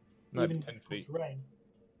 No, Even 10 difficult feet. terrain.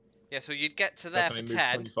 yeah. So you'd get to there for Definitely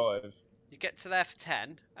move 10. 25. You get to there for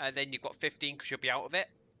 10, and then you've got 15 because you'll be out of it.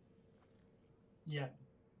 Yeah.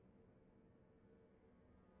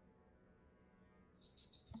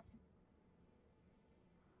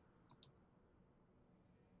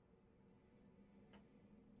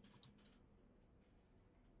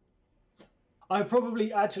 I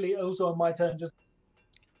probably actually also on my turn just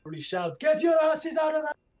probably shout, "Get your asses out of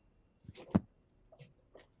there!"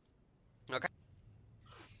 Okay.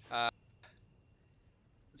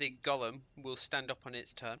 The golem will stand up on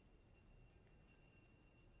its turn.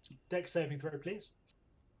 Dex saving throw, please.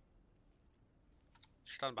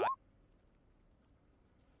 Stand by.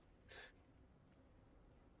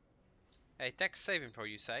 A dex saving throw,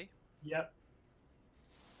 you say? Yep.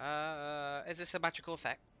 Is this a magical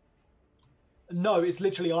effect? No, it's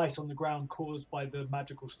literally ice on the ground caused by the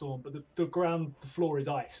magical storm, but the floor is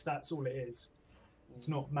ice. That's all it is. It's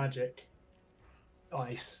not magic.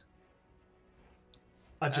 Ice.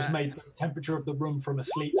 I've just made the temperature of the room from a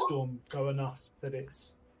sleet storm go enough that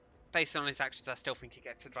it's... Based on his actions, I still think he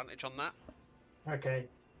gets advantage on that. Okay.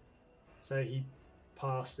 So he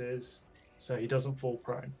passes, so he doesn't fall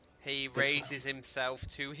prone. He This raises himself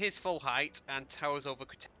to his full height and towers over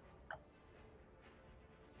Kut.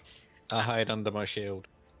 I hide under my shield.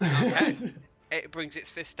 Okay. It brings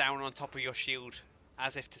its fist down on top of your shield,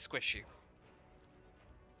 as if to squish you.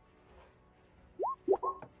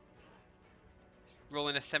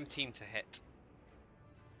 Rolling a 17 to hit.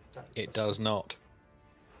 It does not.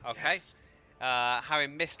 Okay. Yes.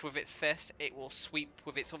 Having missed with its fist, it will sweep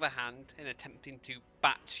with its other hand in attempting to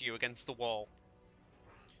bat you against the wall.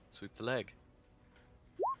 Sweep the leg.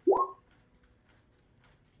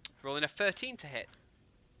 Rolling a 13 to hit.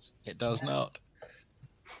 It does not.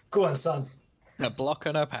 Go on, son. A block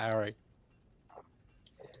and a parry.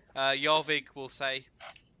 Jorvig will say,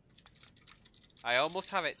 I almost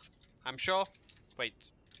have it. I'm sure. Wait.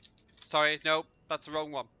 Sorry, no, that's the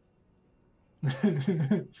wrong one.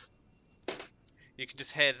 You can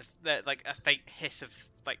just hear like a faint hiss of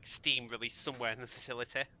like steam released somewhere in the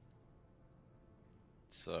facility.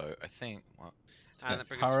 So I think what? And that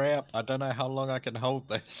brings us- Hurry up! I don't know how long I can hold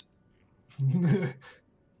this. I'm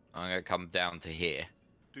gonna come down to here.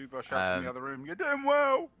 Do rush out from the other room. You're doing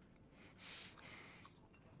well.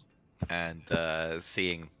 And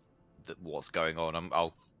seeing what's going on,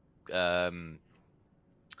 I'll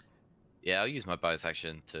use my bonus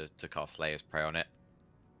action to cast Slayer's Prey on it,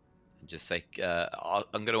 and just say, I'm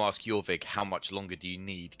going to ask Jorvig, how much longer do you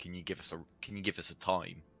need? Can you give us a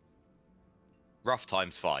time? Rough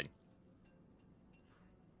time's fine.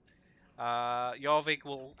 Jorvig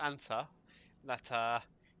will answer that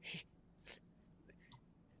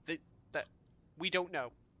that we don't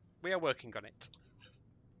know. We are working on it.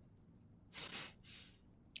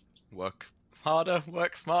 Work harder,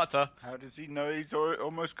 work smarter. How does he know he's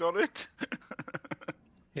almost got it?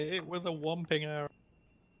 Hit it with a whomping arrow.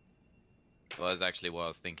 Well, that's actually what I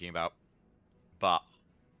was thinking about. But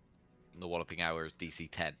the walloping arrow is DC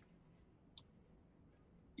 10.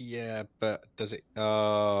 Yeah, but does it?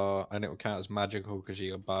 And it will count as magical because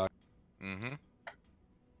you're bug. Mm-hmm.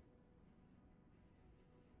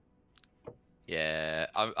 Yeah,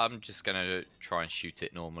 I'm just gonna try and shoot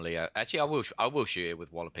it normally. Actually, I will shoot it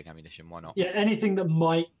with walloping ammunition. Why not? Yeah, anything that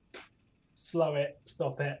might slow it,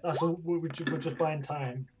 stop it. That's all. We're just buying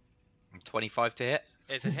time. 25 to hit.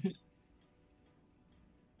 Is a hit.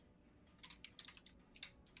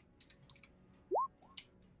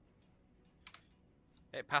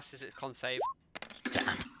 It passes its con save.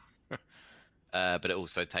 Damn. But it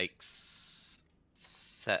also takes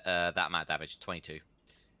that amount of damage, 22.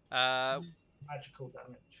 Magical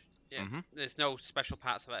damage. Yeah, Mhm. there's no special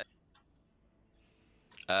parts of it.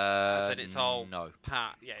 I said it's all- no.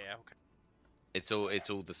 Yeah, okay. It's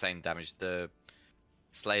all the same damage. The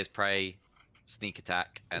Slayer's Prey, sneak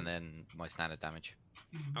attack, and then my standard damage.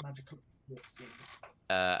 Magical.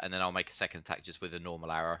 And then I'll make a second attack just with a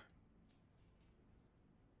normal arrow.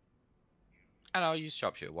 And I'll use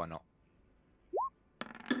sharpshooter. Why not?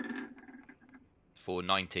 for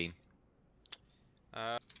 19.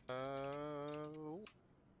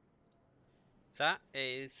 That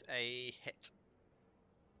is a hit.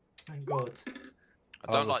 Thank God.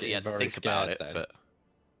 I don't was like that you getting had to very think about scared it, then.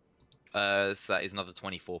 but so that is another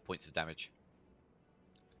 24 points of damage.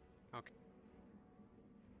 Okay.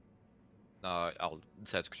 No, I'll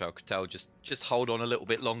say to Cattell, just hold on a little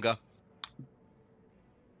bit longer.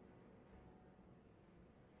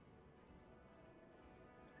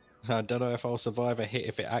 I don't know if I'll survive a hit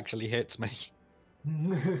if it actually hits me.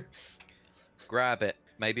 Grab it.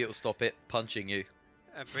 Maybe it'll stop it punching you.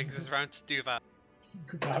 Brings us around to do that.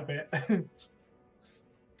 Grab it.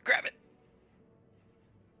 Grab it.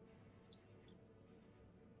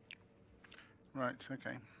 Right.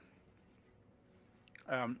 Okay.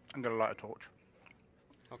 I'm gonna light a torch.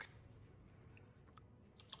 Okay.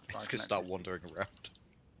 So I Just can gonna start actually- wandering around.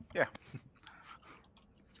 Yeah.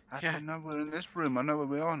 Actually, no, we're in this room. I know where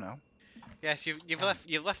we are now. Yes, you've left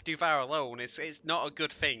Duvar alone. It's not a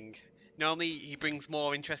good thing. Normally he brings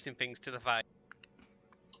more interesting things to the fight.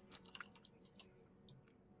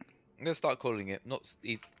 I'm gonna start calling it.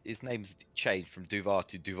 His name's changed from Duvar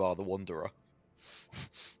to Duvar the Wanderer.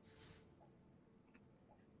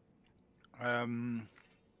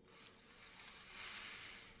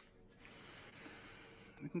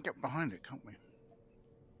 We can get behind it, can't we?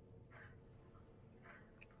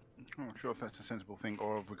 I'm not sure if that's a sensible thing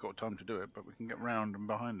or if we've got time to do it, but we can get round and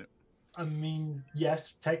behind it. I mean,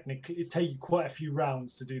 yes, technically, it'd take you quite a few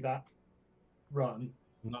rounds to do that run.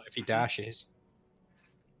 Not if he dashes.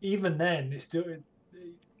 Even then, it's still.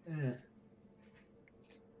 And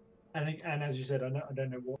as you said, I don't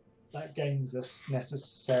know what that gains us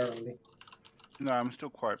necessarily. No, I'm still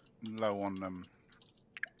quite low on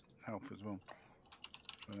health as well,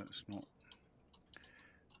 so that's not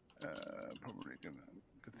probably a good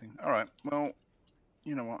thing. All right, well,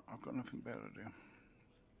 you know what? I've got nothing better to do.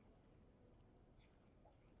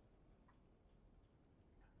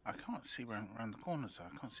 I can't see around the corners. I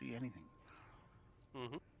can't see anything.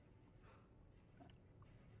 Mm-hmm.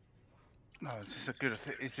 No, is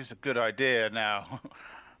this a good idea now?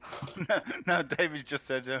 No, David just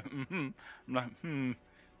said, I'm like,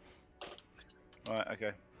 Right,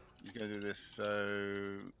 okay. You're gonna do this.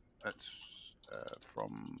 So that's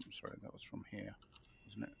sorry, that was from here,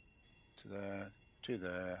 wasn't it? To there, to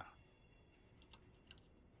there.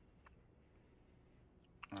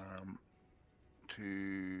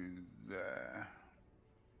 To there.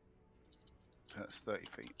 So that's 30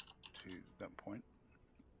 feet to that point.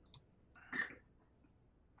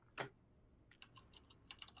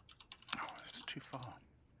 Oh, it's too far.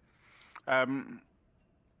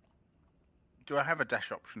 Do I have a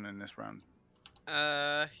dash option in this round?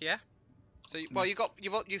 Yeah. So,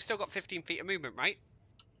 you've still got 15 feet of movement, right?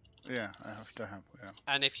 Yeah, I have to have. Yeah.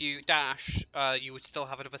 And if you dash, you would still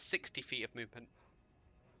have another 60 feet of movement.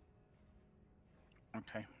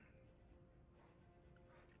 Okay.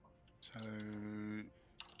 So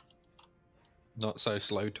Not so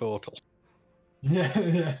slow, turtle.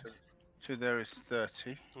 Yeah. to there is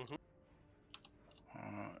 30. Mhm.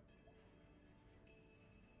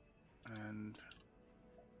 And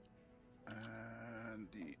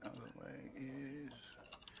the other way is.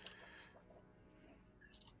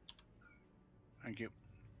 Thank you.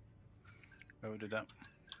 Where did that?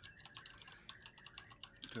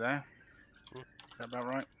 To there? Is that about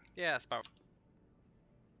right? Yeah, that's about.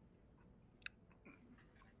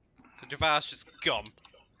 So Duvar's just gone.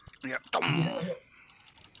 Yeah.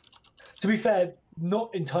 To be fair,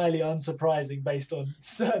 not entirely unsurprising based on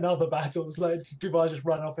certain other battles. Like Duvar just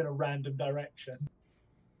run off in a random direction.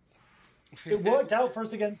 It worked out for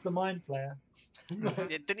us against the Mind Flayer.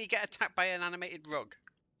 Didn't he get attacked by an animated rug?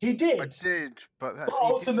 He did, I did, but but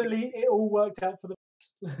ultimately it all worked out for the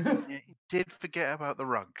best. yeah, he did forget about the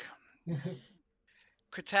rug.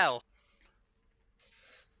 Crittel.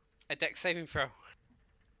 A dex saving throw.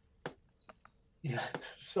 Yeah,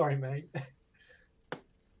 sorry, mate.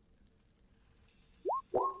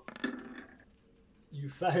 You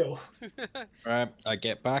fail. Right, I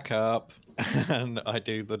get back up and I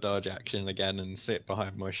do the dodge action again and sit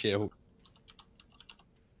behind my shield.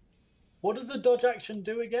 What does the dodge action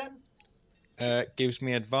do again? Gives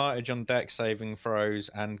me advantage on dex saving throws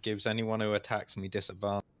and gives anyone who attacks me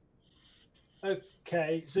disadvantage.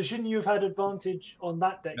 Okay, so shouldn't you have had advantage on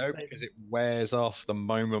that dex No, saving? because it wears off the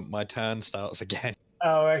moment my turn starts again.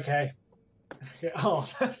 Oh, okay. Oh,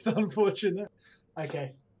 that's unfortunate.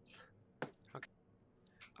 Okay.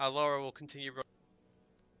 Laura will continue running.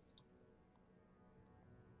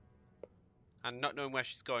 And not knowing where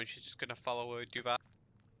she's going, she's just going to follow her Duvar.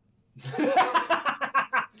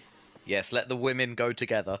 Yes, let the women go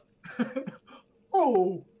together.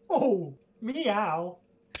 Oh, meow.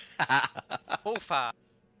 Ulfar,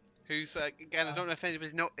 who's again, I don't know if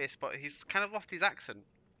anybody's noticed, but he's kind of lost his accent.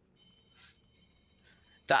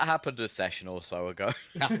 That happened a session or so ago.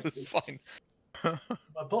 That was fine.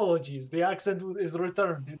 Apologies, the accent is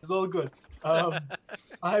returned. It's all good. I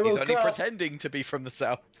He's will only cast. pretending to be from the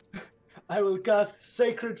south. I will cast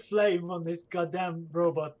Sacred Flame on this goddamn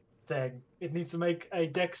robot thing. It needs to make a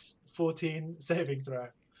Dex 14 saving throw.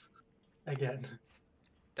 Again.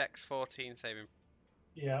 Dex 14 saving.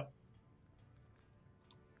 Yeah.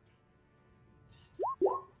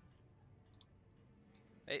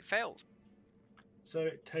 It fails. So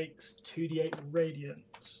it takes 2d8 radiant.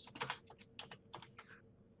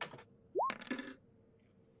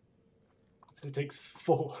 So it takes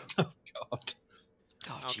 4. God.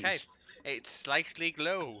 Oh, Okay. jeez. It slightly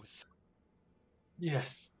glows.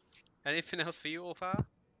 Yes. Anything else for you, Ulfar?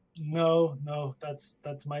 No,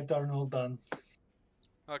 that's my turn all done.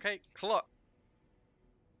 Okay, Cluck.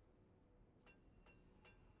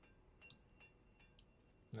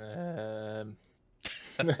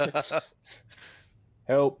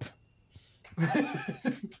 Help.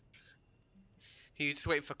 You just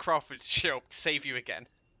wait for Crawford to show up to save you again.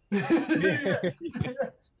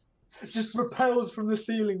 Just repels from the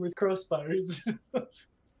ceiling with crossbows.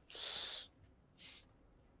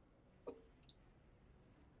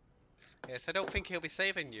 Yes, I don't think he'll be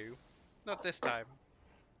saving you. Not this time.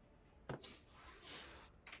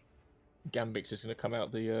 Gambix is going to come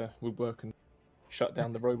out the woodwork and shut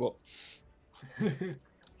down the robot.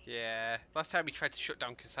 Yeah, last time he tried to shut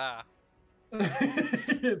down Kazar.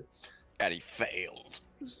 And he failed.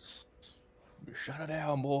 Shut it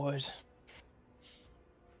down, boys.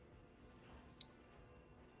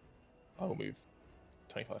 I'll move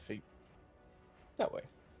 25 feet that way.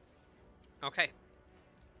 Okay.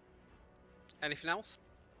 Anything else?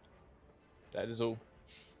 That is all.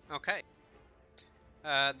 Okay.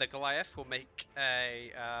 The Goliath will make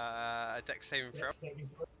a Dex saving throw.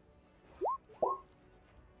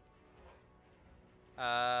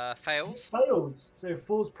 Fails, Fails, so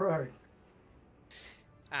falls prone.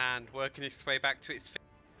 and working its way back to its feet.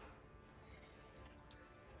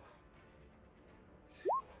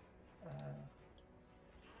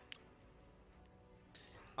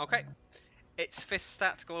 Okay. Its fists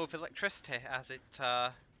start to glow with electricity as it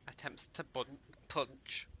attempts to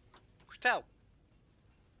punch Cretel.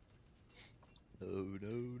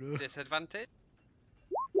 No. Disadvantage.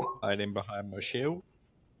 Hiding behind my shield.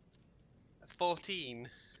 14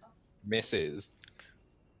 Misses.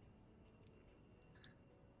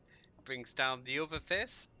 brings down the other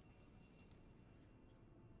fist.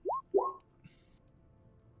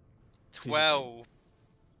 12.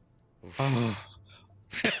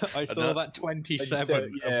 I saw no- that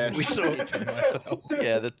 27. yeah. We saw it to myself.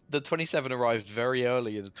 Yeah, the 27 arrived very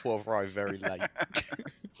early and the 12 arrived very late.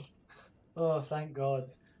 Oh, thank God.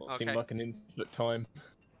 What seemed Okay. like an infinite time.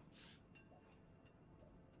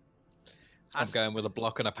 I'm As- going with a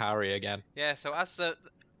block and a parry again. Yeah, so as the...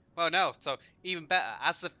 Well, no, so even better.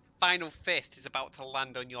 As the final fist is about to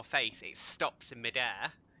land on your face, it stops in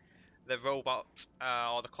midair. The robot,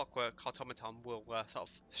 or the clockwork automaton, will sort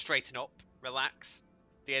of straighten up, relax.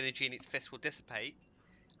 The energy in its fist will dissipate,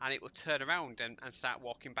 and it will turn around and start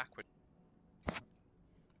walking backward.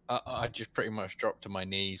 I just pretty much drop to my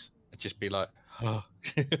knees and just be like, oh.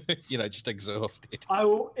 Just exhausted. I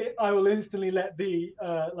will instantly let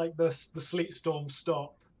the sleep storm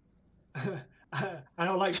stop. And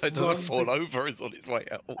I'll like So it doesn't run fall to, over, it's on its way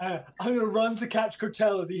out. I'm gonna run to catch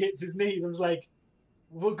Cortel as he hits his knees. I'm just like,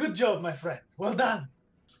 well, good job, my friend. Well done.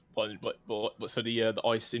 But so the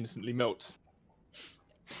ice instantly melts.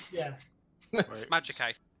 Yeah. It's magic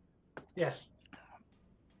ice. Yeah.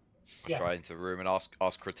 Yeah. Try into the room and ask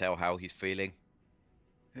Cretel how he's feeling.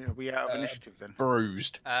 Are we out of initiative then?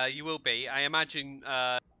 Bruised. You will be. I imagine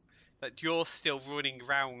that you're still running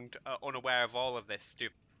around unaware of all of this, Stu.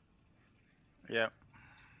 Yeah.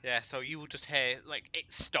 Yeah, so you will just hear like it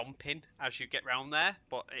stomping as you get round there,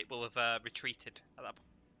 but it will have retreated at that point.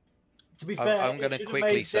 To be I'm fair, gonna it should have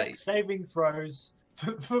quickly made say- Dex saving throws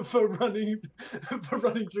for running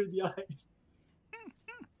through the ice.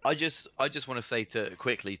 I just want to say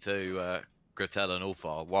quickly to Gretel and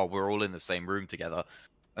Ulfar, while we're all in the same room together,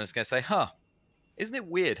 I'm just going to say, isn't it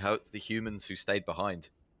weird how it's the humans who stayed behind?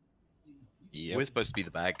 Yep. We're supposed to be the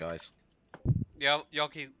bad guys.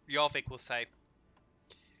 Jorvik will say,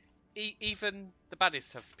 even the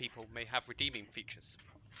baddest of people may have redeeming features.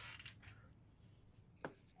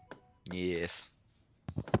 Yes.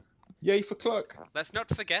 Yay for Cluck. Let's not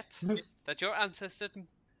forget that your ancestors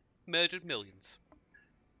murdered millions.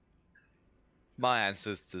 My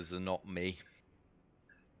ancestors are not me.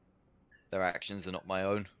 Their actions are not my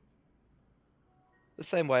own. The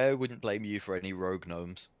same way I wouldn't blame you for any rogue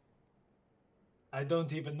gnomes. I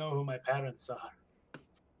don't even know who my parents are.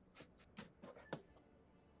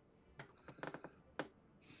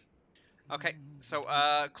 Okay, so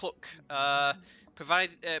Cluck,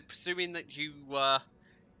 presuming that you were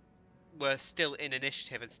still in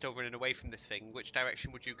initiative and still running away from this thing, which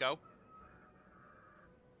direction would you go?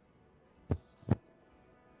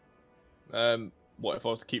 What if I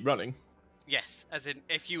was to keep running? Yes, as in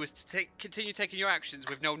if you was to continue taking your actions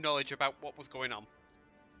with no knowledge about what was going on.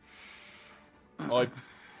 I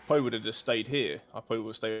probably would have just stayed here. I probably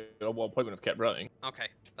would have stayed. Well, I probably wouldn't have kept running. Okay, I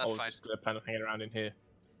that's was fine. just going to plan on hanging around in here.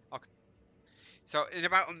 So in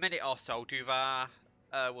about a minute or so, Duvar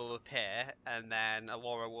will appear, and then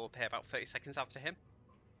Alora will appear about 30 seconds after him.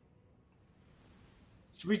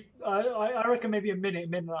 Should we? I reckon maybe a minute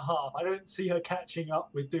and a half. I don't see her catching up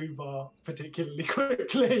with Duvar particularly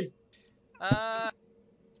quickly,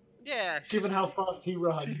 Yeah. given how fast he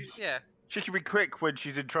runs. Yeah. She can be quick when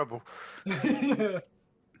she's in trouble. Yeah.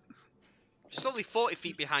 She's only 40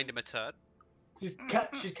 feet behind him a turn. She's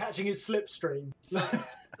catching his slipstream.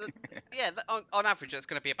 Yeah, on average, that's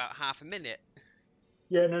going to be about half a minute.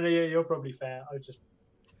 Yeah, no, you're probably fair. I was just.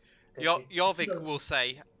 Jorvik will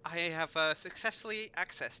say, I have successfully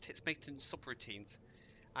accessed its maintenance subroutines,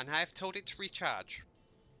 and I have told it to recharge.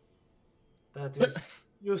 That is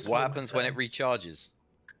useful. What happens when it recharges?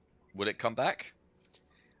 Will it come back?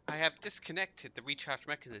 I have disconnected the recharge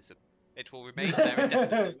mechanism. It will remain there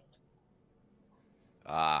indefinitely.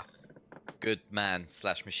 Ah, good man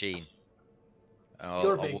 / machine. I'll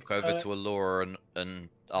Jorvik, walk over to Alora and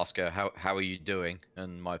ask her how are you doing,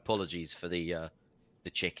 and my apologies for the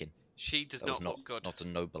chicken. She does That was not look good. Not a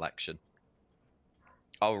noble action.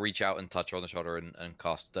 I'll reach out and touch her on the shoulder and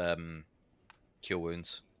cast Cure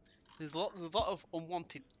Wounds. There's a lot of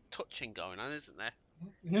unwanted touching going on, isn't there?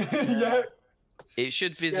 Yeah. It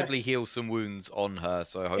should visibly heal some wounds on her,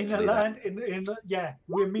 so hopefully.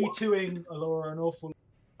 We're me tooing Alora an awful.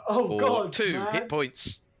 Oh For God, 2 man. hit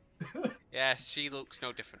points. Yes, she looks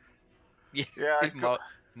no different. Yeah, I got,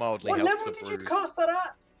 mildly What helps level the did you bruise. cast that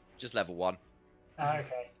at? Just level 1.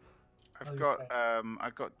 Okay.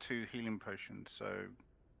 I've got 2 healing potions, so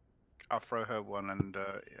I'll throw her one and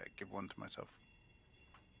give one to myself.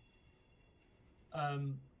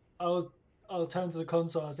 I'll turn to the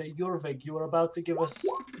console and say, Jorvik, you are about to give us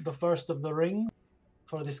the first of the ring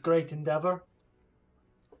for this great endeavor.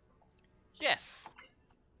 Yes.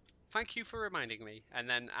 Thank you for reminding me. And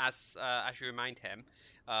then, as you remind him,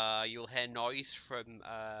 you'll hear noise from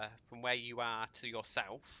where you are to your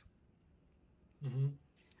south,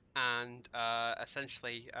 and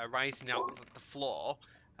essentially rising out of the floor,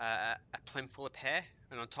 a plinth will appear,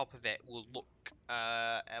 and on top of it will look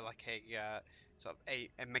like a sort of a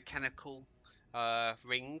mechanical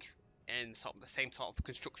ring in sort of the same sort of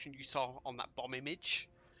construction you saw on that bomb image,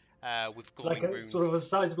 with glowing Like runes. sort of a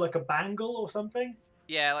size of like a bangle or something.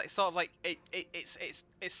 Yeah, like sort of like it's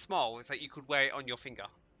small. It's like you could wear it on your finger.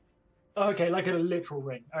 Okay, like a literal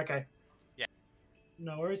ring. Okay. Yeah.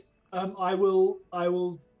 No worries. I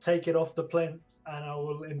will take it off the plinth and I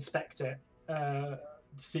will inspect it,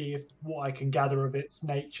 see if what I can gather of its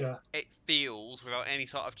nature. It feels, without any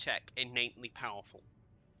sort of check, innately powerful.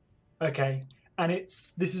 Okay, and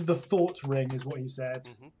this is the thought ring, is what you said.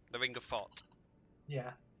 The Ring of Thought.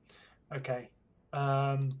 Yeah. Okay.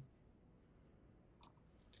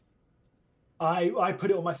 I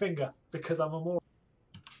put it on my finger because I'm a moron.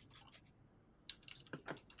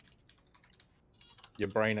 Your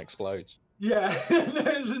brain explodes. Yeah, that's what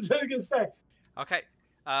I was gonna say. Okay.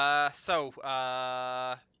 So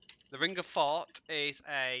the Ring of Thought is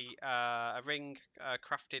a ring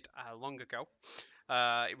crafted long ago.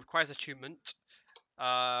 It requires attunement.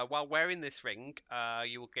 While wearing this ring,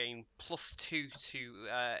 you will gain +2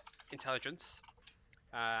 to intelligence,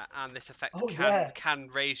 and this effect can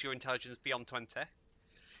raise your intelligence beyond 20.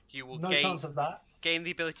 You will chance of that. Gain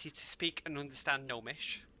the ability to speak and understand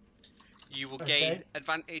Gnomish. You will gain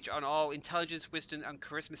advantage on all intelligence, wisdom, and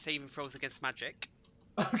charisma saving throws against magic.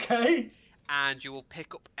 Okay. And you will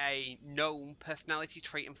pick up a gnome personality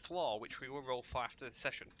trait and flaw, which we will roll for after the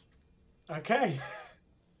session. Okay.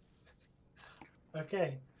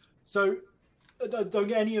 Okay. So, don't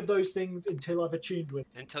get any of those things until I've attuned with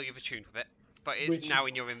it. Until you've attuned with it. But it's now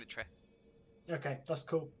in your inventory. Okay, that's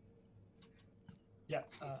cool. Yeah.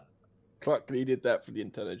 Clark needed that for the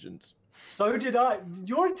intelligence. So did I.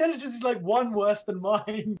 Your intelligence is like one worse than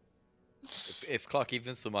mine. If Clark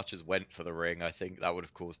even so much as went for the ring, I think that would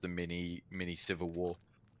have caused a mini civil war.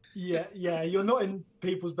 Yeah, you're not in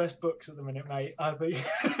people's best books at the minute, mate. I think.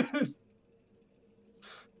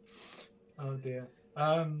 Oh dear.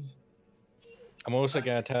 I'm also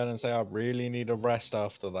going to turn and say I really need a rest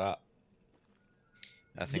after that.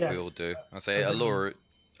 I think we all Yes. do. I'll say, Agreed.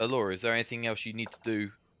 Alora, is there anything else you need to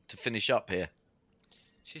do to finish up here?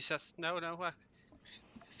 She says, no, I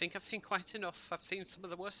think I've seen quite enough. I've seen some of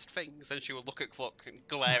the worst things. And she will look at Cluck and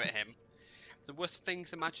glare at him. The worst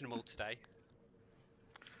things imaginable today.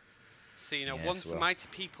 So, Yes, once well. mighty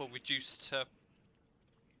people reduced to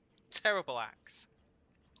terrible acts.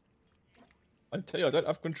 I tell you, I don't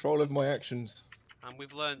have control of my actions. And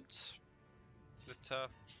we've learnt that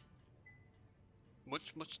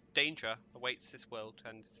much danger awaits this world,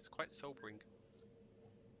 and it's quite sobering.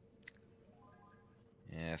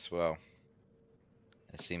 Yes, well.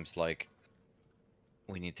 It seems like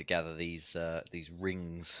we need to gather these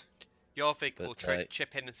rings. Jorvik But, will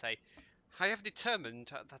chip in and say, I have determined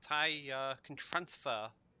that I can transfer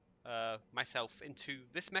myself into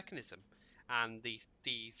this mechanism, and the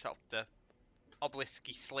sort of the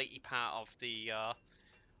obelisky slatey part of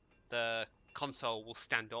the console will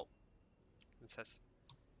stand up and says,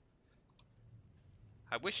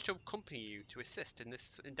 I wish to accompany you to assist in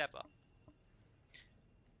this endeavour.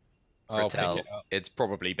 I'll pick Gretel, it up. it's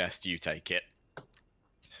probably best you take it.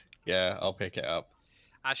 Yeah, I'll pick it up.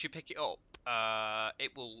 As you pick it up,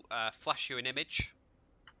 it will flash you an image.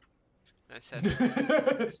 And it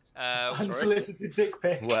says, Unsolicited dick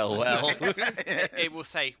pic. Well. it will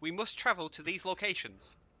say, we must travel to these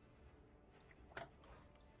locations.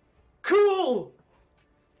 Cool!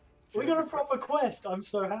 We got a proper quest. I'm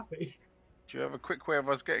so happy. Do you have a quick way of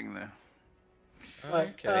us getting there?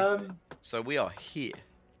 Okay. So we are here.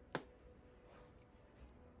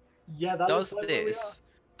 Yeah, that looks like where we are.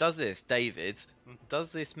 Does this, David, Mhm.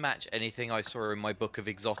 does this match anything I saw in my book of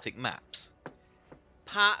exotic maps?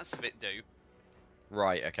 Parts of it do.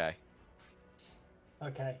 Right, okay.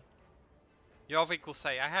 Okay. Jorvik will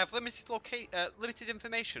say, I have limited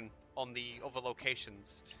information on the other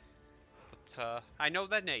locations, but I know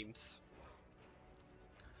their names.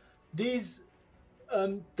 These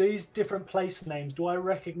different place names, do I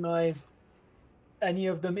recognize any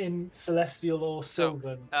of them in Celestial or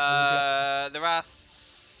Sylvan? There are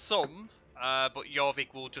some, but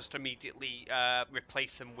Jorvik will just immediately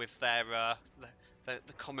replace them with their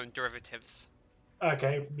the common derivatives.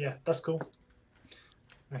 Okay, yeah, that's cool.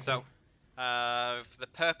 Okay. So, for the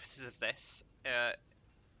purposes of this, mate,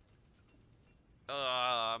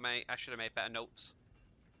 I should have made better notes.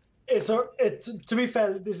 It's to be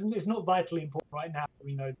fair, it's not vitally important right now.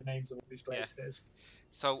 We know the names of all these places.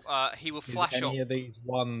 So he will Is flash up. any of these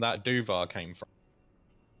one that Duvar came from?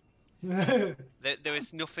 There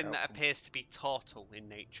is nothing that Helpful. appears to be turtle in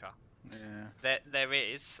nature. Yeah. There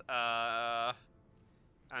is,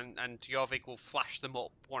 and Jorvik will flash them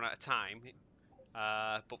up one at a time.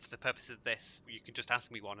 But for the purpose of this, you can just ask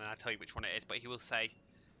me one, and I'll tell you which one it is. But he will say,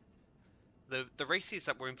 the races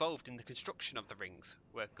that were involved in the construction of the rings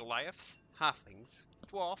were Goliaths, Halflings,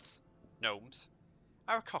 Dwarfs, Gnomes,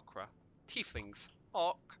 Aarakocra, Tieflings,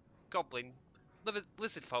 Orc, Goblin,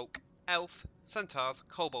 Lizard Folk, Elf, Centaurs,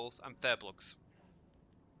 Kobolds, and Furbolgs.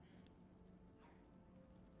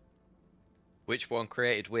 Which one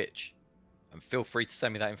created which? And feel free to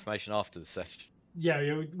send me that information after the session.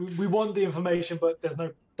 Yeah, we want the information, but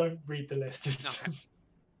don't read the list. It's, Okay.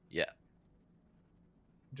 Yeah.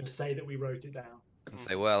 just say that we wrote it down. And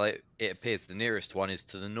say, well, it appears the nearest one is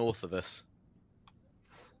to the north of us.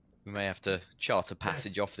 We may have to chart a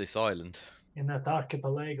passage off this island. In that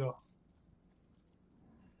archipelago.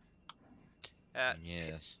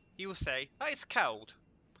 Yes. He will say, that is Keld,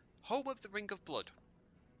 home of the Ring of Blood.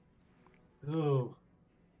 Ooh.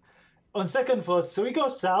 On second thought, so we go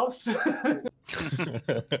south.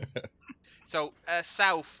 So,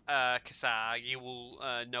 south, Kassar, you will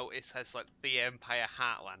notice has like the Empire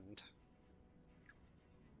Heartland.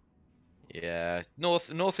 Yeah.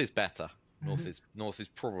 North is better. North is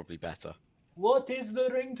probably better. What is the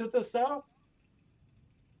ring to the south?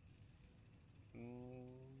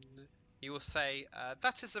 He will say,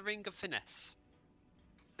 that is the Ring of Finesse.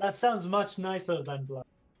 That sounds much nicer than blood.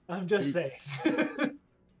 I'm just saying.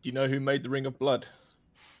 Do you know who made the Ring of Blood?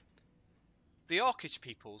 The Orcish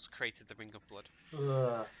peoples created the Ring of Blood.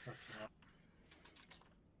 Ugh, fucking hell.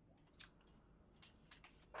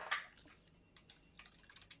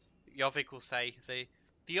 Jorvik will say,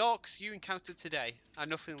 the orcs you encountered today are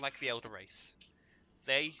nothing like the Elder Race.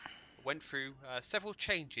 They went through several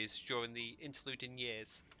changes during the interluding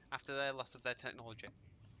years after their loss of their technology.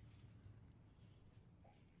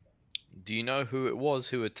 Do you know who it was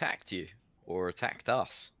who attacked you? Or attacked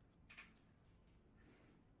us?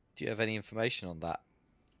 Do you have any information on that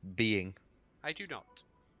being? I do not.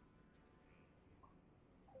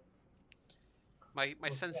 My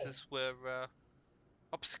Okay. senses were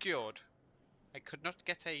obscured. I could not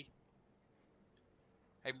get a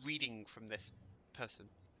reading from this person.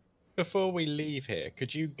 Before we leave here,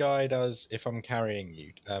 could you guide us, if I'm carrying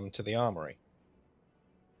you, to the armory?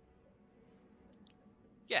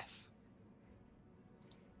 Yes.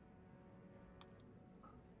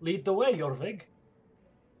 Lead the way, Jorvig.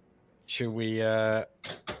 Should we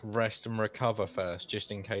rest and recover first,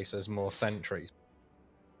 just in case there's more sentries?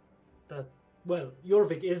 Well,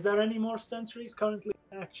 Jorvig, is there any more sentries currently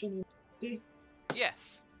in action in the city?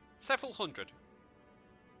 Yes. Several hundred.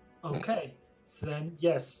 Okay. Then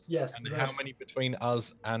yes. And the how rest. many between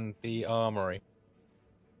us and the armory?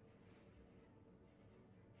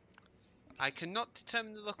 I cannot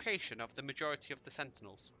determine the location of the majority of the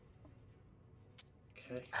sentinels.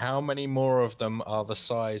 Okay. How many more of them are the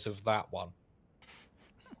size of that one?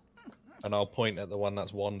 And I'll point at the one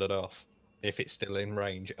that's wandered off, if it's still in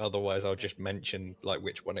range. Otherwise, I'll just mention like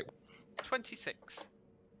which one it was. 26.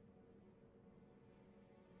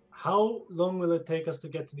 How long will it take us to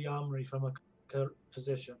get to the armory from a current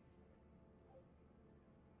position?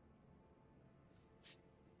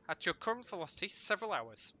 At your current velocity, several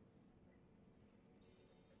hours.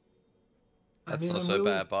 That's not so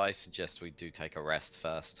bad, but I suggest we do take a rest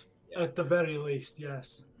first. At the very least,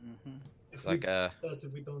 yes. Mm-hmm. If Like, that's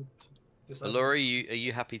if we don't decide. Allura, are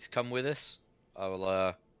you happy to come with us? I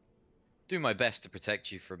will do my best to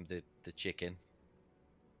protect you from the chicken.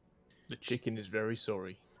 The chicken is very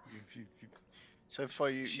sorry. So far,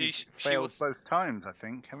 you've She failed was- both times, I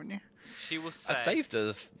think, haven't you? She will I say. saved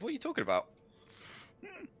her. What are you talking about?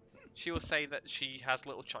 She will say that she has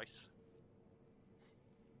little choice.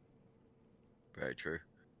 Very true.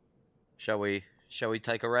 Shall we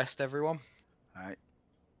take a rest, everyone? Alright.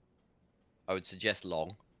 I would suggest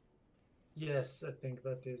long. Yes, I think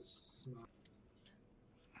that is smart.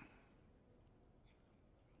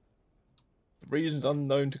 For reasons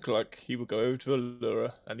unknown to Cluck, he will go over to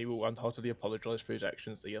Allura and he will unheartedly apologise for his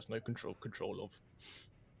actions that he has no control of.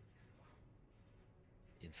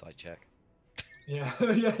 Insight check. Yeah,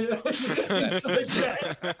 yeah.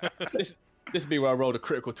 This would be where I rolled a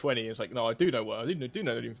critical 20. It's like, no, I do know what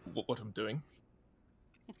what I'm doing.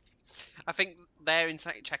 I think they're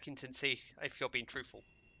insight checking to see if you're being truthful.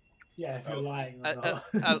 Yeah, if you're lying or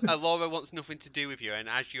not. Laura wants nothing to do with you, and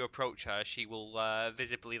as you approach her, she will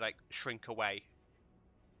visibly like shrink away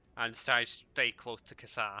and stay close to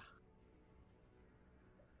Kassar.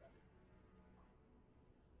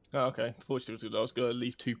 Oh, okay. Fortunately, I was going to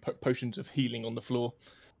leave 2 potions of healing on the floor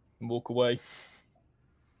and walk away.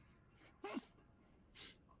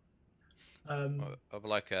 Of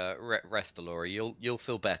like a rest, Allura. You'll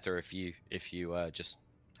feel better if you just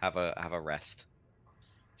have a rest.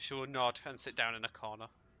 She will nod and sit down in a corner.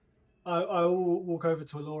 I will walk over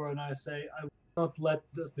to Allura and I say, I will not let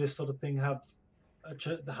this sort of thing have a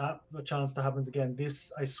chance to happen again.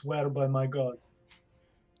 This, I swear by my god.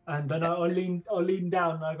 And then I'll lean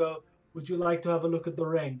down and I go, would you like to have a look at the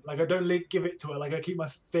ring? Like, I don't give it to her. Like, I keep my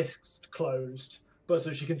fist closed, but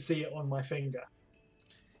so she can see it on my finger.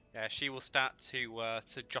 Yeah, she will start to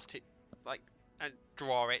jot it, like, and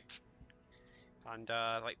draw it, and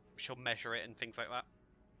like she'll measure it and things like that.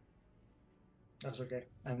 That's okay.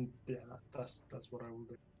 And yeah, that's what I will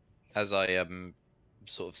do. As I am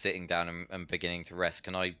sort of sitting down and beginning to rest,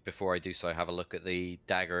 can I, before I do so, have a look at the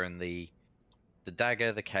dagger and the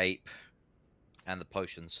dagger, the cape, and the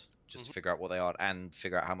potions, just to figure out what they are and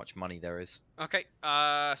figure out how much money there is. Okay,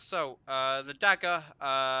 so the dagger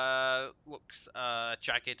looks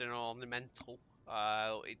jagged and ornamental.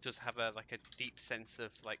 It does have a deep sense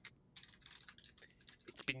of like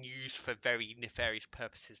it's been used for very nefarious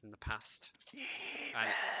purposes in the past, and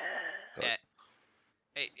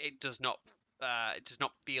it does not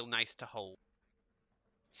feel nice to hold.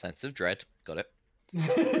 Sense of dread. Got it.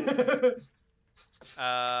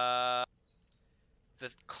 The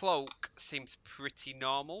cloak seems pretty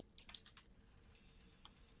normal.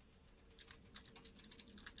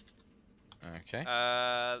 Okay.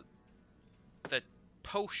 The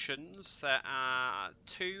potions, there are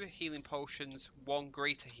 2 healing potions, 1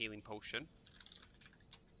 greater healing potion.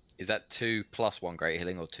 Is that 2 plus 1 greater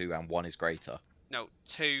healing, or 2 and 1 is greater? No,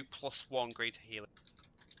 2 plus 1 greater healing.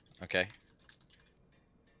 Okay.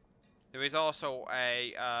 There is also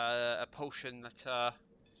a potion that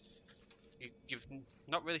you've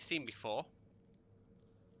not really seen before.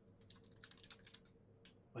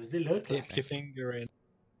 What does it look like? Dip your finger in.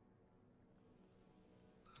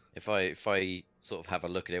 If I sort of have a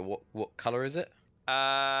look at it, what color is it?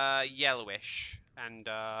 Yellowish, and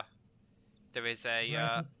there is Is there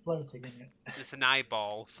anything floating in it? there's an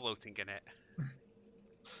eyeball floating in it.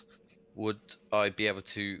 would I be able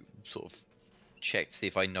to sort of check to see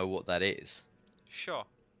if I know what that is? Sure.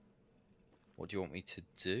 What do you want me to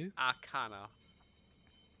do? Arcana.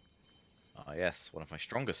 Ah, yes, one of my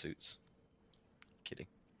stronger suits. Kidding.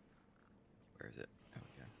 Where is it? There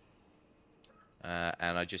we go.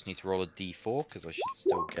 And I just need to roll a d4 because I should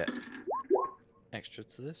still get extra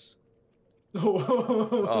to this.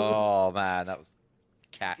 Oh man, that was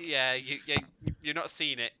cat. Yeah, you're not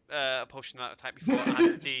seeing it. A potion of that type before,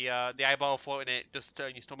 and the eyeball floating in it does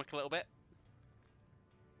turn your stomach a little bit.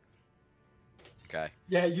 Okay.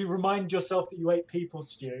 Yeah, you remind yourself that you ate people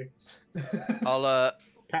stew. I'll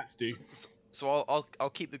Cats do. So I'll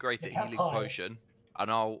keep the greater The cat healing pie. potion,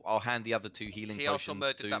 and I'll hand the other 2 healing He also potions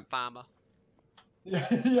murdered to. that farmer.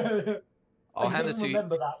 Yeah. I'll He hand the doesn't 2.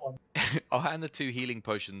 remember that one. I'll hand the 2 healing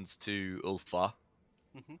potions to Ulfa,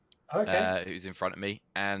 Okay. who's in front of me,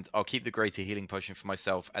 and I'll keep the greater healing potion for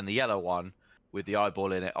myself, and the yellow one with the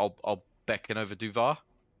eyeball in it. I'll beckon over Duvar,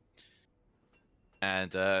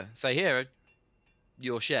 and say, "Here,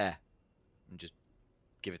 your share," and just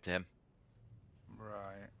give it to him.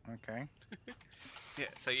 Right. Okay. Yeah,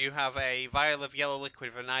 so you have a vial of yellow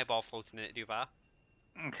liquid with an eyeball floating in it, Duvar.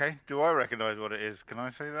 Okay. Do I recognise what it is? Can I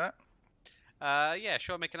say that? Yeah,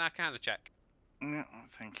 sure, make an Arcana check. Yeah.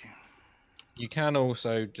 Thank you. You can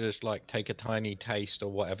also just like take a tiny taste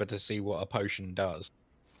or whatever to see what a potion does.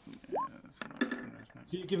 Yeah, that's nice, isn't it?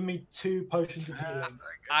 So you're giving me 2 potions of healing.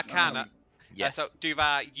 Arcana. Yes. So,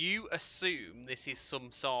 Duvar, you assume this is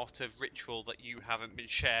some sort of ritual that you haven't been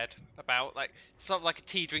shared about, like sort of like a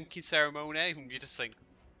tea drinking ceremony, and you just think,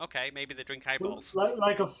 okay, maybe they drink Well, eyeballs.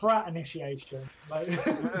 like a frat initiation. Like...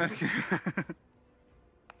 Okay.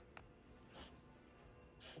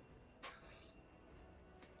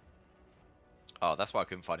 Oh, that's why I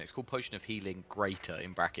couldn't find it. It's called Potion of Healing Greater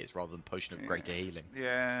in brackets rather than Potion of Yeah. Greater Healing.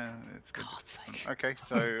 Yeah, it's good. God's sake. Okay,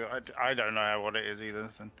 so I don't know what it is either.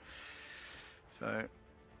 So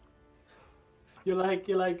You're like,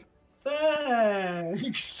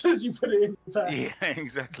 thanks, as you put it in your bag. yeah,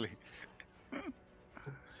 exactly.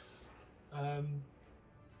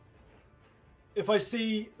 If I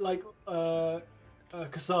see like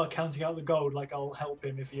Kassar counting out the gold, like I'll help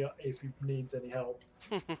him if he needs any help.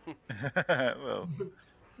 Well,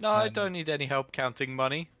 No, I don't need any help counting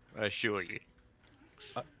money, I assure you.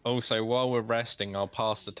 Also, while we're resting, I'll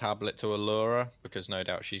pass the tablet to Allura because no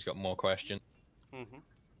doubt she's got more questions. Mm-hmm.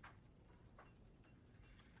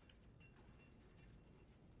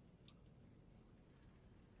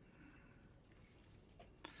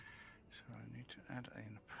 so I need to add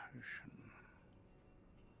in a potion.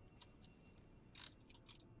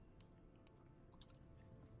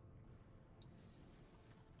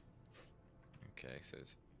 Okay, so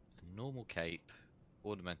it's a normal cape,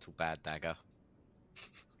 ornamental bad dagger.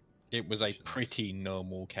 It was a pretty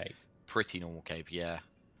normal cape. Pretty normal cape, yeah.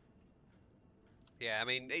 Yeah, I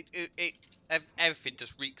mean, everything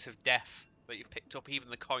just reeks of death that you've picked up. Even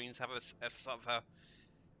the coins have a sort of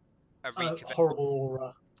a reek of it. Horrible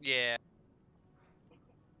aura. Yeah.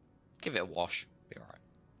 Give it a wash, be alright.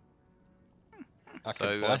 I So,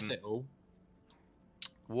 could bless it all.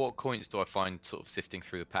 What coins do I find sort of sifting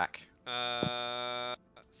through the pack?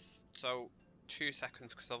 So 2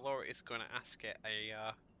 seconds, because Allura is going to ask it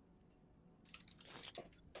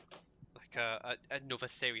another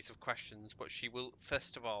series of questions, but she will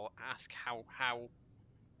first of all ask how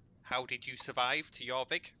did you survive to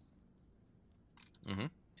Jorvik? Mm-hmm.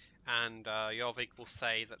 And Jorvik will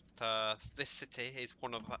say that this city is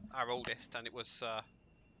one of our oldest, and it was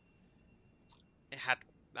it had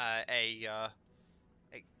a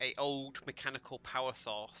old mechanical power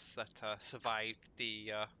source that survived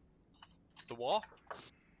the war,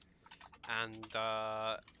 and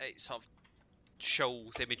it sort of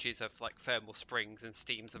shows images of like thermal springs and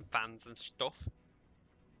steams and fans and stuff.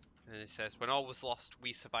 And it says, when all was lost,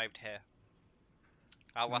 we survived here.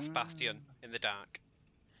 Our last bastion in the dark.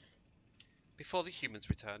 Before the humans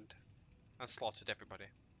returned and slaughtered everybody.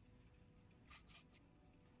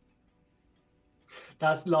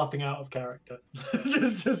 That's laughing out of character.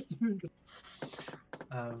 just.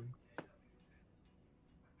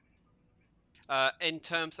 In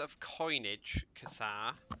terms of coinage,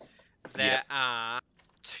 Kassar, there are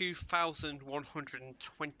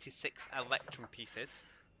 2,126 electrum pieces.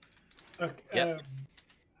 Okay, Yep.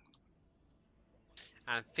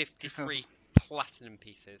 And 53 platinum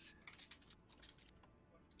pieces.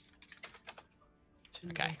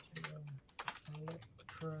 Okay.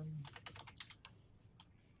 Electrum.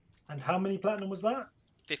 And how many platinum was that?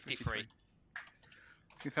 53.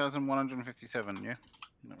 2,157. Yeah.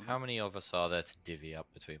 No, How many of us are there to divvy up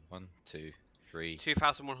between? 1, 2, 3.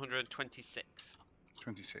 2,126.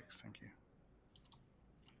 26, thank you.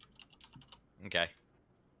 Okay.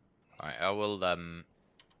 Alright, I will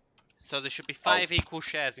So there should be 5 equal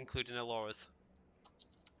shares, including Alora's.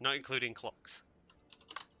 Not including Clock's.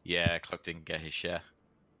 yeah, Cloak didn't get his share.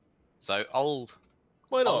 So I'll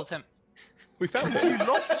Why not? attempt. We found You it.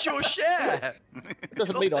 lost your share! It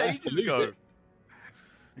doesn't Lost mean I have ages to lose ago. it.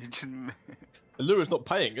 You just... Allura's not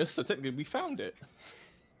paying us, so technically we found it.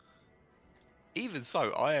 Even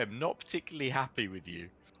so, I am not particularly happy with you.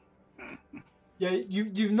 Yeah,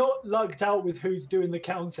 you've not lucked out with who's doing the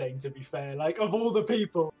counting. To be fair, like of all the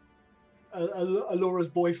people, Alora's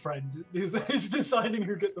boyfriend is deciding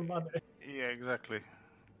who get the money. Yeah, exactly.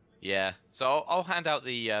 Yeah, so I'll hand out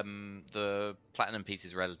the platinum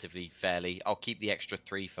pieces relatively fairly. I'll keep the extra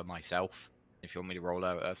 3 for myself. If you want me to roll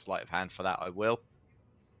a sleight of hand for that, I will.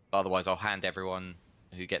 But otherwise, I'll hand everyone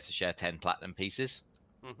who gets a share 10 platinum pieces.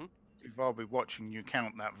 Mm-hmm. I'll be watching you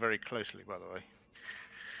count that very closely, by the way.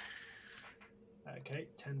 Okay,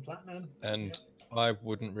 10 platinum. And I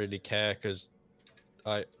wouldn't really care because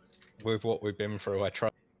with what we've been through, I try.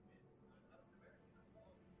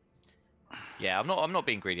 Yeah, I'm not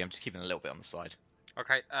being greedy. I'm just keeping a little bit on the side.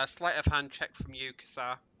 Okay, sleight of hand check from you,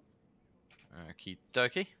 Kasar. Okie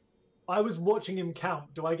dokie. I was watching him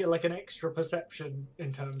count. Do I get like an extra perception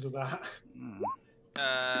in terms of that? Mm.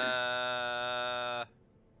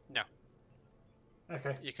 No.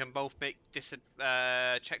 Okay. You can both make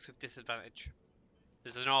checks with disadvantage.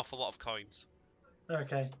 There's an awful lot of coins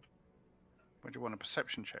Okay. Would you want a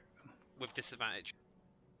perception check then? with disadvantage.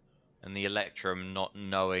 And the Electrum, not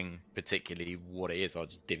knowing particularly what it is, I'll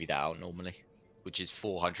just divvy that out normally, which is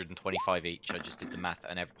 425 each. I just did the math,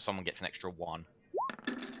 and someone gets an extra 1.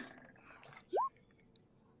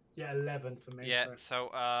 Yeah, 11 for me. Yeah, So.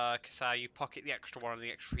 so Kasar, you pocket the extra 1 and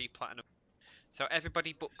the extra 3 platinum. So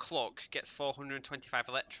everybody but Clock gets 425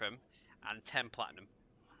 Electrum and 10 platinum.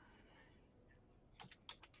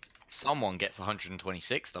 Someone gets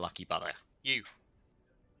 126, the lucky bugger. You.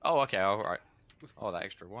 Oh, okay, alright. Oh, that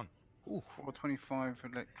extra 1. Ooh, 425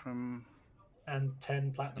 Electrum. And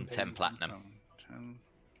 10 platinum. and 10 pieces. platinum. 10.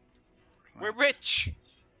 We're rich!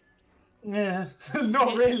 Yeah,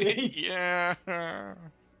 not really. Yeah.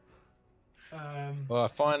 Well, I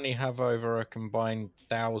finally have over a combined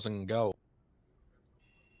 1,000 gold.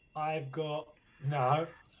 I've got no.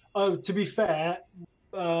 Oh, to be fair,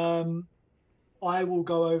 I will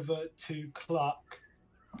go over to Cluck,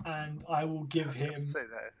 and I will give him. Say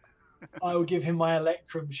that. I will give him my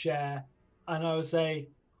Electrum share, and I will say,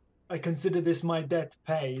 I consider this my debt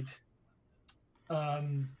paid.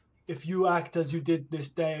 If you act as you did this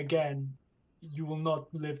day again, you will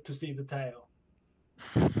not live to see the tale.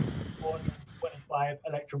 425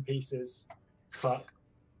 Electrum pieces, Cluck.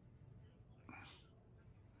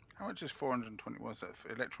 How much is 420? Was that?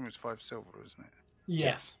 Electrum is 5 silver, isn't it? Yeah.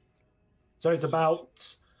 Yes. So it's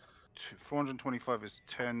about 425 is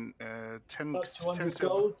 10. 10. about 200 10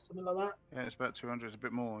 silver. gold, something like that. Yeah, it's about 200. It's a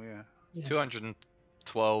bit more. Yeah. Yeah.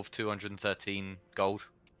 212, 213 gold.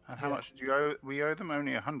 And how Yeah. much do you owe? We owe them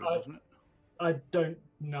only 100, wasn't it? I don't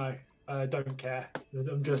know. I don't care.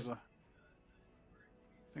 I'm just. I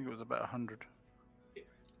think it was about 100.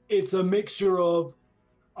 It's a mixture of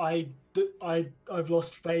I've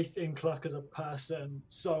lost faith in Cluck as a person,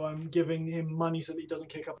 so I'm giving him money so that he doesn't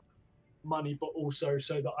kick up money, but also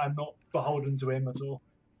so that I'm not beholden to him at all.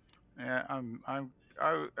 Yeah,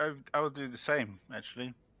 I will do the same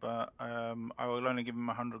actually, but I will only give him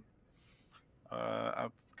 100.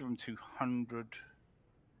 I'll give him 200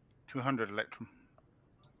 Electrum.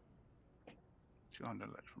 200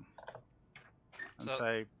 Electrum. And So-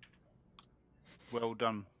 say, well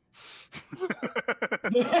done.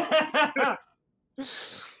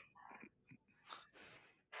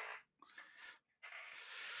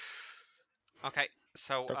 Okay,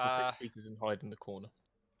 so Stuck with 6 pieces and hide in the corner.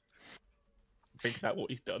 Think about what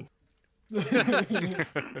he's done.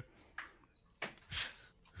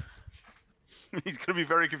 He's going to be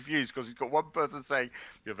very confused because he's got one person saying,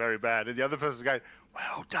 you're very bad, and the other person going,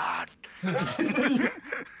 well done.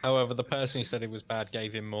 However, the person who said it was bad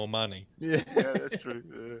gave him more money. Yeah. Yeah, that's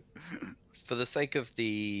true. For the sake of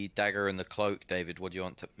the dagger and the cloak, David, what do you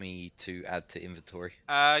want me to add to inventory?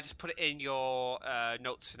 just put it in your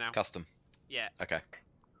notes for now. Custom. Yeah. Okay.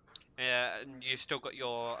 And you've still got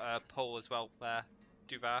your pole as well,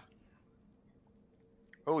 Duvar.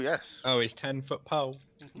 Oh, yes. Oh, his 10-foot pole.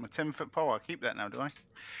 My 10-foot pole. I keep that now, do I?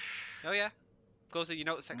 Oh yeah, goes in your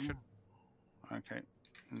notes section. Okay,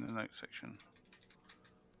 in the notes section.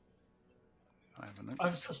 I have a note. I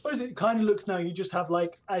suppose it kind of looks now you just have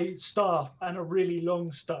like a staff and a really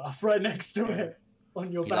long staff right next to it.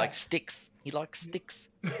 on your He back. likes sticks. He likes sticks.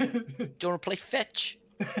 Do you want to play fetch?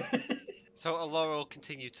 So Alora will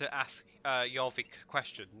continue to ask Jorvik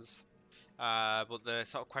questions, but the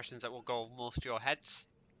sort of questions that will go most to your heads.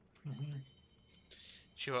 Mhm.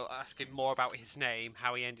 She will ask him more about his name,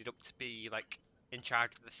 how he ended up to be like in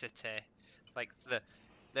charge of the city. Like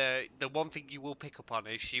the one thing you will pick up on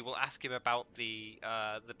is she will ask him about the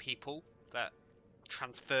people that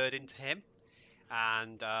transferred into him,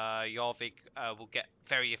 and Jorvik will get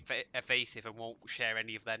very evasive and won't share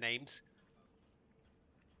any of their names.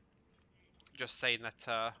 Just saying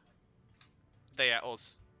that they are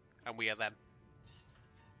us and we are them.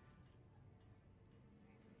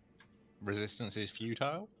 Resistance is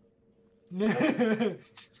futile. You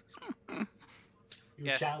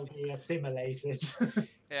Yes. shall be assimilated.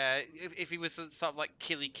 Yeah, if he was a sort of like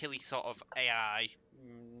killy sort of AI,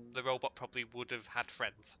 the robot probably would have had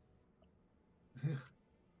friends.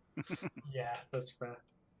 Yeah, that's fair.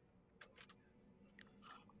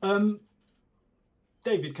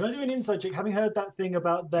 David, can I do an insight check? Having heard that thing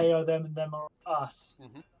about they are them and them are us,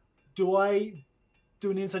 Mhm. do I do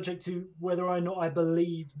an insight check to whether or not I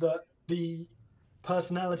believe that the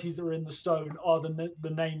personalities that are in the stone are the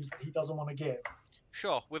names that he doesn't want to give?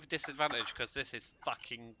 Sure, with disadvantage because this is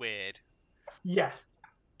fucking weird. Yeah.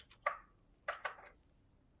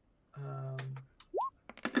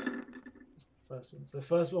 What's the first one? So the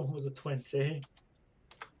first one was a 20.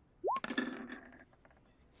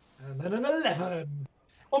 And then an 11.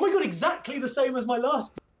 Oh my god, exactly the same as my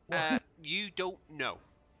last one. You don't know.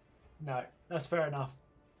 No, that's fair enough.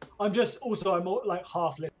 I'm more like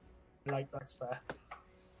half listening. Like, that's fair.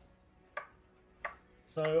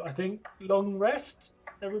 So I think long rest,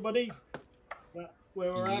 everybody. That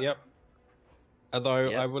where we're at. Yep. Although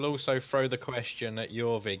Yep. I will also throw the question at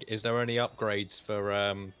Jorvik: is there any upgrades for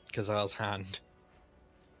Kazar's hand?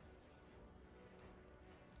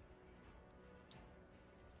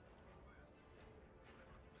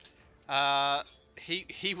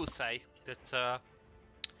 He will say that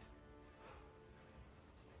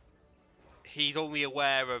he's only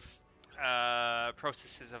aware of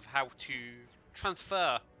processes of how to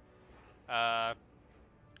transfer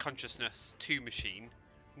consciousness to machine,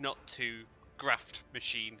 not to graft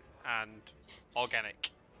machine and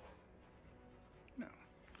organic. No.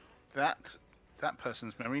 That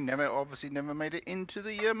person's memory obviously never made it into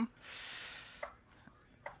the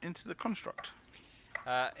construct.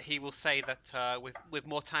 He will say that with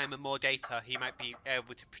more time and more data, he might be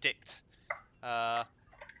able to predict a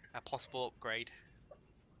possible upgrade.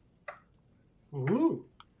 Ooh.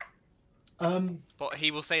 But he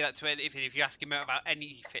will say that to anything. If you ask him about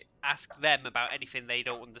anything, ask them about anything they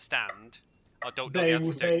don't understand or don't know the They answer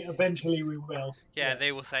will to. say eventually we will. Yeah,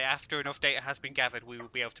 they will say after enough data has been gathered, we will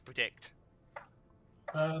be able to predict.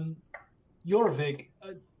 Jorvik,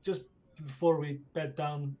 just before we bed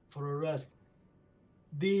down for a rest,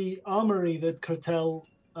 the armory that Kertel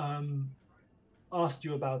asked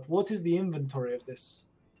you about, what is the inventory of this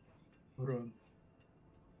room?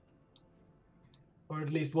 Or at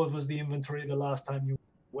least what was the inventory the last time you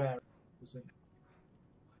were where it was in?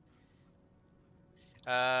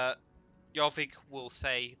 Jorvik will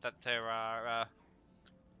say that there are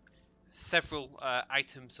several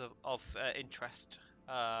items of interest.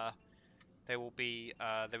 There will be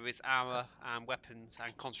there is armor and weapons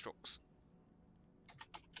and constructs.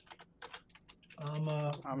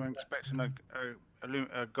 I'm expecting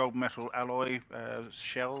a gold metal alloy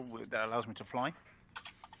shell that allows me to fly.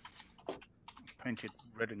 Painted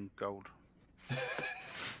red and gold.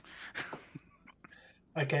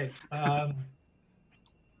 Okay.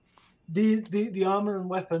 The armor and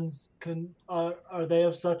weapons are they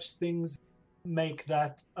of such things make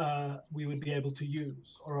that we would be able to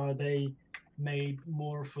use, or are they made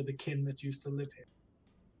more for the kin that used to live here?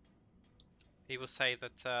 He will say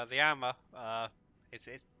that the armor is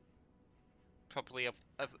probably of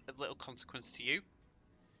little consequence to you,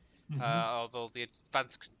 although the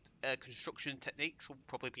advanced construction techniques will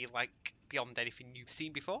probably be like beyond anything you've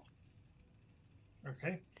seen before.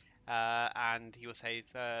 Okay. And he will say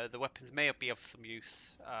the weapons may be of some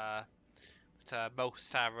use, but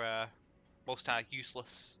most are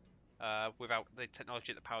useless without the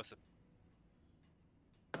technology that powers them.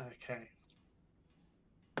 Okay.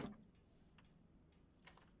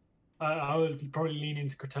 I would probably lean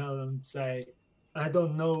into Kertel and say, I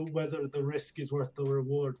don't know whether the risk is worth the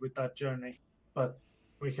reward with that journey, but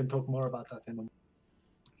we can talk more about that in the morning.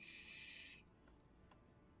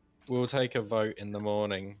 We'll take a vote in the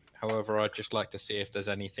morning. However, I'd just like to see if there's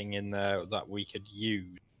anything in there that we could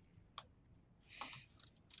use.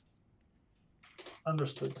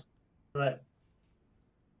 Understood. Right.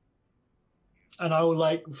 And I will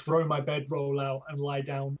like throw my bedroll out and lie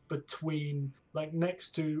down between, like next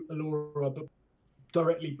to Alora, but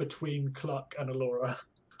directly between Cluck and Alora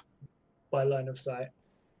by line of sight.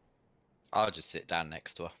 I'll just sit down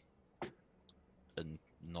next to her and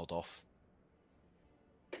nod off.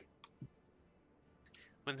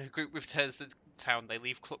 When the group returns to town, they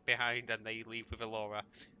leave Cluck behind and they leave with Alora,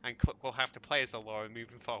 and Cluck will have to play as Alora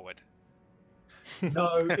moving forward.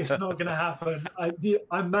 No, it's not going to happen.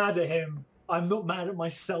 I'm mad at him. I'm not mad at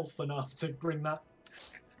myself enough to bring that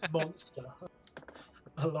monster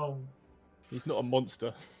along. He's not a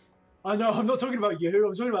monster. I know, I'm not talking about you,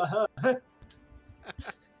 I'm talking about her.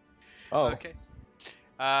 Oh, Okay.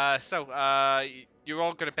 So, you're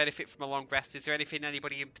all going to benefit from a long rest. Is there anything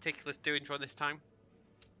anybody in particular is doing during this time?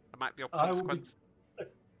 That might be a I will be consequence.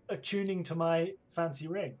 attuning to my fancy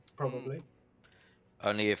ring, probably.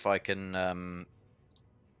 Only if I can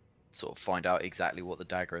sort of find out exactly what the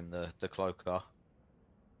dagger and the cloak are.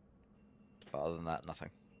 But other than that, nothing.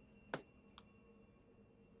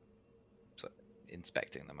 So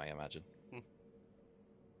inspecting them, I imagine.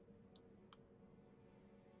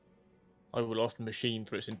 I will ask the machine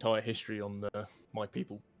for its entire history on my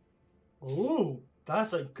people. Ooh,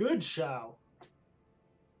 that's a good shout.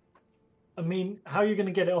 I mean, how you're going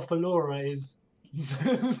to get it off Alora is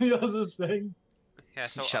the other thing. Yeah, He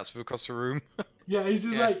so shouts from across the room. Yeah, he's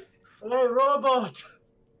just Yeah. like, "Hey, robot!"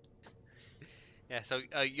 yeah, so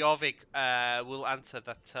Jorvik will answer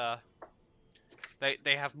that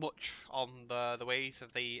they have much on the ways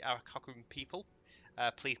of the Arakokun people.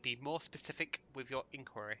 Please be more specific with your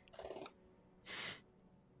inquiry.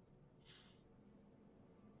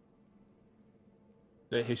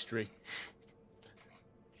 Their history.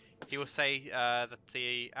 He will say that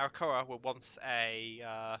the Arakora were once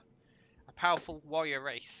a powerful warrior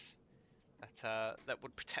race that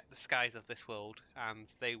would protect the skies of this world, and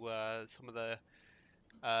they were some of the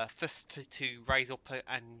first to rise up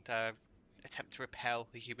and attempt to repel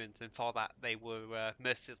the humans, and for that they were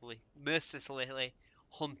mercilessly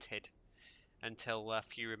hunted until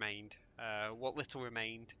few remained. What little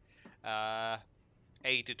remained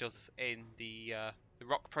aided us in the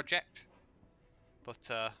rock project, but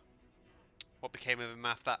what became of him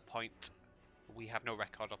after that point, we have no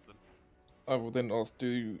record of them. I will then ask,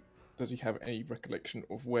 does he have any recollection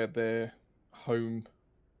of where their home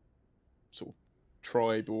sort of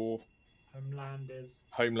tribe or homeland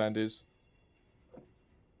is?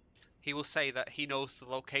 He will say that he knows the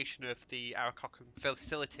location of the Arakokun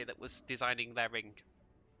facility that was designing their ring.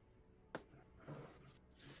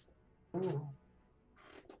 Ooh.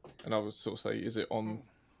 And I would sort of say, is it on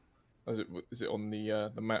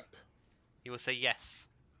the map? He will say yes.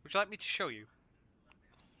 Would you like me to show you?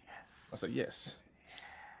 I say yes.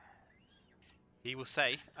 He will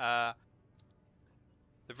say the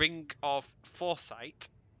Ring of Foresight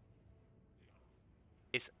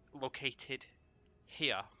is located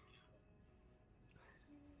here.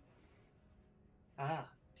 Ah.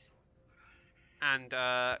 And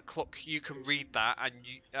Cluck, you can read that,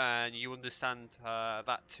 and you understand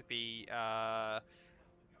that to be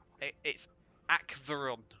it's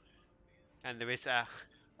Akvarun, and there is an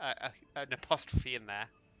apostrophe in there.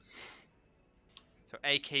 So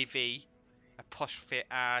AKV apostrophe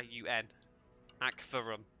RUN,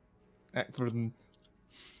 Akvarun. Akvarun.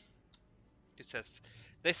 It says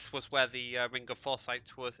this was where the Ring of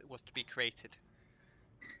Foresight was to be created.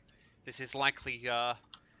 This is likely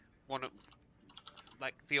one of,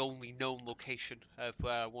 like, the only known location of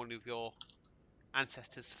one of your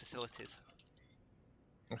ancestors' facilities.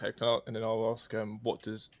 Okay, and then I'll ask, what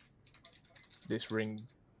does this ring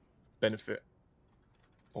benefit,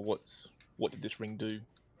 or what did this ring do?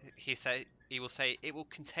 He will say it will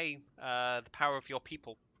contain the power of your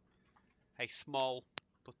people, a small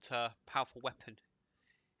but powerful weapon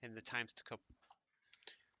in the times to come.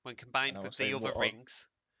 When combined with the other rings,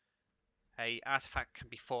 a artifact can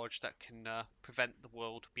be forged that can prevent the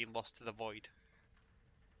world being lost to the void.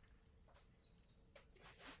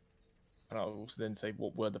 And I'll also then say,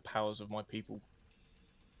 what were the powers of my people?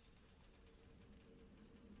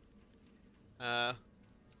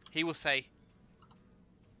 He will say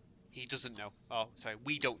he doesn't know. Oh, sorry,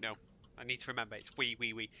 we don't know. I need to remember, it's we.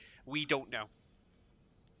 We don't know.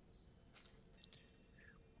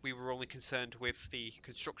 We were only concerned with the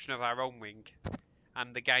construction of our own ring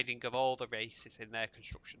and the guiding of all the races in their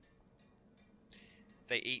construction.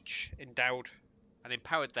 They each endowed and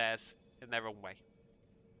empowered theirs in their own way.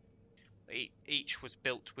 Each was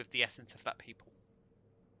built with the essence of that people.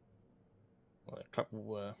 Well, Clap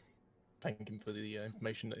will thank him for the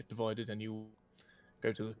information that he provided, and you'll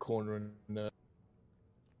go to the corner and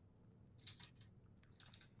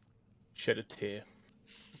shed a tear.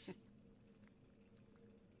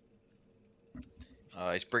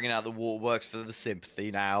 Oh, he's bringing out the waterworks for the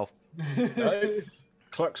sympathy now. No.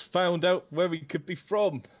 Cluck's found out where he could be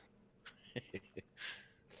from.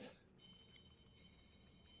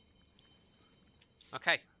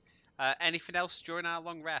 Okay. Anything else during our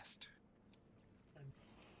long rest?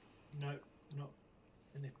 No,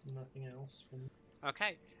 nothing else from.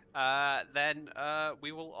 Okay. Then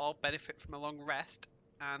we will all benefit from a long rest,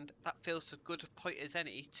 and that feels a good point as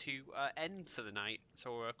any to end for the night.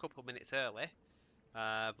 So we're a couple of minutes early,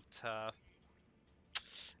 but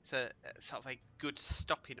it's a sort of a good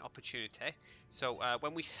stopping opportunity. So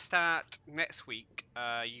when we start next week,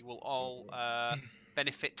 you will all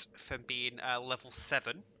benefit from being level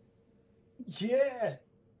 7, Yeah.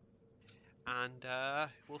 and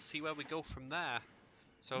we'll see where we go from there.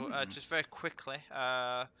 So just very quickly,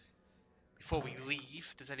 before we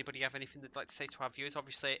leave, does anybody have anything they'd like to say to our viewers?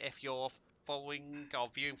 Obviously, if you're following or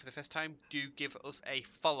viewing for the first time, do give us a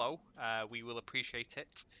follow. We will appreciate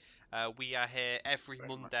it. We are here every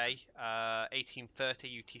Monday,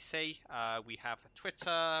 18:30 UTC. We have a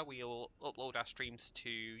Twitter. We'll upload our streams to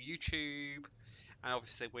YouTube, and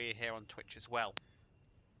obviously we're here on Twitch as well.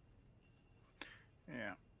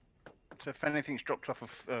 Yeah. So if anything's dropped off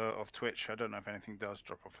of Twitch, I don't know if anything does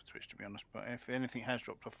drop off of Twitch, to be honest. But if anything has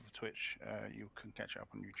dropped off of Twitch, you can catch it up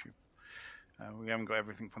on YouTube. We haven't got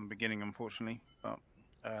everything from the beginning, unfortunately, but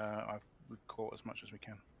we've caught as much as we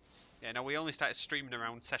can. Yeah, no, we only started streaming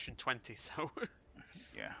around session 20, so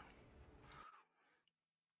Yeah.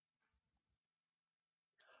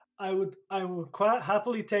 I would quite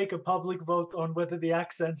happily take a public vote on whether the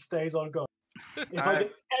accent stays or goes. If I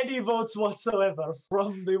get any votes whatsoever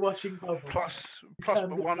from the watching public. Plus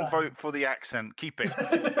can one decide. vote for the accent. Keep it.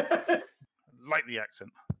 Like the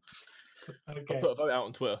accent. I'll Okay. put a vote out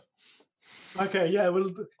on Twitter. Okay, yeah,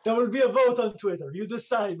 there will be a vote on Twitter. You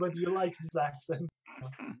decide whether you like this accent.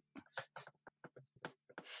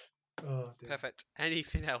 Oh, dear. perfect.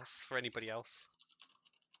 Anything else for anybody else?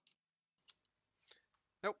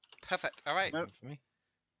 Nope. Perfect. All right. Nope. For me.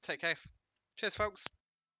 Take care. Cheers, folks.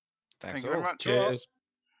 Thanks Thank you very all. much. Cheers.